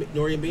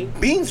Nori and Bean?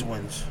 Beans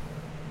wins.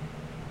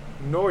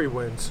 Nori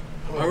wins.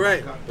 All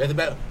right, that's the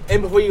battle.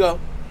 And before you go,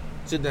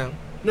 sit down.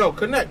 No,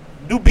 connect.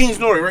 Do Beans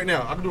Nori right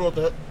now. I can do all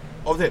that.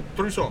 All that.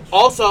 3 songs.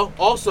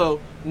 Also,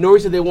 Nori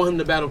said they want him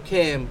to battle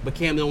Cam, but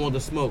Cam don't want to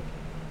smoke.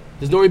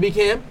 Does Nori beat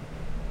Cam?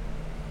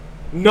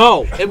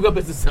 No. Him go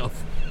piss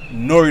himself.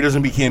 Nori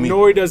doesn't beat Cammy.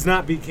 Nori does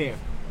not beat Cam.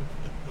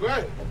 Go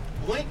ahead.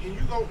 Blink and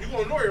you go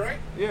Nori, right?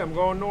 Yeah, I'm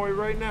going Nori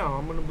right now.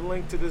 I'm gonna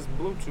link to this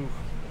Bluetooth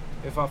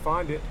if I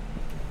find it.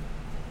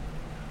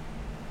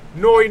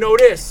 Nori know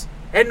this,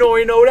 and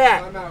Nori know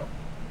that. I'm out.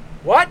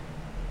 What?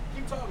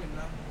 Keep talking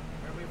now.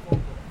 Everybody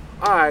phone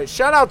call. All right.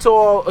 Shout out to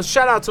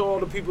all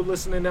the people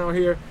listening out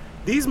here.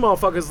 These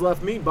motherfuckers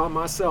left me by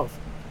myself.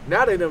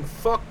 Now they done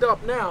fucked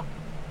up. Now.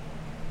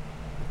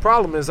 The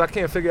problem is I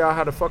can't figure out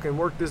how to fucking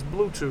work this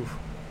Bluetooth.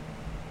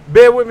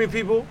 Bear with me,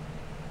 people.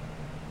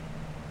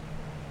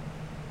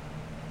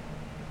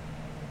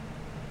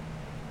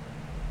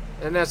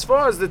 And as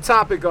far as the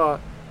topic,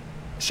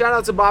 shout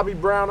out to Bobby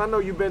Brown. I know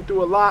you've been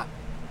through a lot.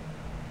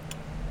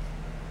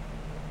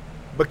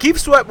 But Keith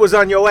Sweat was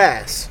on your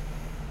ass.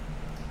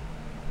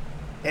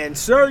 And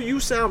sir, you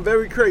sound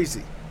very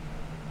crazy.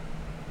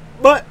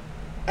 But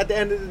at the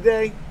end of the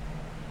day,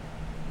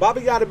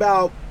 Bobby got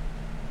about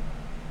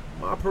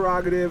my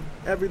prerogative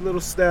every little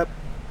step.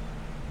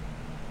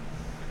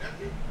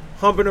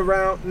 Humping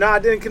around. Nah, I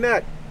didn't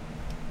connect.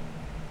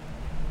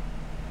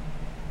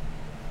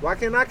 Why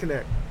can't I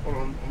connect? Hold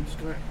on, I'm just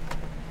gonna.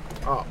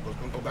 Oh, I was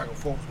gonna go back and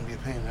forth. It's gonna be a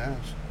pain in the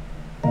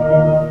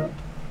ass.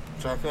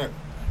 Try to connect.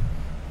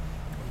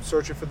 I'm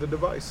searching for the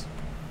device.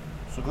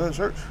 So go ahead and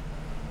search.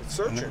 It's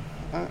searching.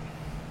 Alright.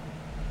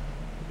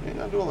 You ain't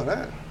gotta do all of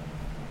that.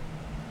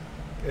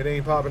 It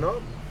ain't popping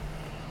up.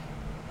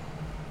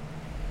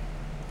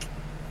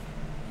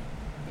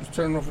 Just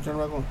turn it off and turn it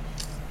back on.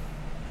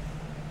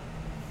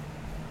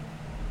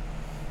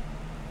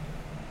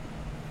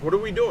 What are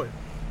we doing?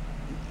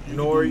 You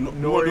want to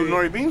do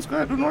Nori Beans? Go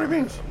ahead, do Nori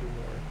Beans.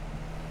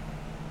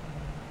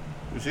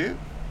 You see it?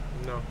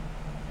 No.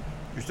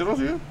 You still don't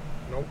see it?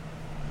 Nope.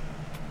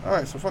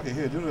 Alright, so fuck it.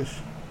 Here, do this.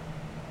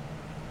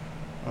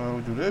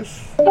 We do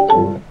this.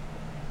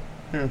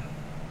 Here.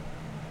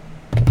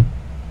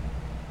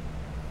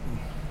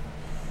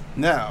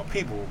 Now,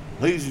 people,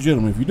 ladies and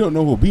gentlemen, if you don't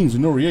know who Beans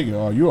and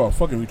Noriega are, you are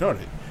fucking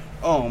retarded.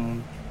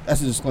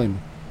 That's a disclaimer.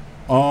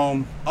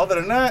 Other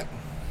than that,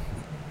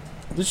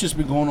 this just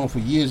been going on for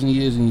years and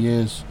years and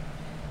years.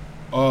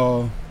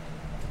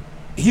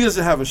 He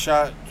doesn't have a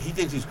shot. He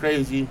thinks he's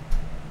crazy.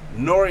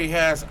 Nori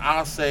has,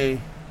 I'll say,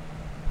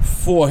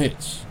 4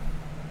 hits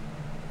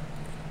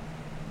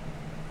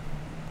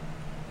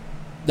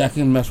that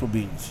can mess with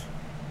Beans.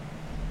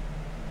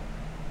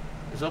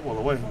 It's up all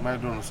the way. He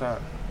might do it on the side.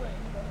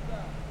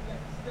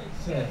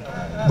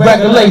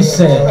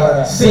 Regulation,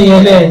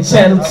 CNN,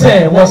 Channel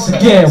 10, once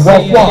again,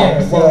 walk.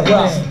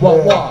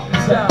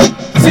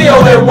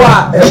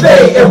 T-O-N-Y,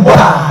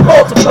 F-A-N-Y,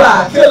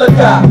 multiply, kill a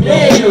cop, me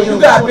and you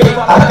got me,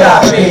 I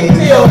got me.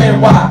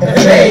 T-O-N-Y,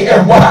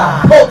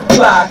 F-A-N-Y,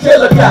 multiply,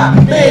 kill a cop,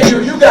 me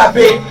and you got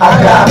me,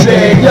 I got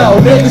me. Yo,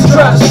 niggas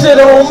try to shit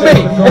on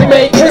me, and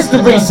make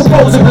history,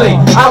 supposedly.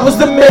 I was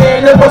the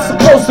man that was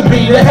supposed to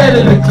be the head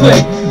of the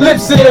clique. Lip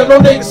seal, no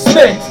niggas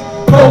snitch.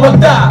 I'ma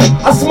die.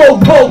 I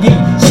smoke bogey,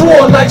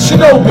 swore like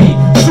Shinobi.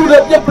 Shoot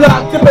up your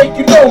block to make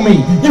you know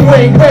me. You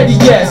ain't ready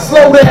yet.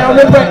 Slow down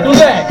and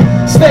recollect.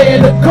 Stay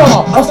in the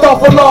car. I'll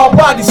start from all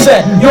body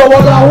set. Yo,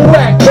 Allahu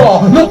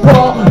Akbar. Look,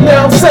 Paul,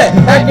 now I'm set.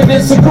 Acting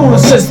in Sakura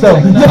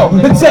system. Yo,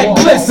 the tech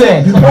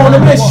glisten. On a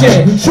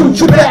mission.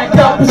 Shoot you back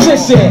out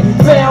position.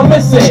 Down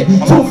missing.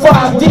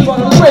 2-5 deep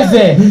in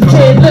prison.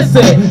 Can't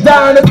listen.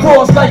 Dying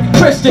across like a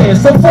Christian.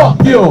 So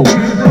fuck you.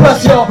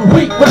 Plus your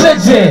weak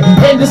religion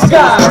in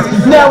disguise.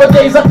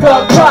 Nowadays I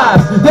cut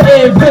prize.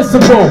 The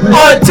invincible,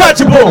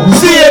 untouchable.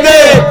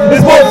 CNN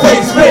is one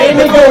face man.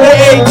 They go to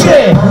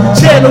A10.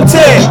 Channel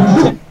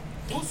 10.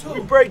 We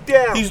break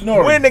down. He's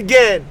Nori. Win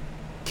again.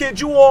 Kid,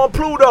 you on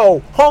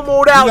Pluto.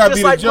 Homoed out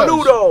just like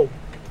Pluto.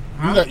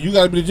 You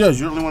gotta be the judge.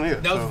 You're the only one here.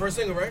 That was the first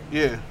single, right?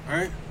 Yeah. All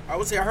right. I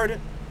would say I heard it.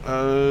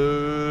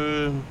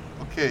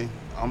 Okay.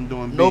 I'm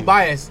doing No B.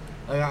 bias.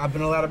 I've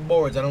been on a lot of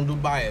boards. I don't do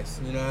bias.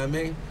 You know what I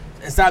mean?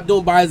 And stop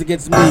doing bias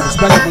against me.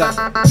 Respect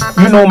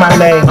the You know my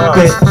name,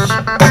 bitch.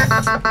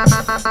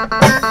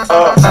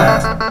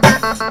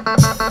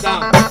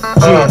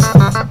 Yeah.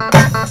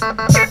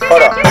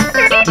 Hold up.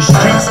 The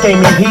streets gave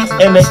me heat,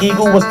 and the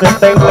eagle was the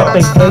thing that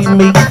they gave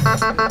me.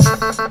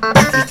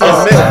 It's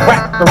the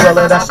rap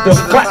gorilla that still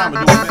clap.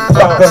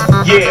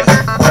 Yeah.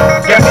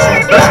 Guess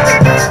who's back?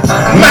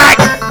 Mac,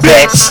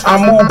 bitch. I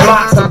move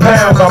blocks and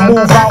pounds. I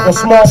move out on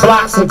small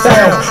blocks and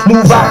towns.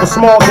 Move out with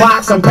small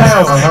blocks and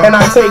pounds. And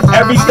I take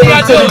everything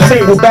to the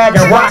table, bag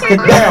and rock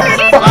it down.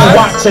 Fucking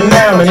watching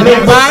now. The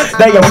niggas,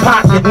 they in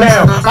pocket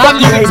now. Fuck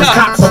you haters,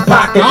 cops in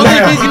pocket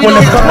now. When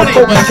it comes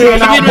to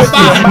cocaine, I'm with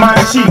you. My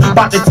chief,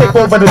 about to take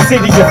over the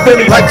city of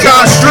Philly like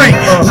John Street.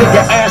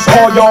 Nigga, ask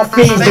all y'all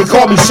fiends. They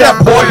call me Chef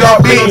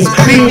Boyard Beans.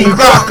 Beanie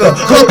Rocker,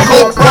 cook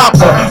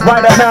proper.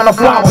 Right amount of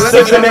flour,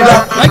 sipping it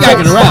up. I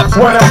gotta get a rap.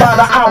 Running by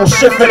the hour,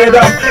 shifting it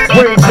up.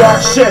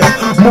 Graveyard shit,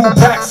 move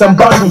packs and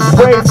bundles.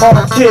 Brave for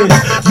the kids,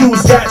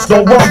 use gats,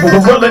 don't rumble. The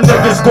real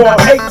niggas going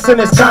apes in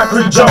this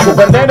concrete jungle.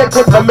 Banana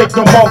clip to make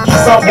the monkey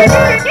stumble.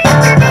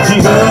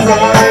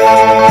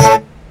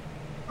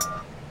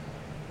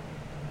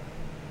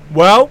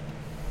 Well,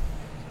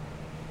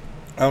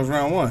 That was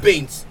round 1.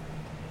 Beans.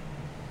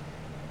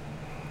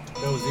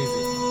 that was easy.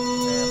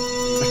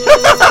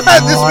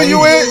 This for you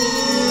in?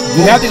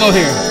 You have to go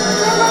here.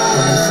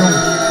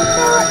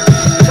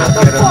 Shut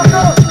the fuck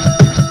up!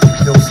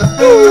 Yo, son.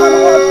 Yo,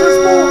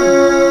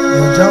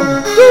 Joe.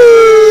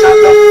 Shut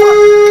the fuck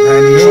up!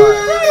 98.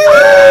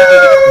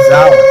 It's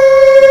ours.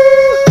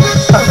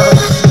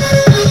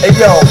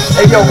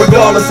 Hey yo,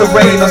 regardless of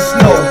rain or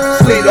snow,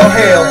 sleet or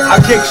hail, I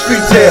kick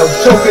street jail,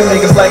 choking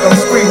niggas like I'm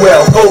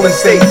Spreewell. Golden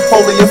State,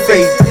 holding your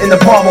fate in the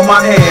palm of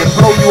my hand,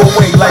 blow you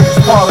away like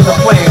it's part of the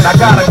plan. I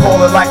gotta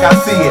call it like I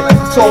see it,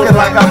 talking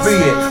like I be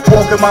it,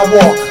 walking my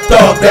walk,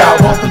 thugged out,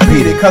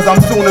 orthopedic, cause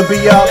I'm soon to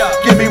be up.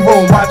 Give me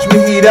room, watch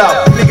me heat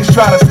up. Niggas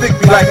try to stick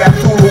me like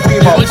Abdul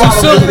Weema,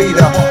 follow the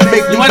leader,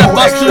 make me go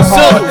extra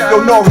hard.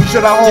 Yo, Nori,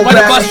 should I hold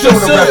back and show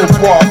the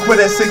repertoire?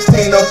 Quit at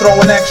 16 or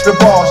throwing extra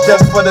balls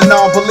just for the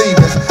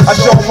non-believers. I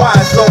show why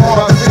it's so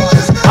hard to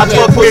features. I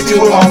talk pussy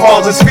with my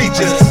father's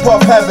features.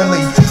 Puff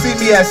heavenly, see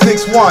me at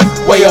 6'1",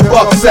 way a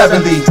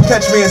 $170.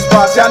 Catch me in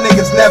spots y'all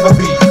niggas never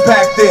be.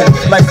 Packed in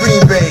like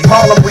Green Bay,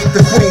 Harlem Week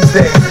to Queens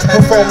Day.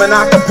 Performing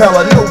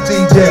acapella, no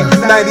DJ.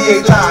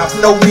 98 live,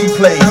 no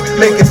replay.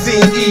 Make it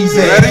seem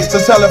easy. So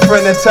tell a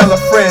friend and tell a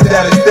friend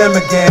that it's them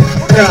again.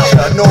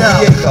 Nature,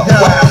 Noriega,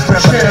 wild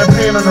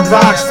champagne on the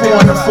rocks, 4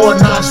 and 4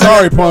 9.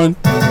 Sorry, pun.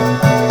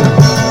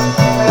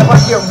 I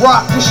get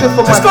rocked. This shit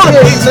for my Let's go to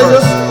kids, beats nigga.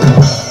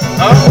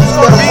 Huh? Let's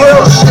go to That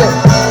real beats shit.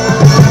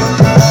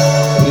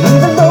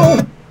 Even though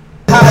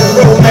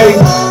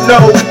No,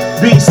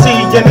 BC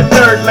in the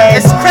third lane.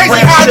 It's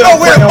crazy how I know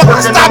where the fuck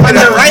I'm stopping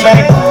at, right?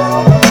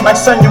 Like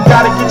son, you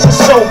gotta get your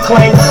soul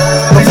clean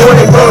before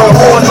they put a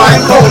horn like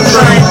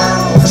Coltrane.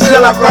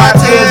 Still I cry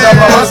tears, I'm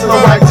a hustler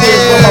right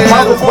tears for my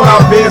mother, for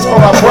our beers, for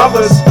our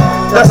brothers.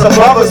 That's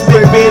above us,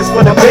 big beers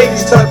for the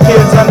babies, tuck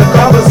kids under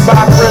covers,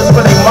 buy cribs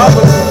for their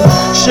mothers.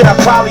 Shit, I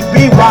probably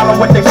be wildin'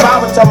 with they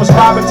father, tell us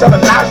robbing, tell the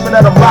Knoxman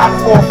that I'm riding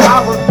for a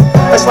father.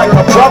 It's like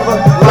my brother,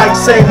 like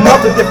same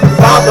mother, different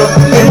father.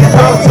 In the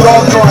world, you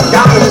all know I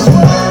got it.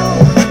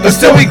 But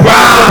still we grind.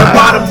 From the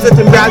bottom,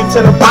 flipping value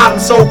to the bottom,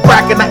 so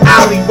crack in the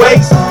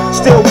alleyways.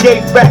 Still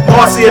gave back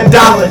Marcy $1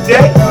 a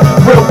day.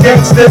 Real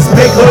gangsters,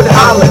 big hood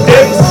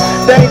holidays.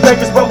 They ain't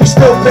beggars, but we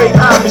still pay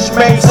homage,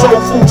 man. Soul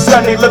Food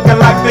Sunday looking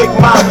like Big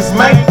Mamas,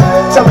 man.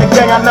 Tell the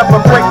gang I never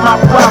break my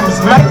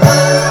promise, man.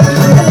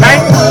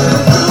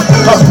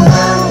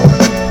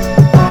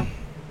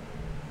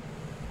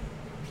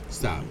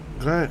 Stop.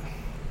 Go ahead.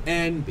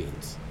 And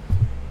beans.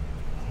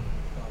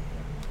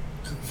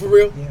 For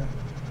real? yeah.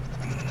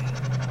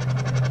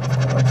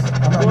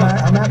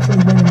 I'm actually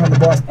winning on the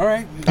boss. All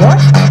right. What?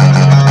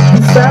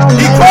 You found He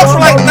me talks for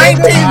on like the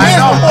 19 nigga?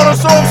 minutes before the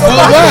song So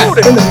starts.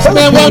 what? In the This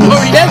man won't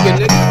hurry naked,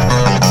 nigga.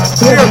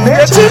 Yeah,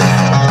 mansion?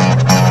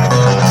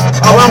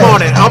 Oh, I'm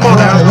on it. I'm on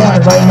I it. want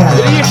it right now.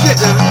 Get in your shit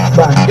now.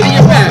 Bye. Get in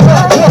your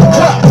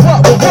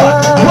bag.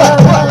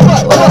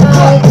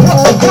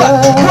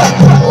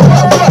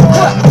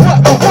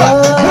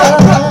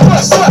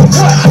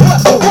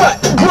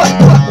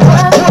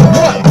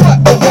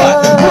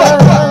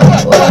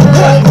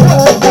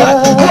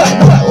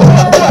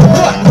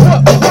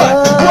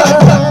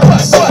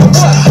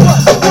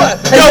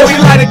 Yo, we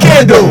light a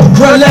candle,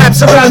 run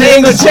laps around the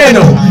English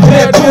Channel.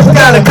 That proof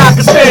got a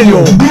cocker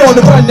spaniel. We on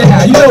the run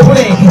now, you know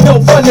it ain't no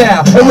fun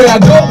now. And where I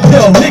go,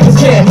 yo, niggas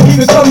can't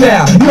even come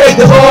now. You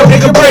ain't the law,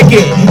 nigga, break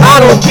it.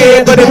 I don't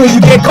care, but if when you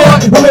get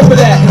caught, remember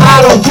that.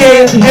 I don't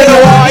care,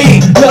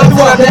 N-O-R-E, love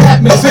throughout the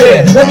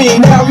atmosphere. I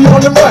mean, now we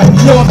on the run,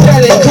 yo, if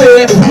that ain't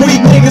clear.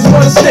 Weak niggas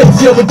wanna snitch,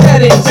 yo, but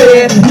that ain't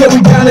fair. Yeah, we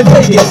down in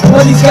Vegas,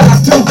 all these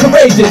guys too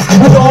courageous.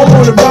 We all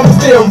on the run,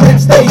 still rip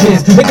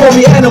stages. They call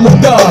me Animal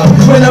Dog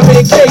when I'm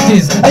in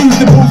cages. I used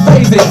to move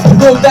phases,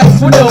 roll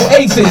dice with no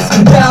aces.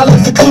 Now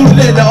I'm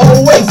secluded in the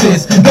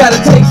oasis. Gotta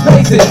take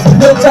spaces,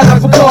 no time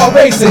for car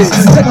races.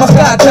 Check my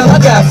sky, tell I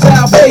got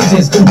sound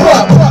pages.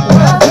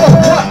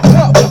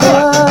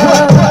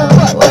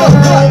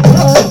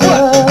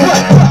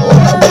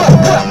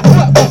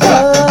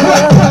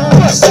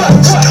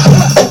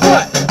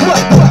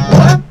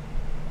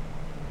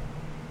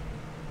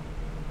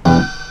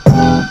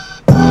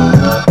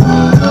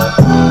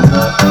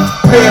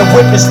 Bear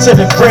witness to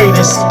the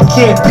greatest.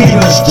 Can't beat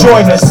us,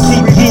 join us,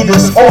 keep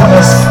heaters on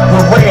us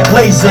with red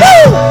lasers.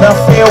 Now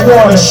fair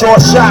warning, short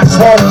shots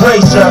won't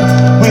graze ya.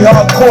 We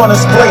hard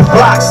corners, play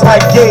blocks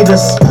like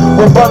gators.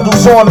 With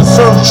bundles on and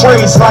serve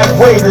trays like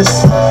waiters.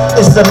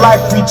 It's the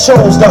life we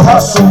chose to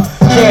hustle.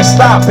 Can't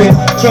stop it,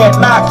 can't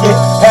knock it.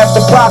 Half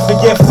the profit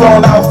get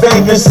flown out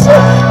Vegas.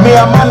 Me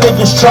and my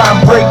niggas try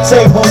and break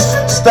tables.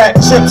 Stack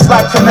chips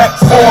like Connect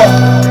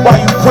 4. While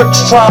you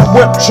pricks try and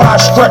whip, try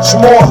and stretch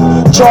more.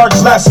 Charge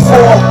less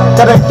for,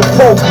 that ain't the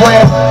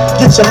program.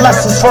 Get your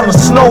lessons from the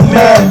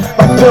snowman.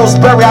 Like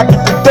Pillsbury, I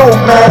get the dough,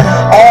 man.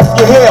 Off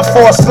your hair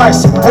for a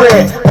slice of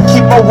bread. I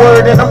keep my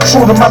word and I'm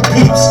true to my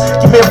peeps.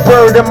 Give me a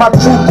bird and my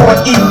crew gon'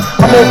 eat.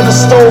 I'm over the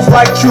stove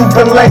like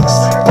Cuban links.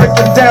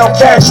 Breaking down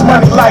cash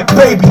money like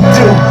baby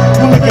do.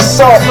 You niggas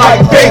soft like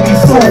baby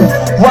food.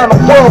 Round the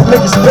world,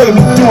 niggas pay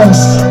me dues.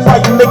 Why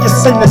you niggas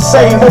sing the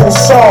same old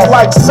song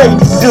like Sadie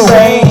do?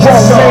 Grown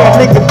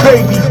man, nigga,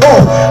 baby,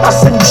 ooh. I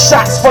send you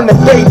shots from the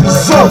baby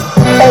zoo.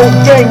 Old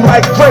game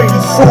like Brady,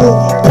 fool.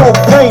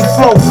 Propane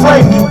flow,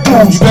 flame you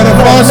dudes. You better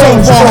find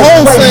something for a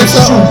home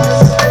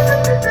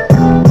station.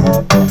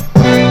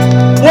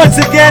 Once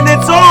again,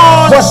 it's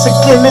on. Once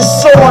again,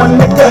 it's on,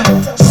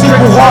 nigga. See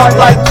you hard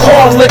like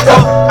corn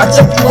liquor. I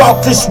took you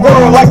out this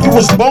world like you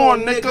was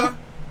born, nigga.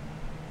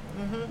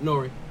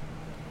 Nori.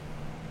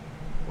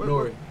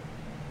 Nori.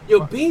 Yo,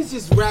 Beans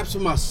just raps for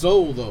my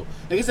soul though.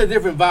 Like it's a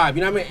different vibe.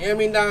 You know what I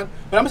mean, Don?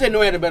 But I'm gonna say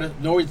Nori had a better.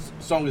 Nori's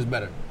song is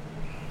better.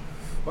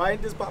 Why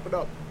ain't this popping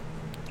up?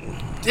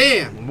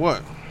 Damn.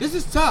 What? This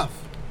is tough.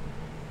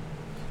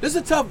 This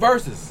is tough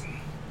verses.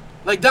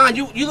 Like Don,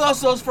 you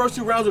lost those first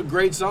 2 rounds with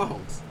great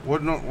songs.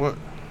 What? No. What?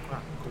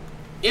 M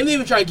didn't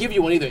even try to give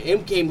you one either.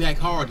 M came back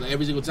hard like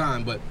every single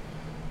time, but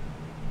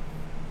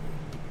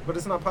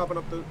It's not popping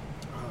up. oh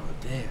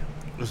damn.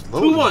 It's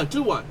loaded.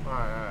 2-1. All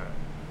right.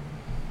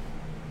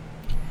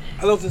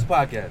 I love this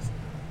podcast.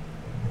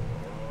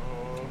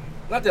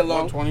 Not that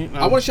long. 120, no.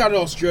 I want to shout out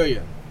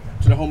Australia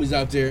to the homies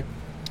out there.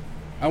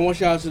 I want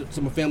to shout out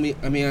to my family.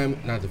 I mean,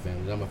 I'm not the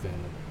family. Not my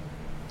family.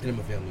 They're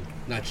my family.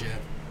 Not yet.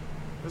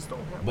 This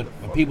don't happen. But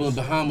my people in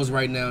Bahamas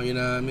right now, you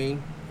know what I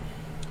mean?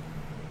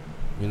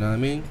 You know what I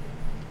mean?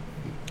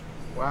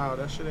 Wow,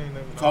 that shit ain't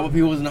even. To all my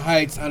people in the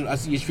Heights, I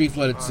see your street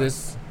flooded,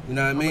 sis. You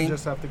know what I mean?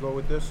 Just have to go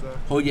with this.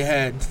 Hold your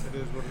head. It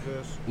is what it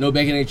is. No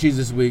bacon, egg, cheese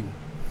this week.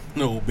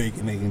 No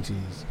bacon, egg, and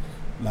cheese.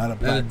 Not a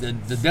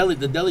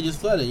The deli just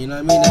flooded. You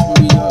know what I mean? That's what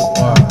we know. I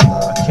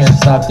can't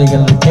stop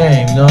thinking of the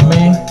game. You know what I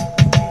mean?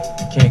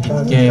 Can't get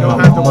the game out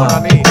of my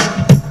mind. I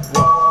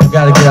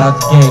gotta get out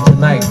the game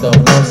tonight, though. You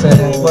know what I'm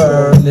saying?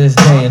 In this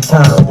day and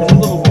time.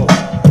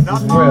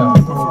 It's real.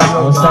 You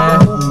know what I'm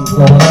saying?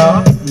 Growing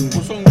up,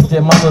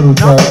 did my little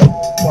work.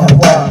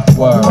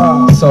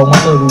 So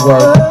my little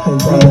work. You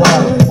know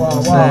what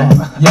I'm saying?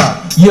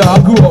 Yeah, I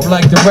grew up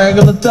like the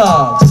regular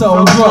dog.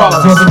 So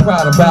drunk, wasn't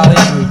proud about it.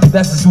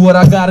 That's just what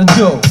I gotta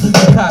do.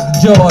 Cop the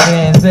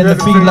Jordans and the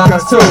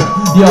felines too.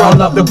 Yo, I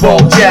love the Bo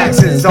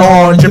Jacksons,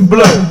 orange and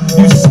blue.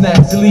 Used to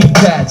snatch the lead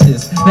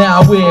patches.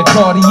 Now I wear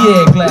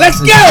Cartier glasses. Let's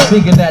go!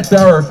 Thinking that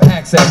the earth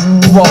access.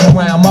 Walk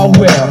around my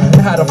well.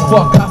 How the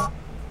fuck I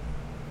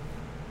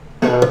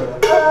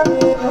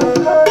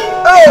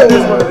It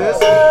is what it is.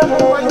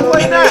 Why you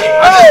playing that?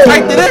 I just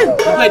typed it in. You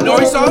played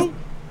Nori's song?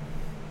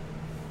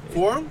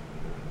 For him?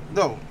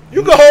 No.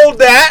 You can hold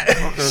that.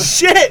 Okay.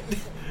 Shit.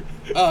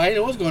 Oh, I didn't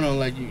know what's going on.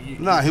 Like you.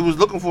 Nah, he was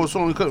looking for a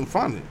song, he couldn't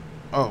find it.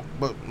 Oh,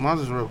 but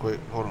mine's just real quick.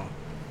 Hold on.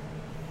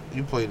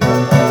 You played that.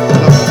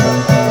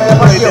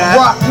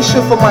 Rock this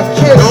shit for my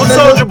kids. Don't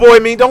Soldier Boy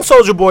me. Don't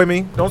Soldier Boy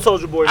me. Don't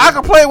Soldier Boy me. I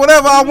can play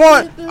whatever I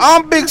want.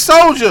 I'm Big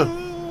Soldier.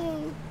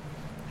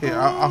 Here,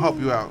 I'll help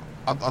you out.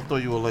 I'll throw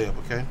you a layup,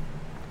 okay?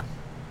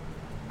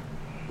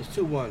 It's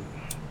 2-1.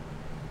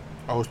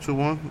 Oh, it's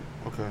 2-1?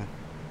 Okay.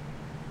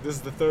 This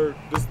is the third.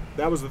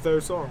 That was the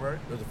third song, right?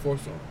 That's the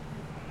fourth song.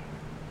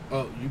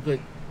 Oh, you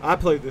played. I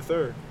played the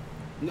third.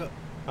 No.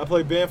 I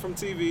played Band from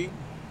TV,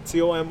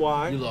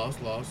 TOMY. You lost.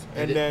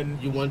 And then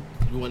you won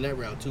that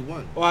round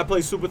 2-1. Oh, I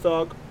played Super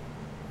Thug.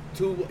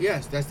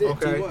 Yes, that's it.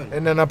 Okay. 2-1.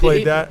 And then I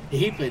played that.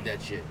 He played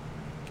that shit.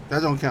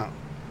 That don't count.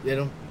 They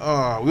don't.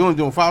 We only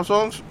doing 5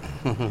 songs?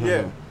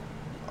 Yeah.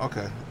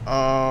 Okay. It's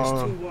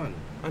 2-1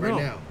 I right know.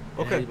 now.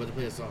 Okay. You about to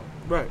play a song.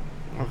 Right.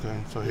 Okay,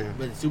 so here.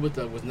 But Super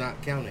Thug was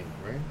not counting,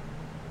 right?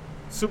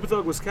 Super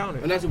Thug was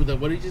counted. Oh, not Super Thug.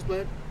 What did he just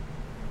play?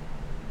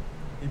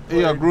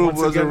 Yeah, Groove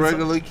was a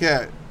regular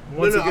cat.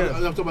 I'm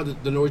talking about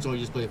the Nori song he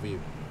just played for you.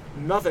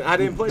 Nothing. I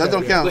didn't play that. That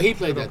Don't count. But he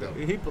played that though.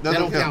 That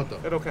don't count though.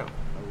 That don't count.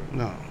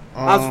 No.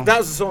 That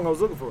was the song I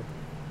was looking for.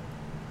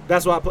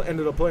 That's why I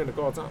ended up playing the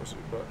Carl Thomas shit.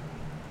 But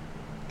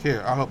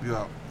here, I'll help you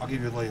out. I'll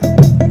give you a layup.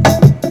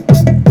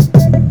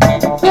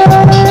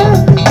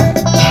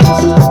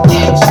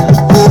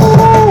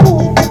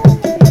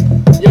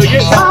 Yo,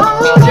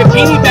 your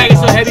beanie bag is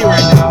so heavy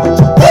right now.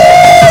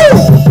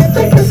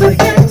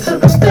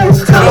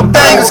 Them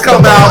bangs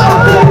come out.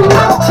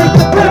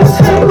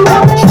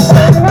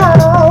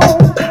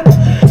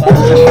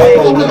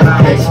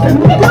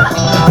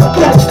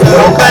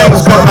 Them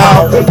bangs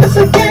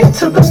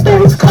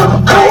come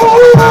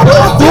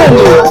out.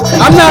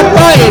 I'm not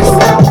biased.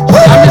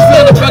 I'm just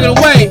feeling the fucking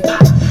way.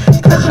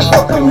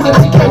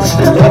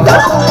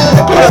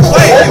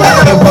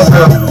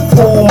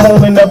 Full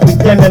moon in the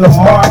beginning of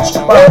March,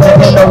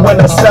 in the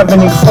winter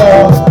 '74.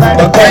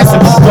 The gas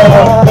was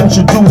gone,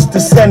 introduced to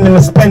sending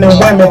and spinning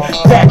women.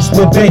 Cats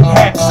with big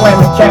hats,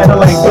 slamming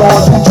Cadillac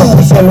doors. You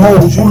choosing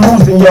hoes, you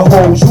losing your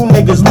hoes. You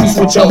niggas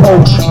loose with your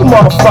hoes. You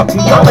motherfucker,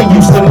 y'all ain't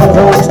used to no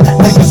hoes.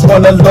 Niggas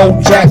wanna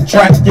low jack,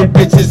 track your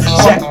bitches,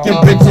 shack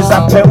your bitches.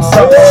 I pimp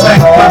up,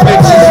 sack my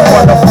bitches.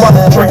 Wanna fuck,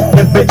 drink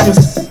your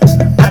bitches.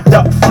 I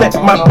duck, flip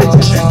my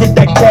bitches, get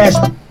that cash.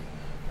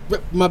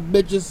 Rip my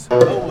bitches.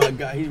 Oh my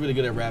god, he's really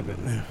good at rapping.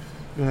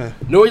 Yeah.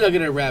 No, he's not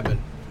good at rapping.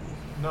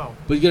 no.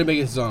 But he's good at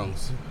making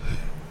songs.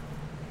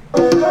 I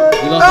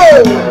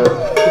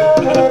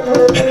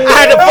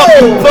had to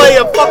fucking play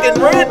a fucking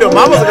random.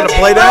 I wasn't gonna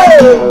play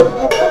that.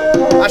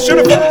 I should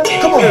have.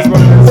 Come on.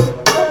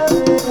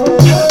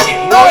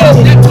 No, he's a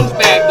Neptune's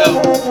bag though.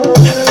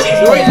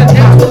 No, he's a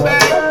Neptune's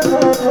bag.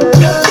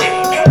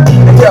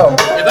 Yo,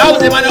 If I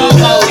was him, I know I'd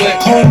follow him.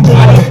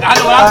 I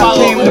know I'd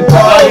follow him.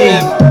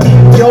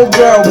 your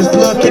girl was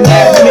looking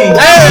at me.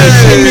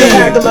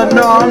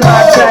 No, I'm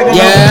not tagging.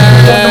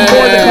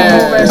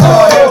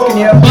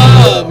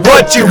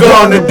 What you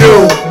gonna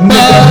do,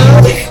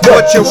 nigga?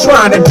 What you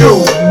trying to do,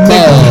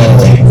 nigga?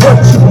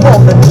 What you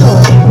wanna do,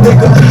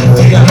 nigga?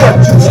 What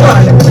you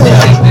trying to do?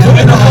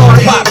 In a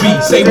hard pop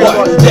beat, say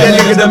what? That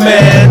nigga the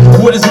man.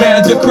 With his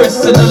manager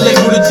Chris and the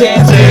label the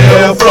jam.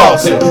 Still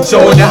flossing,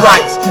 showing your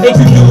rights. Ain't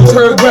you dudes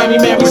heard Grammy,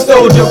 man? We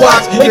stole your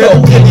watch. They go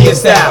Indian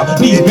style,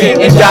 knees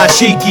bent and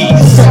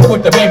dashikis.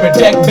 With the baby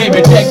deck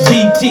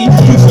BT.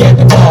 You get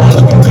the ball,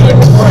 looking good in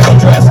the brown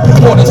dress.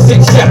 More than 6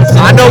 shots.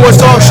 I know what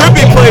song should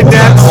be played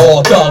next.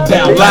 All thugged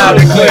down,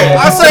 Loud and clear.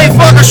 I say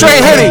fuck a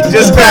straight hitty.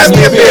 Just pass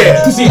me a beer.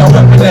 You see I'm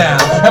reppin'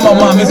 now, and my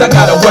mommies I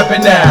got a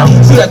weapon now. now.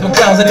 See that them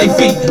clowns at their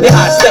feet, they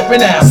hot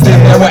stepping out. Stick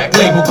that whack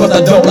label cause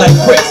I don't like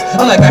bricks.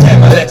 I'm like a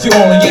hammer that you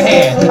hold in your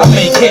hand. I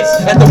make hits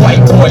at the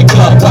white boy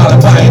club while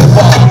I'm buying the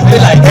bar. They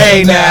like,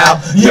 hey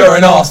now, you're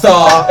an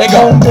all-star. They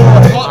go,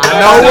 I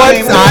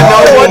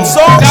know what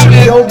song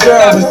your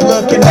girl is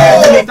looking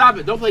at me. Stop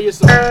it! Don't play your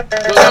song.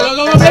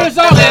 Don't play your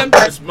song, man.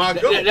 That's my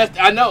goal.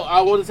 I know.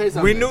 I want to say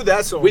something. We knew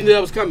that song. We knew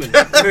that was coming.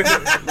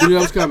 We knew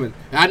that was coming.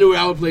 And I knew what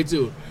I would play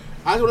too.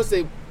 I just want to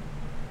say,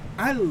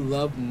 I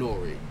love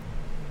Nori.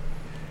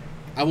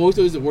 I've always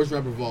thought he's the worst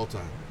rapper of all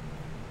time.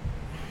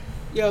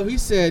 Yo, he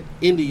said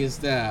Indian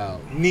style.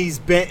 Knees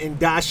bent and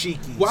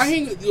dashikis. Why he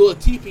ain't do a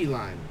TP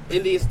line?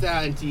 Indian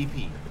style and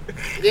TP.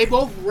 They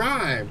both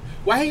rhyme.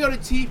 Why he go to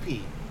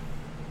TP?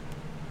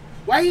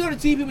 Why he go to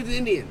TP with the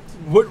Indians?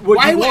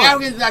 Why he go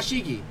African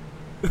dashiki?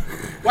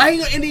 Why he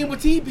go Indian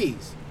with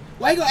TPs?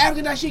 Why he go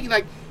African dashiki?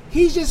 Like,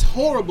 he's just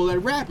horrible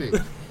at rapping.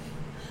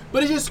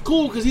 But it's just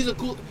cool because he's a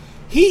cool...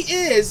 He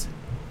is...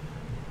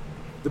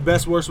 The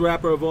best worst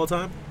rapper of all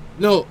time?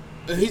 No,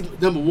 he's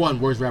number one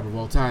worst rapper of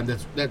all time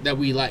that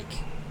we like.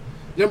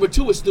 Number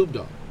two is Snoop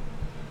Dogg.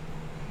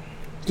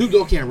 Snoop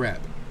Dogg can't rap.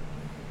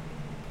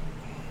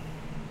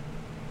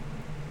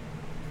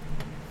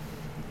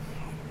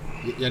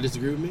 Y'all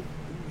disagree with me?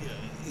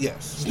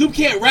 Yes. Snoop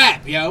can't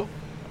rap, yo.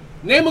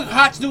 Name a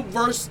hot Snoop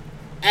verse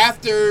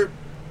after...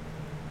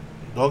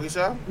 Doggy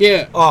Style?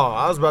 Yeah. Oh,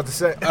 I was about to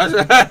say.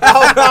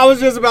 I was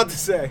just about to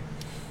say.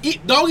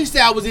 Doggy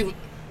Style was even...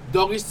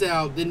 Doggy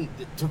Style didn't...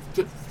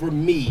 For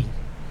me,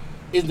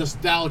 is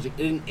nostalgic.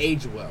 It didn't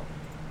age well.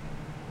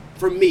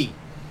 For me.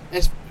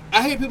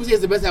 I hear people say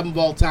it's the best album of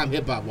all time,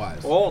 hip-hop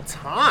wise. All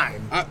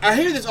time? I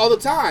hear this all the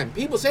time.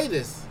 People say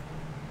this.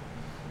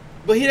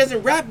 But he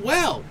doesn't rap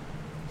well.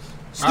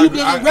 Snoop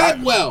doesn't rap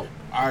well.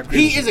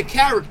 He is a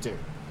character.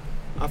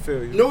 I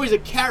feel you. Nori's a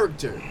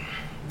character.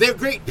 They're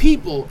great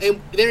people,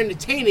 and they're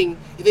entertaining,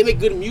 and they make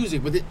good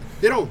music, but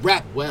they don't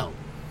rap well.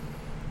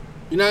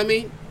 You know what I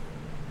mean?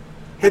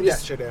 Hit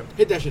that shit in.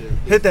 Hit that shit in.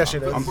 Hit that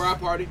shit in. For our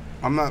party.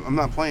 I'm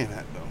not playing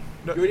that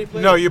though. You already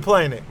played No, it? you're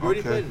playing it. You already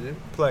Okay. played it, then.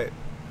 Play it.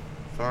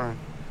 Sorry.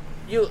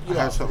 You I had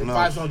lost. something In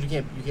 5 else. songs, you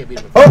can't beat him. You can beat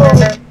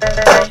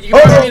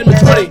him in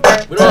 20.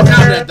 We don't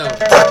count that though.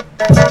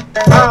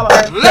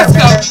 Let's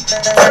go.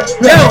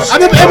 Yo, I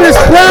remember Eminem's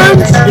Prime.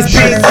 It's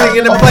beating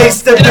in the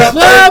place to In the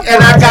club.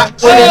 and I got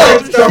what it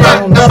takes to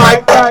rock the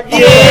mic.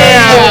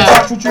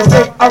 Yeah. That's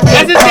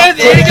it, that's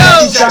it. Here you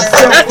go. That's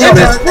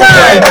Eminem's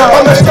Prime.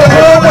 I'm Mr.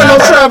 Hood when I'm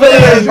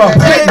traveling.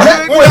 Get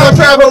back when I'm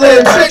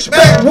traveling. Bitch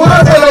back wood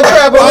when I'm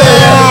traveling.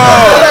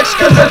 Flex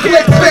cause I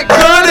click big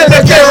gun in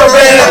the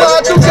caravan.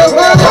 Slide through the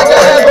hood like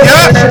I have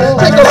a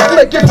Take a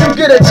flick if you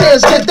get a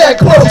chance. Get that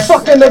close.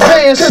 Fuck in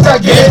advance cause I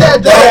get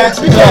that dough.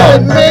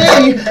 Becoming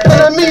me.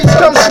 Enemies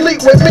come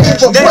sleep with me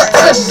for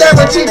breakfast.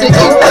 Guaranteed to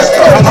eat this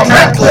cold. I'm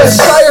reckless.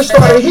 Fire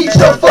started heat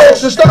your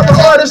folks. And start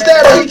with artists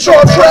that heat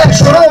your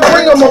tracks. So don't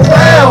bring them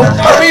around.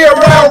 I be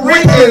around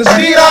Ricans.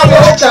 Diablo.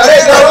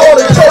 They got all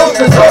the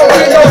toasters. Don't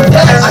be no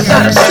facts. I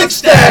got a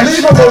 6-stack.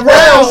 Leave them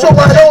around so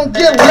I don't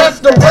get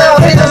left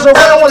around. Haters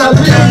around when I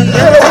leave.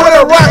 Hit them with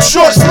a rock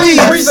short sleeve.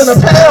 Freezing a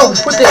pound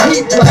with the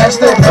heat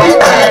blaster. Heat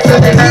blaster.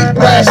 The heat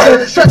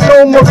blaster. Stretching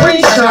on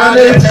Marine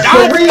shining.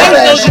 Marine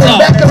fashion.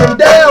 Backing them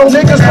down.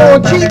 Niggas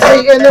gon' keep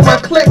hating and my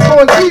clique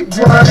gon' keep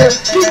grinding.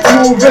 Keep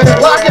moving.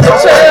 Locking the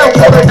town.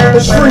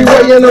 The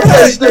freeway in the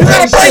face. The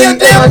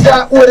I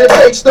got what it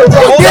takes to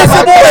rock.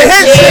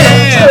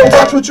 Still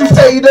watch what you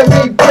say to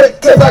me,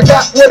 prick. Cause I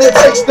got what it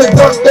takes to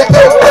dust the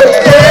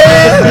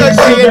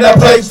in the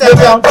place to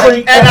jump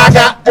free. And I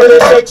got what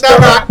it takes to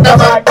rock the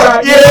mic.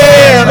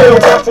 Yeah. Still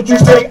watch what you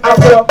say. I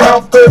will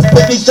mouth first.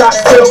 50 shots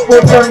still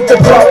return to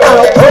blow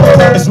out.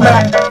 It's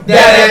Mac.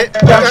 That it.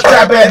 Young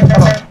strapping.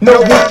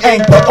 No, he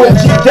ain't the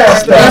OG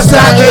gangster. Yes, I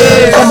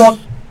is. Come on.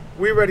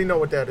 We already know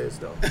what that is,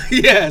 though.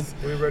 Yes.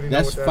 We already know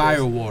That's what that fire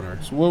is. water.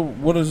 So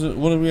what is it?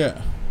 What are we at?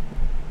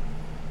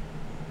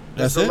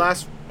 That's the it.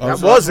 last. Oh, That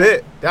so- was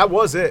it. That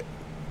was it.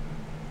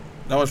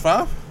 That was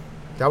 5.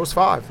 That was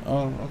 5.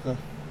 Oh, okay.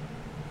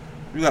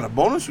 You got a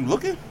bonus? You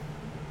looking?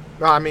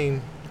 No, I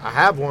mean, I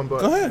have one,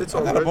 but Go ahead. it's I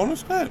all got a good.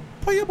 bonus. Go ahead.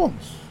 Play your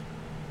bonus.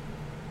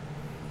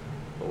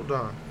 Hold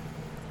on.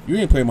 You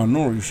ain't playing my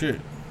Nori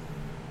shit.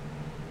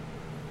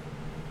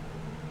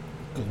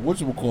 Cause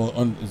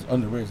whatchamacallit is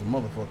underrated as a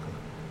motherfucker.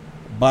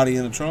 Body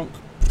in the trunk.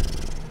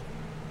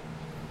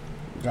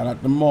 Got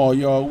out the mall,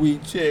 y'all.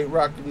 Weed chick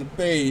rocking the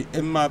fade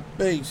in my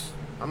face.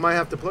 I might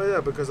have to play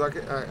that because I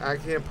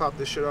can't pop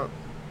this shit up.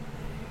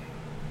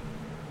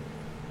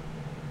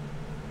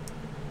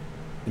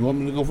 You want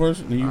me to go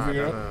first? Then you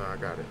figure it out. No, I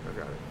got it.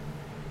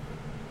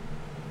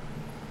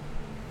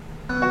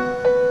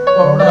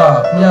 Word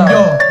up,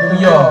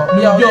 New York,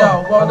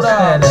 word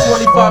up,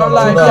 25 to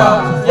life,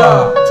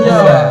 yo,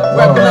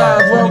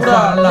 recognize, word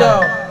up,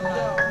 yo,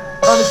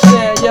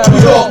 understand, yo,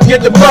 New York,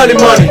 get the money,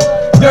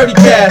 dirty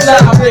cash,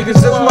 live niggas,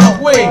 that's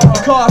my way,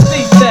 car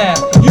seat stand,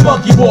 you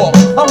monkey walk,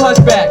 I'm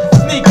hunchback,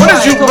 sneak What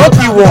is you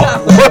monkey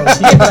walk?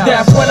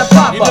 That's when I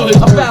pop up,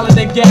 I'm valid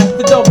and gas,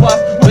 the dope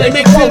bus, They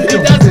make sense, he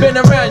does it. been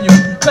around you,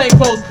 plain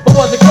clothes, but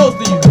wasn't close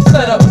to you, the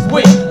setup is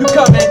weak, you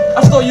come in,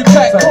 I stole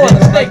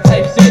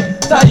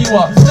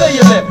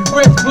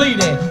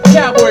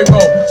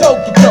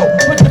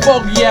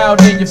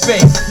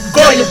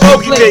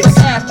hope you Slave takes.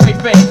 with ashtray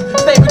face.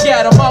 Stay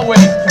forget on my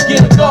waist.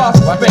 Get a guard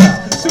for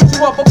space. Shoot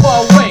you up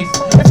above waist.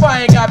 If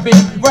I ain't got beef,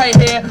 right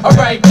here or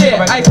right there.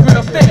 Ice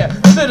grill stare.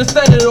 Should've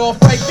set it off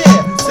right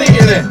there.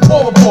 CNN,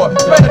 overboard,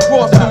 spread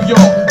across New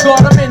York.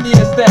 God, I'm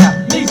Indian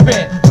style. Knees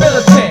bent,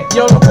 militant.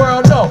 Yo, the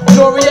world know.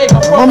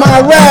 Noriega from my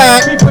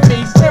rap. Keep with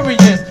me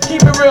serious.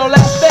 Keep it real,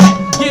 that's that.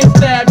 Get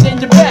stabbed in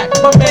your back.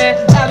 My man,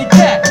 Alley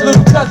Cat.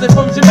 Little cousin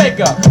from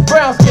Jamaica.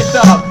 Brown skin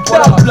dog.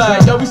 Dog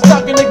blood. Yo, we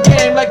stuck in the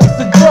game like it's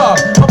a drug.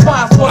 My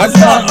boss was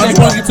I just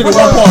wanna get to the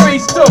one part.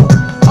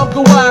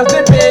 Uncle Wise,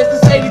 them is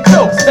this 82.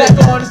 Back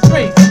on the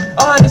streets.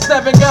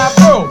 107 got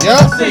through.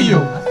 Yep. See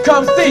you.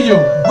 Come see you.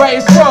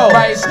 Right scroll.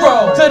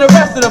 To the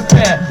rest of the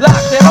fam.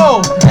 Lock their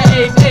hoes. At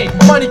age 8.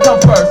 Money come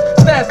first.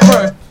 Stats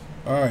first.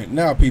 All right,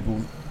 now people,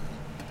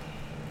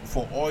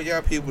 for all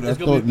y'all people that It's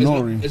gonna, thought be,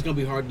 Nori, it's gonna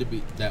be hard to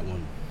beat that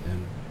one.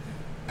 And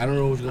I don't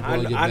know what's gonna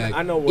pull it back.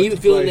 I know what Even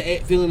to feeling play.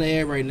 feeling the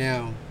air right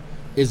now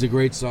is a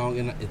great song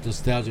and it's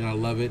nostalgic and I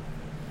love it.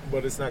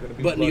 But it's not gonna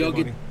be But Bloody Neo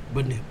Money.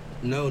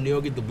 get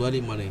Neo get the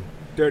Bloody Money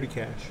Dirty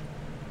Cash.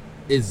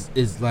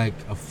 is like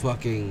a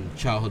fucking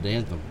childhood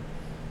anthem.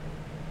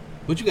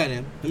 What you got,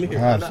 Em? Let me hear.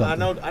 I it. have I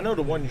something. know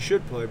the one you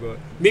should play, but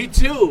Me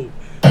too.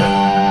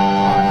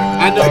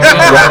 I know.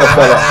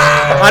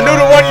 I knew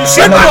the one you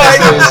should play.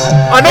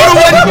 I know the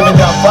one.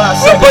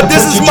 But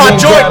this is my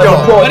joint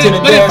though. But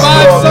it's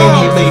 5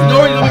 songs.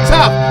 Nori's gonna be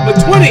top. But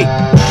 20.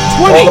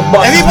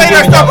 Anybody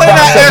that start playing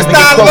that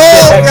style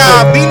low,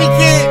 Beanie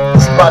Kid.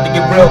 It's about to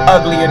get real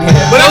ugly in here.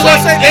 But that's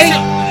what I'm saying.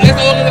 That's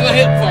all gonna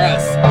hit for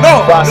us.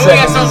 No. Nori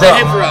has something to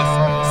hit for us.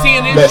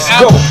 Seeing this Let's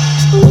go.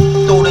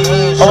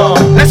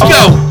 album. Let's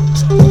go.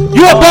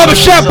 You a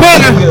barbershop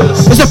banner.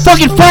 It's a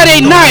fucking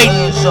Friday night.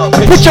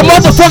 Put your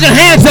motherfucking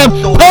hands up.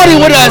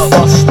 Party with us.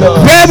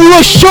 Grab you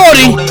a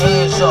shorty.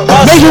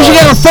 Make sure you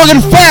get a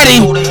fucking fatty.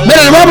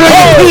 Let it rub it on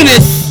your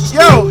penis.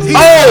 Yo, When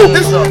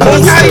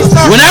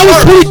I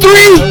was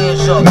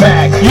 23,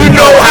 you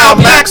know how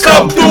Mac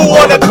come through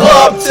on the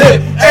club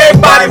tip.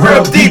 Everybody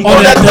real deep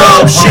on that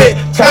dumb shit.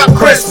 Got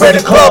Chris in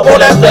the club on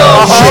that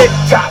dumb shit.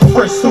 Got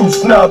Chris who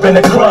snub in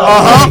the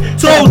club.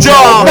 Told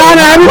y'all.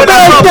 Donna, happy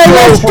birthday,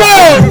 let's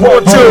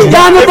go.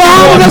 Donna,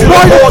 behind us,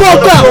 party the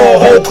fuck up.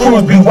 Whole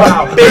crew be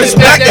wild. Bitch,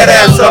 back that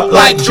ass up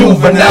like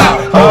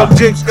juvenile.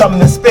 Jigs come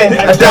to spin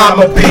a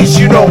dime a piece.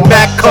 You know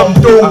Mac come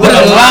through with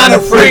a line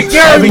of freaks.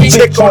 Every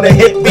chick on the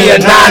hit be a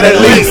 9 at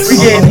least. We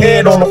getting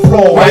head on the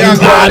floor while you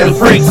riding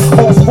freaks.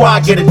 Whole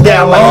squad get it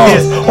down like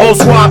this. Whole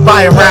squad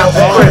buying rounds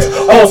of Chris.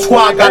 Whole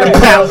squad got a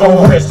pound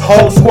on wrist.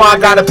 Whole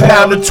squad got a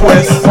pound of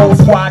twist. Whole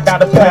squad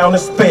got a pound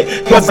of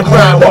spit. Cause the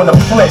crime on the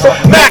flip.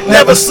 Mac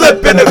never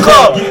slip in the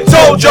club.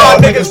 Told y'all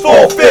niggas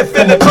 4/5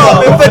 in the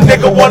club. If a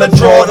nigga wanna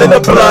draw in the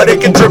blood,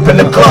 it can drip in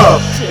the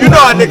club. You know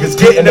how niggas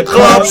get in the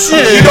club.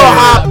 You know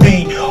how I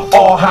be.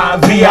 All high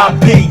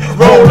VIP.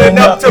 Rolling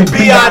up to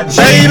B.I.G.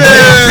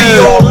 Be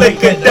all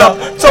liquored up.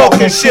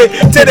 Talking shit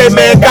till they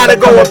man gotta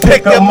go and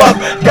pick them up.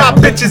 Got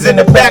bitches in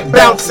the back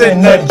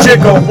bouncing the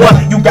jigger. What?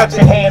 You got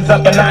your hands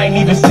up and I ain't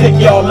even stick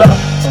y'all up.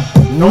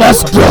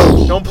 Let's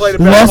go. Don't play the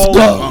Let's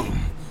go.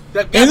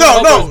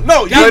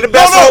 No. You play the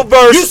best whole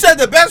verse. You said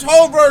the best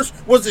whole verse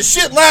was the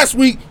shit last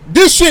week.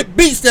 This shit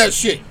beats that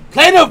shit.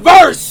 Play the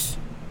verse.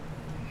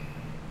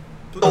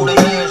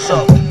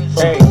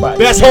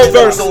 Best whole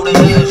verse.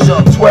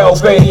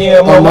 12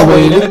 a.m. on my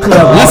way to the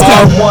club. Let's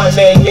go. 1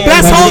 a.m.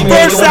 Best whole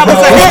verse that was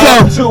a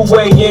hit. 2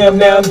 a.m.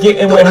 now I'm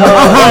getting with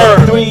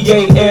her. 3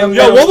 a.m.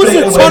 Yo, what was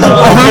the ton of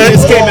when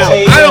this came out?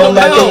 I don't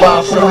know.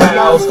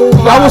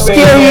 I was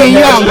scary and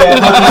young.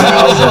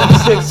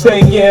 6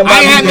 a.m. I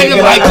ain't had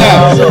niggas like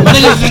that. My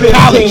niggas in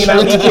college.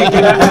 I'm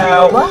kicking it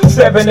out.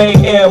 7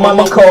 a.m.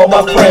 I'ma call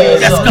my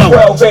friends. Let's go.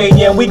 12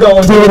 a.m. we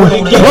gon' do it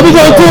again. What we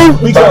gonna do?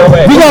 We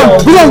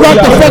gon' rock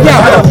the fuck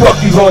out. How the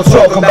fuck you gon'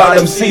 talk about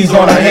MCs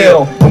on a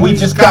hill? And we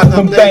just got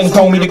them things,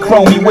 homie, the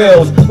chromey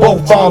wheels.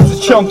 Both bombs is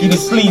chunky, the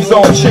sleeves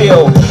on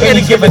chill.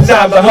 Any given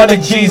time,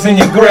 100 G's in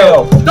your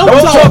grill.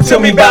 Don't talk to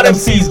me about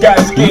MCs got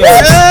skills.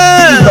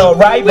 He's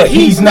alright, but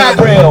he's not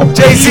real.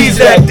 Jay-Z's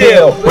that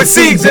deal, with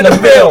seeds in the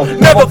field.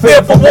 Never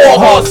fear for war,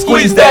 hard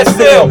squeeze that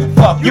still.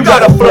 You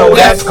got a flow,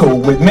 that's cool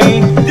with me.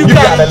 You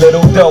got a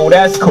little dough,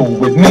 that's cool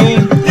with me.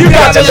 You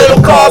got your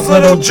little cars,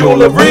 little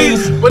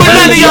jewelries. But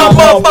none of y'all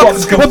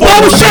motherfuckers can fool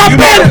with me. You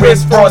know the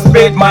wrist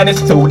frostbit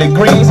minus 2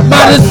 degrees.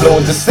 Minus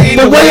fluid to see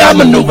the way I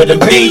maneuver the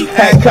beat.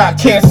 Hancock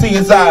can't see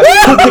his eyes.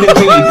 Who could it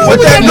be?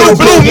 With that new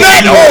blue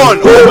net on.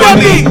 Who with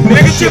me?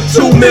 Nigga chipped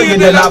 2 million,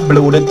 then I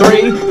blew the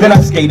 3. Then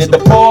I skated the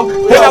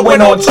 4. Then I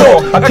went on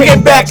tour. I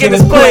came back in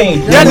this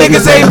plane. Y'all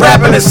niggas ain't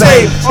rapping the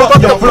same.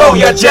 Fuck your flow,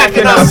 y'all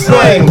jacking on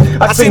slang.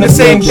 I seen the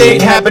same thing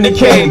happen to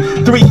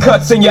Kane. 3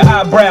 cuts in your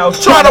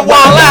eyebrows. Try to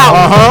wild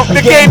out.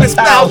 The game is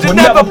ours, you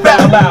never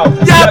bow out.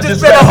 Y'all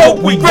just better hope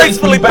we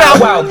gracefully bow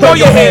out. Throw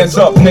your hands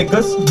up,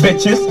 niggas,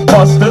 bitches,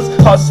 busters,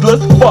 hustlers.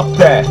 Fuck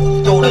that.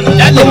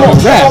 That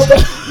nigga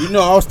rap. You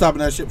know, I was stopping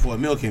that shit before a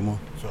meal came on.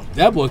 So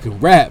That boy can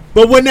rap.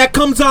 But when that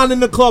comes on in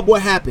the club,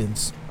 what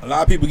happens? a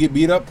lot of people get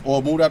beat up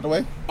or moved out the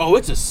way. Oh,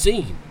 it's a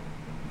scene.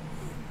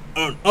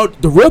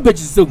 The real bitches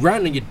still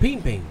grinding and get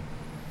ping.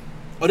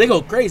 Oh, they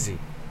go crazy.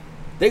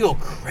 They go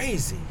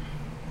crazy.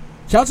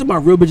 Shout out to my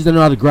real bitches that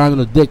know how to grind on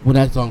the dick when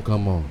that song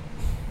come on.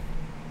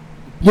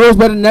 You know what's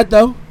better than that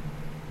though?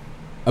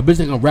 A bitch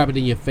that gonna rap it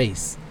in your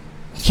face.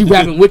 She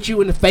rapping with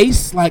you in the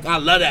face. Like, I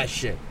love that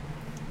shit.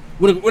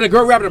 When a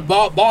girl rapping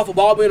ball for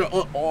ball being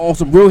on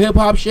some real hip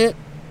hop shit,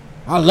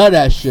 I love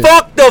that shit.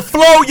 Fuck the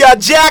flow, y'all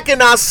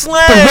jacking our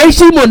slang. The way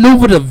she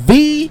maneuver the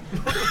V.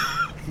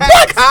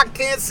 What? I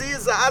can't see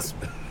his eyes.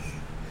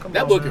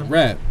 That boy can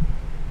rap.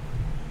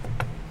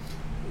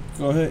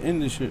 Go ahead,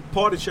 end this shit.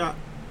 Party shot.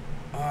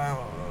 I'm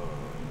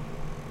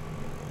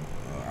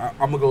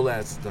gonna go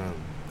last this time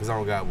because I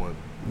don't got one.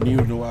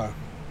 Neither do I.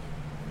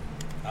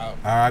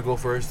 I go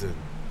first then.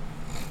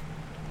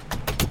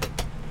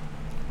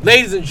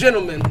 Ladies and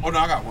gentlemen. Oh no,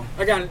 I got one.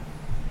 I got it.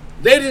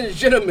 Ladies and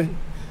gentlemen,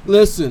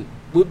 listen.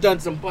 We've done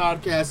some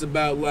podcasts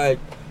about like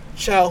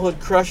childhood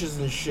crushes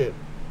and shit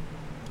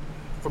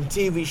from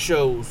TV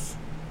shows.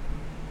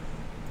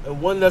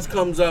 And one that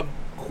comes up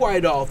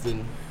quite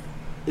often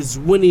is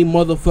Winnie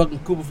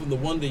motherfucking Cooper from the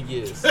Wonder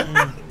Years.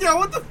 Yo,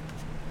 what the?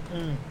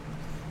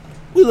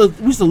 We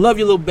used to love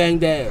your little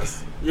banged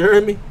ass. You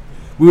heard me?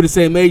 We were the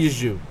same age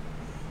as you.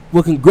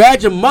 Well,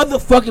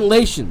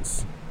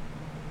 congratulations.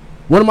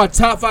 One of my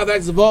top 5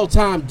 actors of all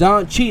time,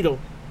 Don Cheadle,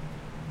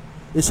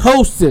 is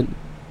hosting.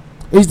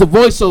 He's the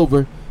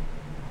voiceover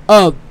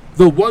of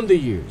The Wonder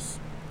Years.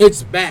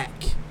 It's back,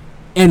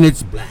 and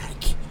it's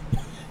black.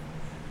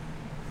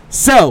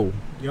 So,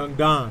 Young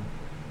Don.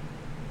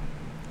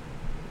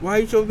 why are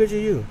you showing a picture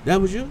of you?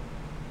 That was you?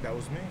 That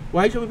was me.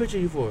 Why are you showing a picture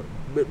of you for?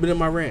 But in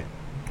my rant.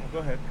 Go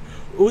ahead.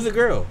 Who's the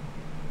girl?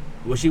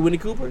 Was she Winnie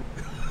Cooper?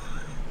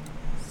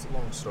 It's a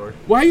long story.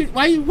 Why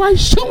you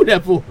showing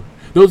that for?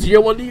 Those are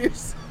your Wonder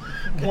Years?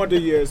 Wonder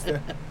Years.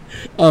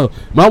 Oh,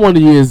 my Wonder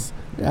Years.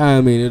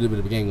 I mean, it was a bit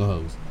of a gang of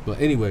hoes.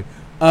 But anyway,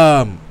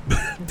 damn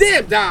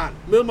Don,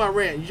 middle of my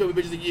rant. You show me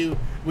pictures of you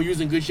when you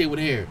was in good shape with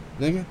hair,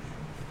 nigga.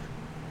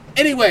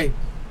 Anyway,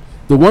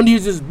 The Wonder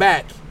Years is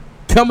back,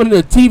 coming to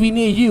a TV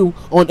near you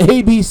on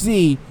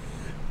ABC.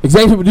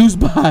 Executive produced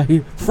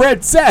by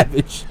Fred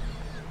Savage.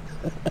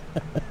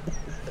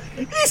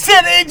 He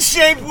said in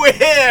shape with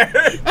hair.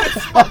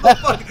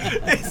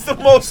 It's the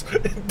most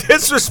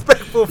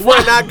disrespectful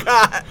friend I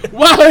got.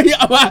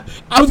 Why?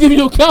 I was giving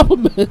you a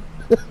compliment.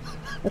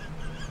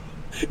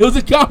 It was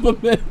a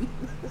compliment.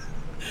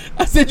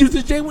 I said you was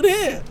in shape with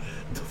hair.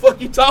 The fuck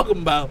you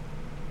talking about?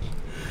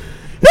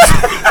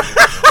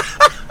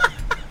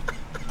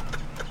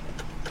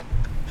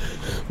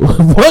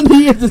 Wonder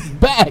Years is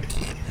back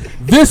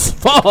this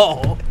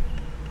fall.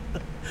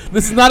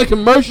 This is not a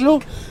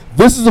commercial.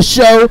 This is a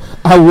show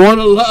I want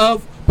to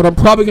love, but I'm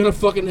probably going to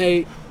fucking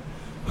hate.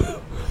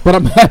 But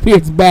I'm happy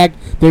it's back.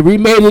 They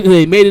remade it and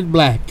they made it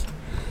black.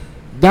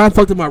 Don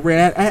fucked up my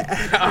rant.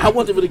 I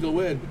want to really go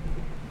in.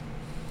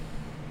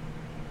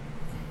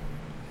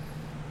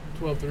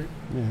 12-3.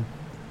 Yeah.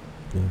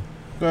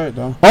 Go ahead,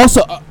 Don.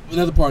 Also,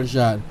 another party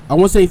shot. I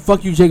want to say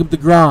fuck you, Jacob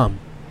DeGrom.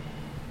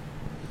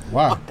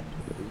 Why?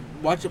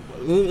 Watch it.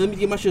 Let me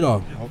get my shit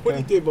off. What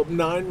he gave up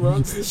 9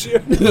 runs this year?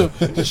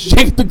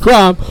 Jacob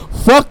DeGrom,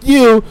 fuck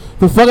you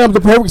for fucking up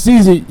the perfect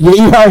season. Your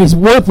ERA is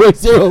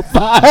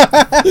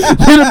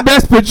 1.05. You're the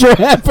best pitcher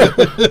ever.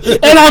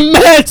 And I'm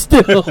mad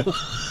still.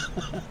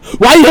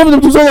 Why are you having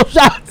them do solo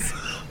shots?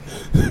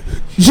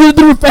 You should have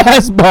threw a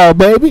fastball,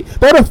 baby.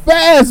 Throw the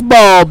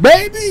fastball,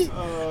 baby.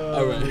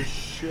 All right.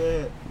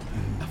 Shit.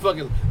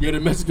 Yo, the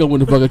Mexico win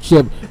the fucking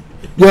chip.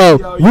 Yo,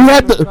 we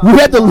had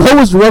the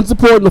lowest run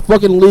support in the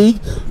fucking league,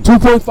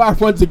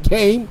 2.5 runs a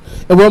game,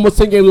 and we're almost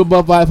 10 games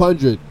above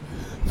 500.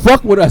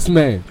 Fuck with us,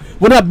 man.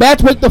 When our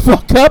bats wake the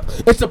fuck up,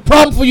 it's a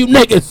problem for you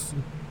niggas.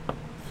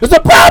 It's a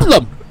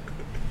problem.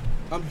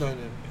 I'm done.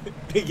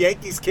 The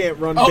Yankees can't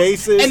run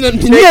bases. And the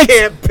they Knicks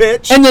can't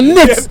pitch. And the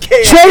Knicks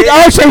trade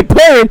RJ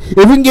Perrin if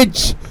we can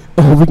get.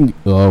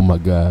 Oh my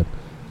God.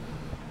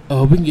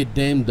 Oh, we can get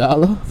Dame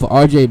Dollar for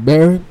RJ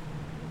Barron.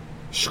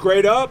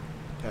 Straight up?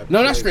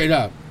 No, not straight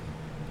up.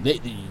 They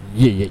can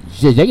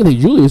take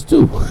Julius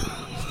too.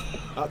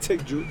 I'll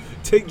take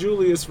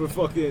Julius for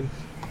fucking.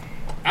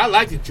 I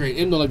like the trade.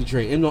 M don't like the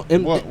trade.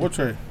 What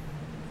trade?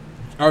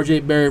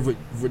 RJ Barry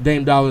for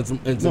Dame Dollar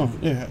and some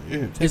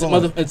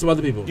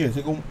other people. Yeah,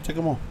 take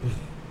them on.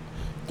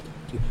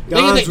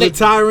 Don's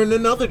retiring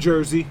another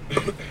jersey.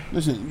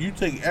 Listen, you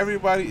take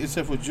everybody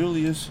except for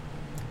Julius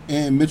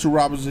and Mitchell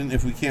Robinson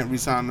if we can't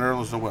re-sign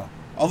Nerlens Noel.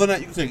 Other than that,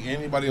 you can take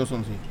anybody else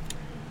on the team.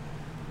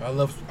 I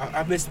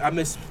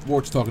miss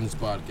sports talking this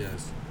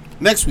podcast.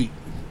 Next week,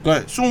 go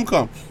ahead. Soon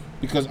come.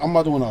 Because I'm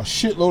about to win a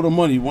shitload of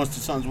money once the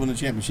Suns win the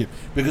championship.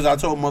 Because I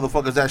told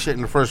motherfuckers that shit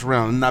in the first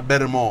round and I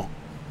bet them all.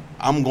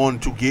 I'm going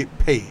to get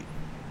paid.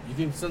 You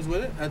think the Suns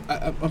win it?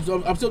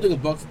 I'm still thinking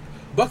Bucks.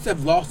 Bucks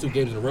have lost 2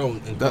 games in a row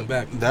and come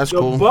back. That's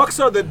cool. The Bucks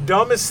are the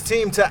dumbest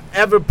team to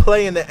ever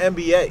play in the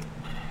NBA.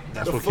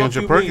 That's what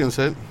Kendrick Perkins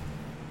said.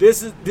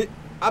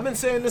 I've been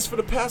saying this for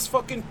the past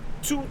fucking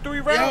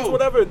 2-3 rounds,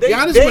 whatever.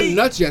 Giannis went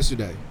nuts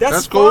yesterday.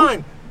 That's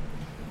fine.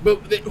 But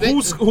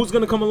who's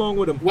gonna come along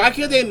with him? Why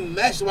can't they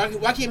mesh? Why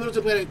can't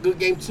Middleton play a good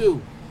game too?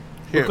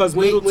 Here. Because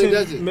When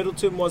does it?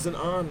 Middleton wasn't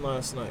on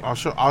last night. I'll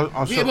show.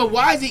 I'll show. Yeah, but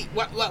why is he?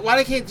 Why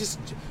they can't just?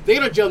 They're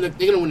gonna jump.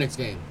 They're gonna win next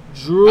game.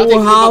 Drew I'll take the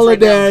Bucks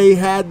Holiday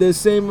had the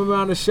same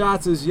amount of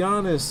shots as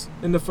Giannis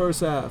in the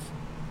first half.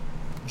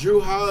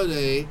 Drew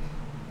Holiday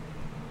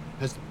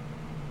has.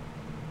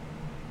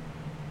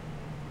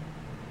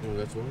 Oh,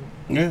 that's one.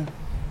 Yeah.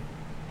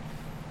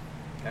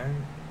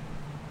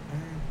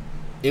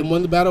 M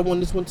won the battle. Won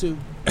this one too.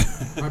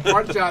 My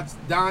party shots.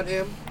 Don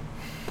M.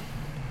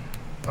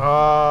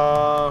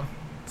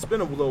 It's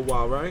been a little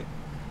while, right?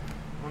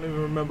 I don't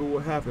even remember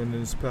what happened in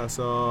this past.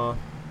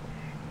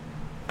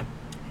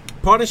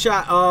 Party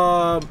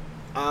shot.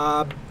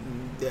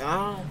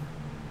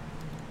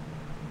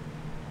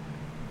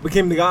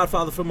 Became the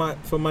godfather for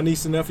my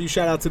niece and nephew.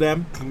 Shout out to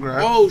them.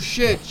 Congrats. Oh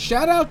shit!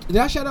 Shout out! Did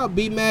I shout out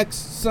B Mac's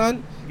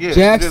son? Yeah,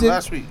 Jackson. you did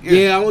last week.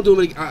 Yeah, I won't do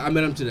him. I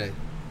met him today.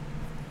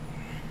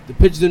 The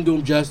pictures didn't do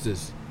him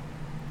justice.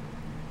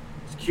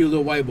 It's a cute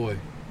little white boy.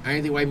 I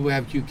didn't think white people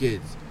have cute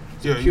kids.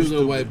 It's Yeah, a you cute little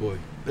stupid. white boy.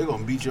 They're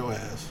gonna beat your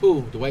ass.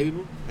 Who? The white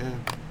people? Yeah.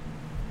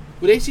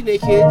 Well, they seen their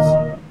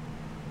kids.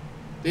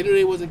 They knew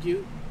they wasn't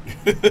cute.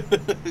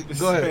 This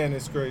Go ahead. man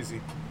is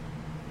crazy.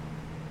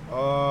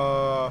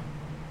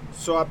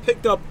 So I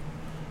picked up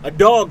a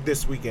dog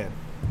this weekend.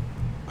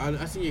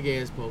 I seen your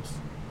gay ass post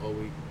all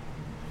week.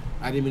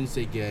 I didn't mean to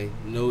say gay.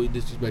 No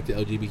disrespect to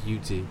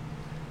LGBTQT.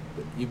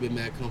 But you've been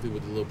mad comfy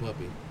with the little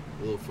puppy.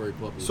 The little furry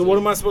puppy. So what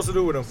am I supposed to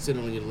do with him?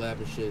 Sitting on your lap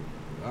and shit.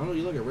 I don't know,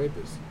 you look like a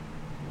rapist.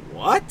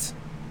 What?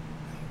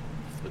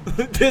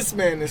 This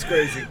man is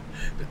crazy.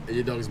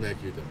 Your dog is mad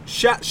cute though.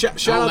 Shout I out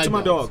don't like to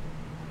my dogs. dog.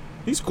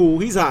 He's cool.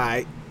 He's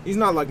alright. He's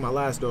not like my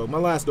last dog. My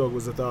last dog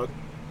was a thug.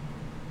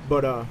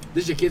 But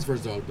This is your kid's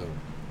first dog though.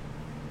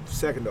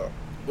 second dog.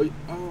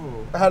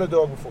 Oh. I had a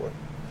dog before.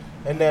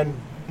 And then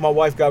my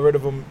wife got rid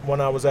of him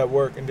when I was at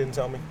work and didn't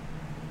tell me.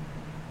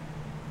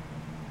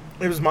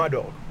 It was my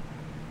dog.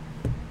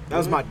 That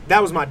was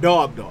my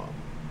dog.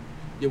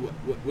 Yeah,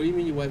 what do you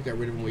mean your wife got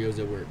rid of him when you was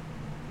at work?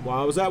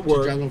 While I was at She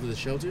work. dropped him to the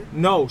shelter?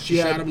 No, She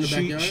shot him in the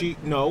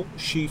backyard?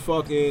 she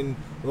fucking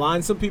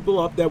lined some people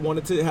up that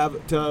wanted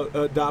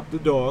to adopt the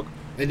dog.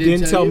 And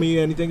didn't tell you? me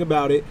anything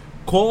about it.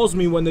 Calls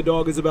me when the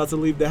dog is about to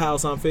leave the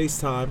house on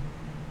FaceTime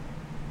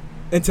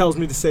and tells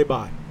me to say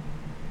bye.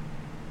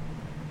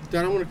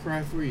 Dad, I want to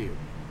cry for you.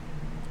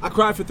 I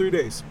cried for 3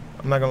 days.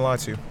 I'm not gonna lie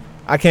to you.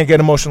 I can't get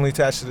emotionally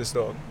attached to this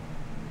dog.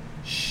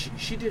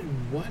 She did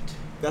what?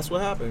 That's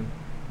what happened.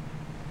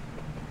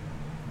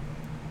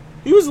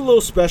 He was a little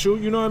special,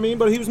 you know what I mean?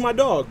 But he was my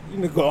dog. You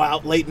know, go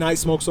out late night,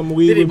 smoke some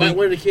weed Did he with bite me.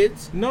 one of the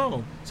kids?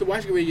 No, So why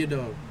should you get rid of your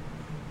dog?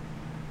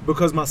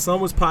 because my son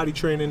was potty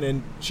training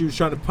and she was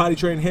trying to potty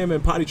train him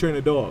and potty train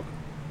a dog.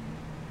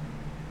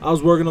 I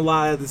was working a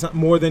lot at the time,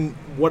 more than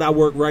what I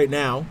work right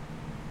now.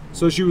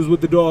 So she was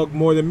with the dog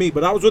more than me.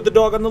 But I was with the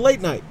dog on the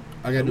late night.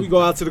 We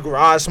go out to the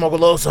garage, smoke a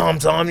little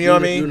something, you know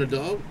what I mean? You and the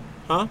dog?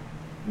 Huh?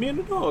 Me and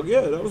the dog,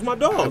 yeah, that was my I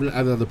dog.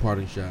 have another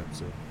parting shot,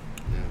 so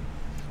yeah.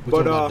 We're But,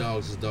 talking about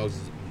dogs, because dogs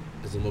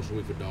is emotional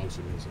week for dogs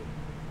for me.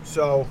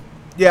 So,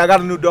 yeah, I got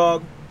a new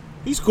dog.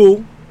 He's cool. You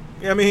know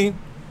what I mean?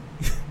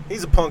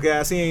 He's a punk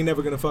ass. He ain't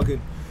never gonna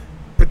fucking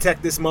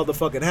protect this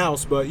motherfucking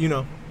house, but you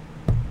know.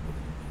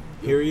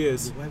 Here he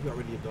is. Your wife got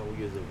rid of your dog when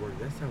you was at work.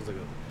 That sounds like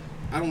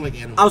a... I don't like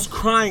animals. I was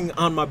crying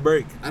on my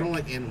break. I don't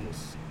like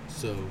animals,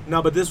 so...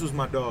 No, but this was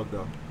my dog,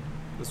 though.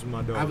 This was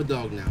my dog. I have a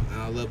dog now,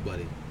 and I love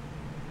Buddy.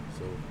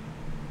 So...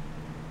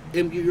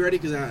 Em, you ready?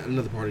 Because I have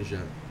another parting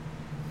shot.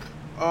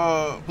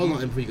 Hold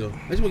on, Em, before you go.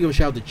 I just want to give a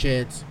shout out to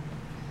Chance,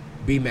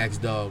 B-Mac's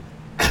dog.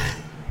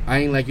 I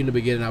ain't like you in the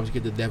beginning. I was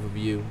scared to death of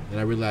you, and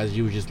I realized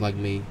you was just like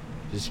me,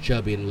 just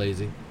chubby and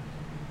lazy.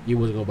 You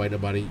wasn't gonna bite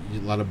nobody. A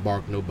lot of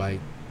bark, no bite.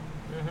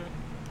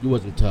 You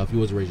wasn't tough. You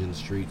wasn't raised in the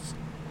streets.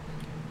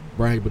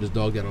 Brian put his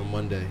dog down on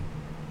Monday.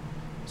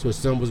 So his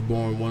son was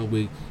born 1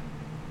 week,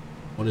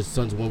 on his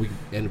son's 1 week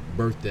and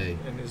birthday.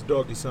 And his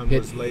doggy son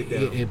was laid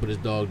down. He put his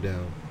dog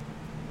down.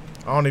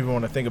 I don't even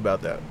want to think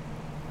about that.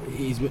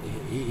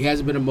 He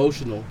hasn't been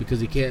emotional because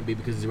he can't be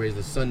because he's raised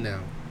a son now.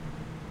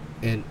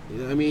 And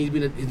I mean,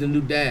 he's a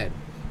new dad.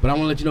 But I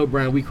want to let you know,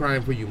 Brian, we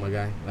crying for you, my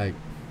guy. Like,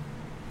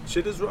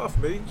 shit is rough,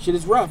 man. Shit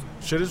is rough.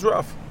 Shit is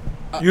rough.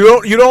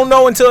 You don't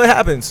know until it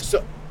happens.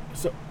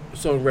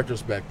 So in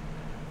retrospect,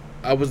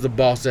 I was the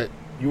boss at.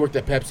 You worked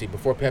at Pepsi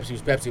before Pepsi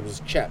was Pepsi. It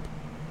was Chep.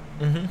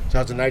 Mhm. So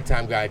I was a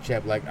nighttime guy at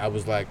Chep. Like I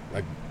was like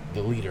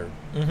the leader,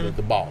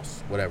 the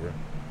boss, whatever.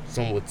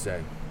 Some would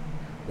say.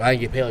 But I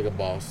didn't get paid like a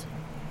boss,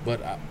 but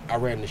I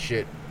ran the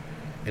shit.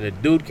 And a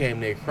dude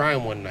came there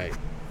crying one night.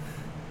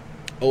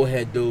 Old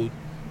head dude,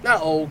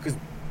 not old because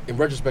in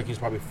retrospect he was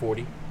probably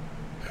 40.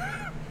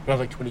 But I was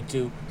like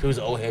 22, so he was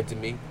an old head to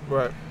me.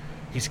 Right.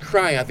 He's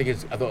crying. I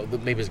thought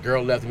maybe his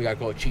girl left him. He got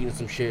caught cheating or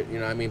some shit. You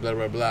know what I mean? Blah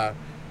blah blah.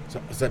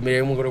 So I said, man,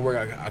 everyone go to work.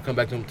 I come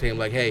back to him, tell him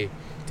like, hey,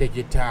 take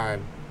your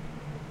time.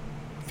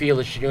 Feel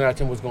the shit. You don't gotta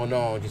tell me what's going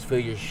on. Just feel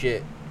your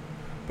shit.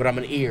 But I'm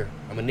an ear.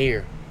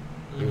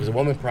 It was a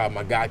woman problem.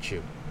 I got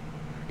you.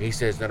 And he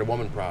said, it's not a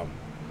woman problem.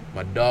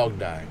 My dog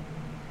died.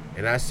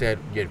 And I said,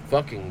 your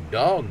fucking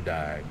dog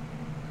died.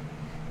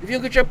 If you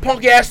don't get your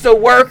punk ass to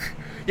work,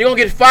 You're going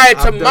to get fired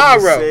I've done the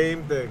tomorrow.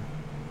 same thing.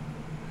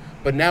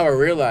 But now I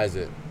realize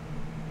it.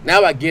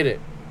 Now I get it.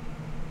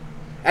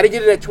 I didn't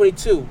get it at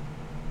 22.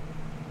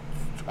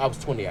 I was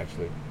 20,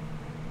 actually.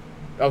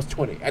 I was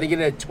 20. I didn't get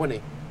it at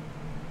 20.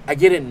 I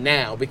get it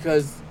now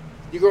because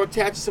you're going to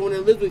attach to someone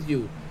that lives with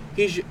you.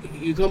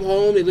 You come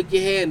home, they lick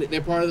your hand,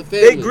 they're part of the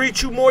family. They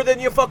greet you more than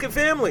your fucking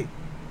family.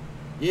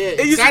 Yeah,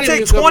 it used to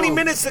take 20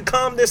 minutes to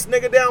calm this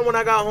nigga down when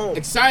I got home.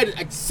 Excited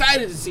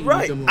to see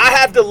right. you come home. I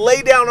had to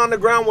lay down on the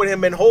ground with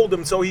him and hold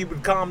him so he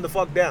would calm the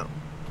fuck down.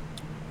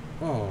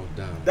 Oh,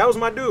 damn. That was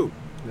my dude.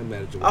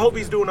 I hope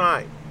he's doing all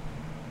right.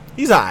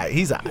 He's all right.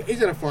 He's all right.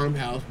 He's at a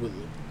farmhouse with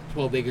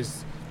 12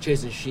 acres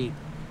chasing sheep.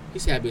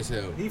 He's happy as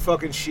hell. He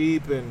fucking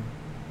sheep and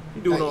he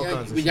doing all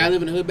kinds of shit. Y'all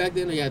live in the hood back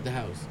then or y'all at the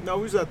house? No,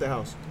 we was at the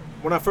house.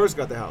 When I first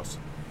got the house.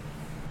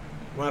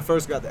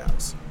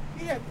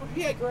 He had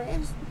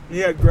grass. He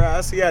had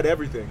grass. He had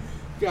everything.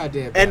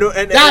 Goddamn. And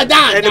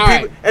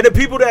the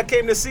people that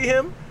came to see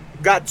him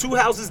got 2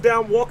 houses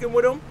down walking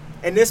with him,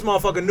 and this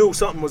motherfucker knew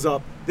something was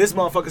up. This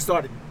motherfucker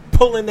started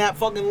pulling that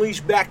fucking leash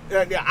back.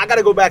 I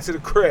gotta go back to the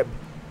crib.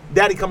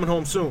 Daddy coming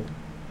home soon.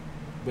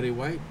 Were they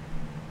white?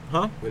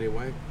 Huh? Were they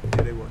white?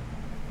 Yeah, they were.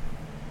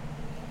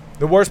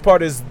 The worst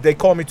part is they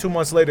called me 2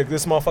 months later.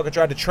 This motherfucker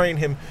tried to train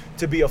him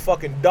to be a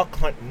fucking duck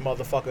hunting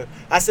motherfucker.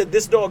 I said,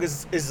 this dog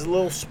is a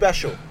little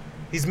special.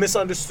 He's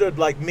misunderstood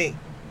like me.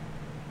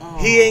 Oh.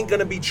 He ain't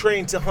gonna be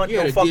trained to hunt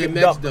no fucking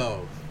duck.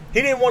 Dog.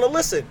 He didn't want to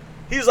listen.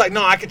 He was like,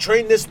 no, I could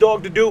train this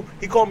dog to do.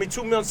 He called me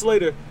 2 months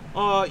later.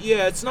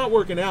 Yeah, it's not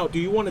working out. Do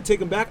you want to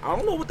take him back? I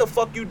don't know what the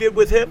fuck you did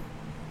with him.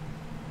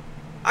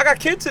 I got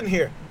kids in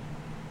here.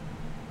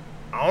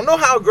 I don't know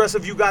how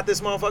aggressive you got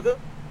this motherfucker.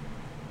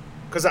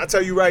 Because I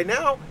tell you right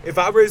now, if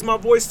I raised my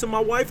voice to my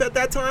wife at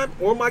that time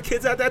or my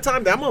kids at that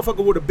time, that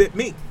motherfucker would have bit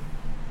me.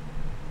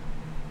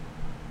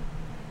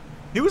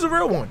 He was a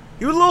real one.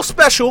 He was a little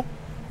special.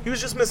 He was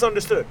just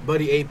misunderstood.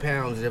 Buddy 8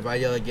 pounds, and if I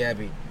yell at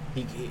Gabby,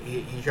 he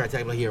tried to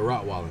act like he a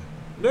Rottweiler.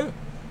 Yeah.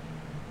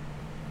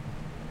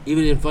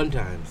 Even in fun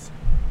times.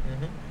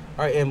 Mm-hmm.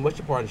 All right, and what's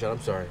your partner shot?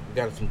 I'm sorry. We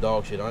got some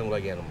dog shit. I don't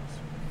like animals.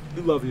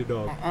 You love your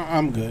dog.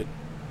 I'm good.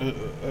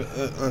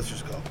 Let's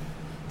just go.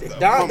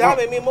 That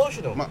made me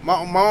emotional.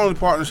 My only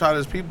partner shot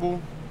is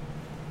people.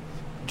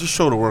 Just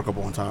show the work up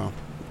on time.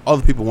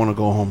 Other people want to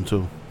go home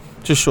too.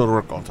 Just show the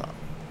work on time.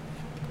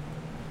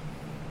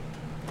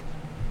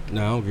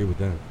 No, I don't agree with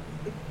that.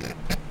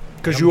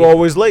 Because you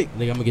always late.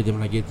 Nigga, I'm gonna get there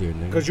when I get there,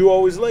 nigga. Because you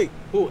always late.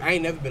 Who? I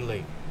ain't never been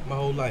late my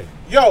whole life.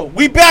 Yo,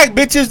 we back,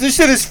 bitches. This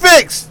shit is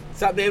fixed.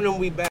 Stop naming them we back.